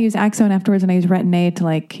it, and then I used Axone afterwards, and I used Retin-A to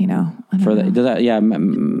I don't know.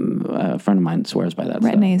 A friend of mine swears by that.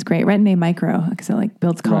 Retin-A is great. Retin-A Micro because it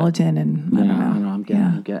builds collagen and I don't know. I know. I'm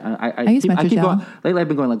getting. I use keep Metrogel. going, lately I've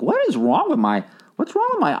been going like, what's wrong with my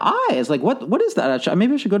eyes? Like, what is that?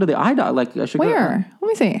 Maybe I should go to the eye doctor. Like, I should Where? Let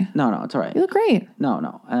me see. No, it's all right. You look great. No.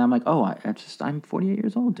 And I'm like, I'm 48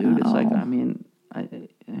 years old, dude. It's like, I mean, I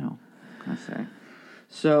say.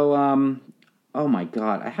 So, oh my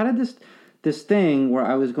God. I had this thing where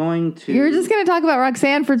I was going to... You're just going to talk about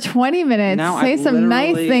Roxanne for 20 minutes. Now Say I've some nice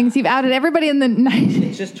literally- things. You've outed everybody in the night.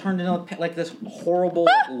 It's just turned into like this horrible,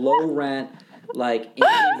 low rent, like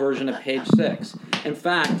indie version of Page Six. In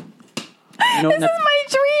fact, This is my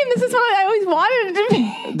dream. This is what I always wanted it to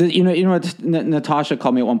be. you know what Natasha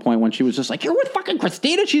called me at one point when she was just like, "You're with fucking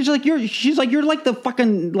Christina." She's like, you're like the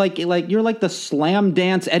fucking like you're like the slam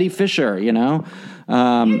dance Eddie Fisher,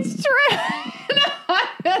 It's true.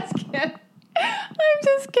 No, I'm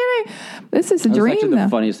just kidding. This is a That was dream, actually the though.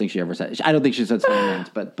 funniest thing she ever said. I don't think she said slam dance,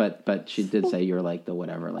 but she did say you're like the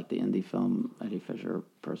whatever, like the indie film Eddie Fisher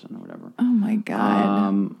person or whatever. Oh my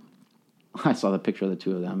God. I saw the picture of the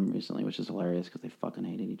two of them recently, which is hilarious because they fucking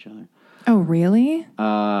hated each other. Oh, really?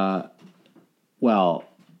 Well,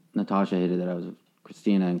 Natasha hated that I was with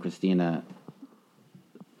Christina, and Christina,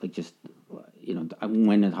 like, just,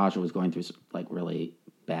 when Natasha was going through, like, really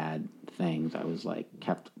bad things, I was, like,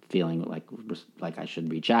 kept feeling like I should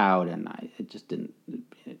reach out, and it just didn't.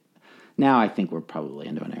 Now I think we're probably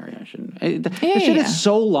into an area I shouldn't. The shit is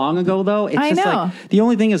so long ago, though. It's I just know. like, the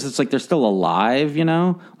only thing is it's like they're still alive,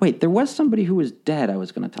 Wait, there was somebody who was dead I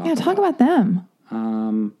was going to talk about. Yeah, talk about them.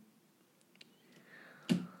 And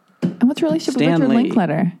what's your relationship with Richard Stanley.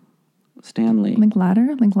 Linklater? Stanley.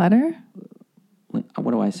 Linklater?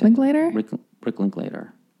 What do I say? Linklater? Rick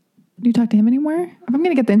Linklater. Do you talk to him anymore? If I'm going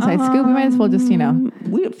to get the inside scoop, we might as well just,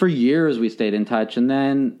 For years we stayed in touch, and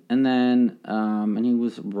he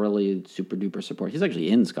was really super duper supportive. He's actually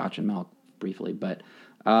in Scotch and Milk briefly, but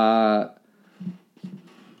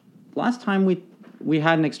last time we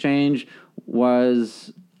had an exchange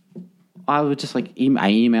was, I was just like,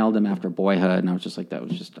 I emailed him after Boyhood, and I was just like, that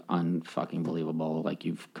was just unfucking believable. Like,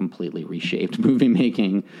 you've completely reshaped movie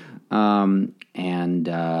making. And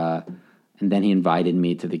then he invited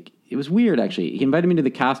me to it was weird, actually. He invited me to the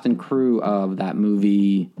cast and crew of that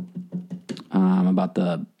movie about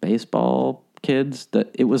the baseball kids.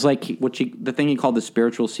 It was like the thing he called the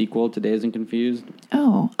spiritual sequel to Dazed and Confused.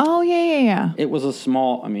 Oh, yeah. It was a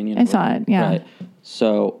small, I saw it, yeah. Right.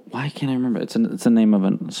 So, why can't I remember? It's the name of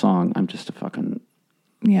a song. I'm just a fucking...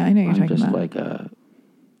 Yeah, I know you're talking about. I'm just like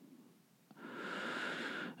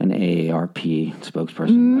an AARP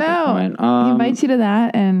spokesperson. No, he invites you to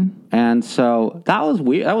that, and so that was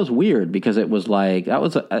weird. That was weird because it was like I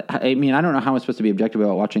don't know how I was supposed to be objective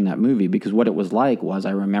about watching that movie, because what it was like was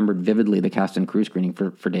I remembered vividly the cast and crew screening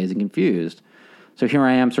for Dazed and Confused. So here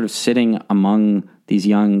I am, sort of sitting among these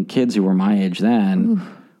young kids who were my age then,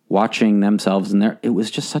 watching themselves in there. It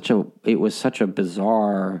was such a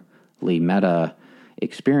bizarrely meta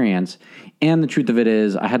experience. And the truth of it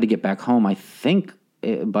is, I had to get back home. I think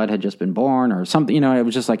Bud had just been born or something. It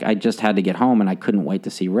was just like I just had to get home, and I couldn't wait to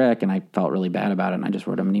see Rick, and I felt really bad about it. And I just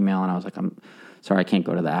wrote him an email, and I was like, "I'm sorry, I can't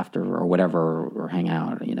go to the after or whatever or hang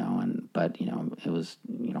out." But it was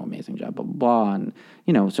amazing job, blah blah blah. And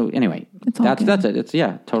so anyway, that's it. It's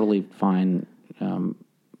totally fine.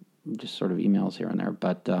 Just sort of emails here and there,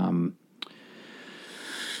 but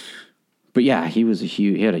yeah, he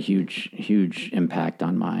had a huge impact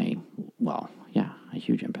on my a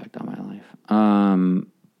huge impact on my life.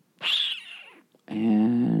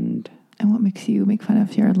 And what makes you make fun of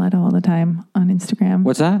Jared Leto all the time on Instagram?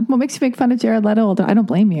 What's that? What makes you make fun of Jared Leto all the time? I don't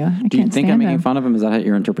blame you. Do you think I'm making fun of him? Is that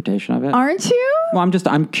your interpretation of it? Aren't you? Well,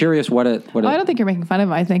 I'm curious what I don't think you're making fun of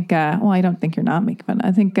him. I think, I don't think you're not making fun.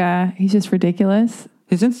 I think he's just ridiculous.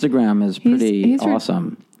 His Instagram is pretty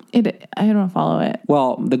awesome. I don't follow it.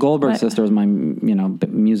 Well, the Goldberg sisters, my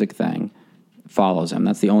music thing, follows him.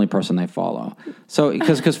 That's the only person they follow. So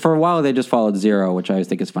because for a while they just followed Zero, which I always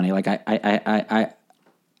think is funny. Like I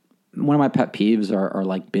one of my pet peeves are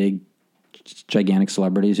like big, gigantic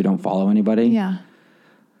celebrities who don't follow anybody. Yeah.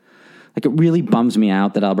 Like, it really bums me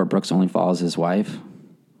out that Albert Brooks only follows his wife.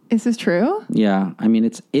 Is this true? Yeah. I mean,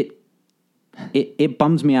 it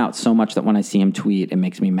bums me out so much that when I see him tweet, it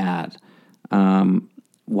makes me mad.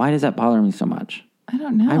 Why does that bother me so much? I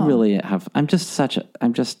don't know.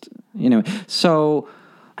 So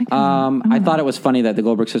I thought it was funny that the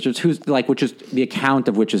Goldberg sisters, which is the account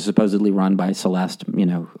of which is supposedly run by Celeste,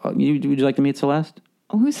 would you like to meet Celeste?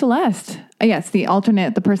 Who's Celeste? Yes, the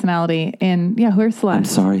personality where's Celeste? I'm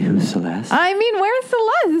sorry, who's Celeste? I mean, where's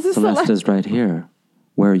Celeste? This is Celeste is right here.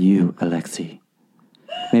 Where are you, Alexi?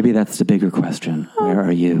 Maybe that's the bigger question. Where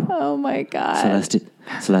are you? Oh my God.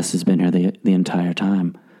 Celeste has been here the entire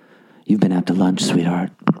time. You've been out to lunch, sweetheart.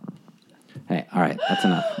 Hey, all right, that's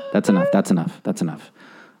enough.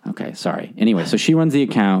 Okay, sorry. Anyway, so she runs the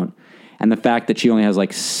account, and the fact that she only has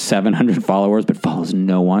like 700 followers but follows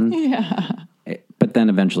no one. Yeah. But then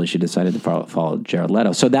eventually she decided to follow Jared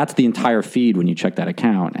Leto. So that's the entire feed when you check that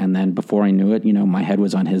account. And then before I knew it, my head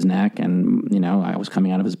was on his neck, and I was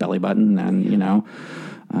coming out of his belly button, and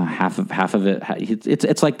half of it.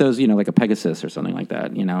 It's like those, like a Pegasus or something like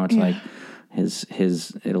that. It's like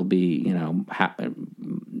his. It'll be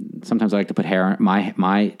sometimes I like to put hair,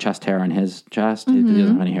 my chest hair on his chest. Mm-hmm. He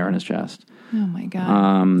doesn't have any hair on his chest. Oh my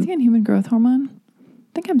God! Is he on human growth hormone?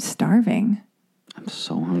 I think I'm starving. I'm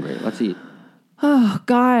so hungry. Let's eat. Oh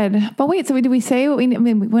God! But wait, so did we say what we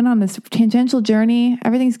went on this tangential journey?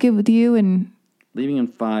 Everything's good with you and. Leaving in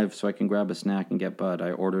 5 so I can grab a snack and get Bud.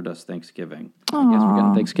 I ordered us Thanksgiving. Aww. I guess we're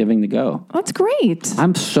getting Thanksgiving to go. That's great.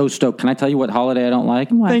 I'm so stoked. Can I tell you what holiday I don't like?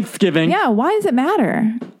 What? Thanksgiving. Yeah, why does it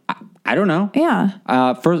matter? I don't know.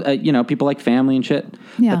 Yeah. First, people like family and shit.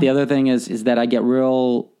 Yeah. But the other thing is that I get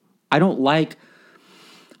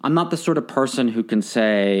I'm not the sort of person who can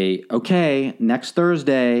say, okay, next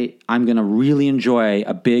Thursday, I'm going to really enjoy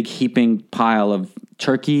a big heaping pile of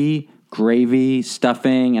turkey, gravy,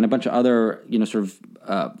 stuffing, and a bunch of other, sort of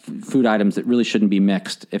food items that really shouldn't be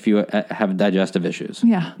mixed if you have digestive issues.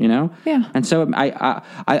 Yeah. You know? Yeah. And so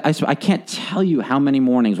I can't tell you how many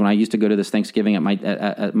mornings when I used to go to this Thanksgiving on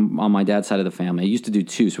my dad's side of the family. I used to do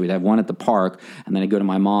two. So we'd have one at the park, and then I'd go to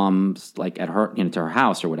my mom's, like at her, to her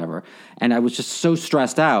house or whatever. And I was just so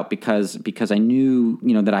stressed out because I knew,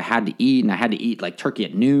 that I had to eat, and I had to eat like turkey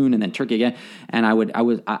at noon and then turkey again. And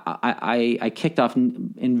I kicked off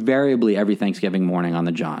invariably every Thanksgiving morning on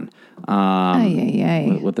the John.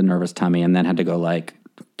 With the nervous tummy, and then had to go like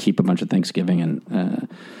keep a bunch of Thanksgiving. And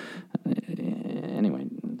anyway,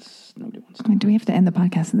 nobody wants to. Do we have to end the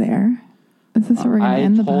podcast there? Is this where we're going to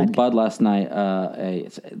end the podcast? I told Bud last night,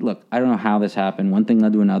 look, I don't know how this happened. One thing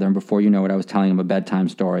led to another, and before you know it, I was telling him a bedtime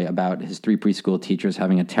story about his 3 preschool teachers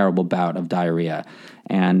having a terrible bout of diarrhea.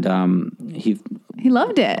 And he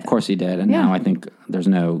loved it. Of course he did. And now I think there's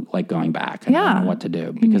no going back. I don't know what to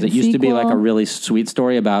do. Because it used to be like a really sweet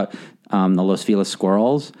story about the Los Feliz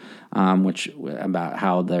squirrels, about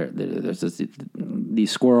how there's these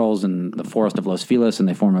squirrels in the forest of Los Feliz, and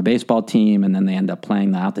they form a baseball team, and then they end up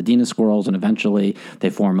playing the Altadena squirrels, and eventually they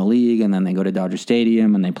form a league, and then they go to Dodger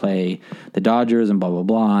Stadium and they play the Dodgers, and blah blah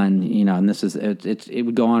blah, and and this is it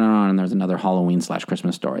would go on and on. And there's another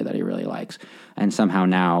Halloween/Christmas story that he really likes, and somehow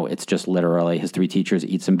now it's just literally his 3 teachers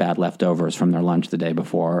eat some bad leftovers from their lunch the day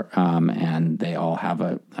before, and they all have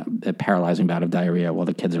a paralyzing bout of diarrhea while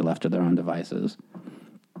the kids are left to their own devices.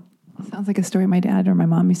 Sounds like a story my dad or my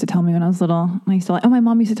mom used to tell me when I was little. I used to my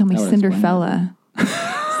mom used to tell me Cinderfella.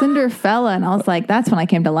 Cinderfella. And I was like, that's when I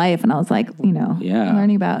came to life. And I was like,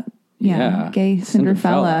 learning about, gay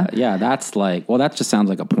Cinderfella. Yeah, that's like, that just sounds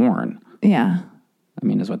like a porn. Yeah. I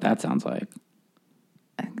mean, is what that sounds like.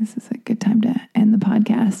 This is a good time to end the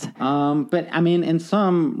podcast. But I mean, in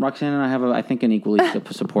some, Roxanne and I have, I think, an equally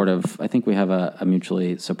supportive, I think we have a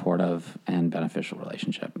mutually supportive and beneficial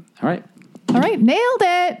relationship. All right, nailed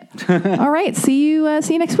it. All right, see you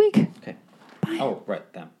next week. Okay. Bye. Oh,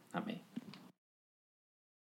 right, them.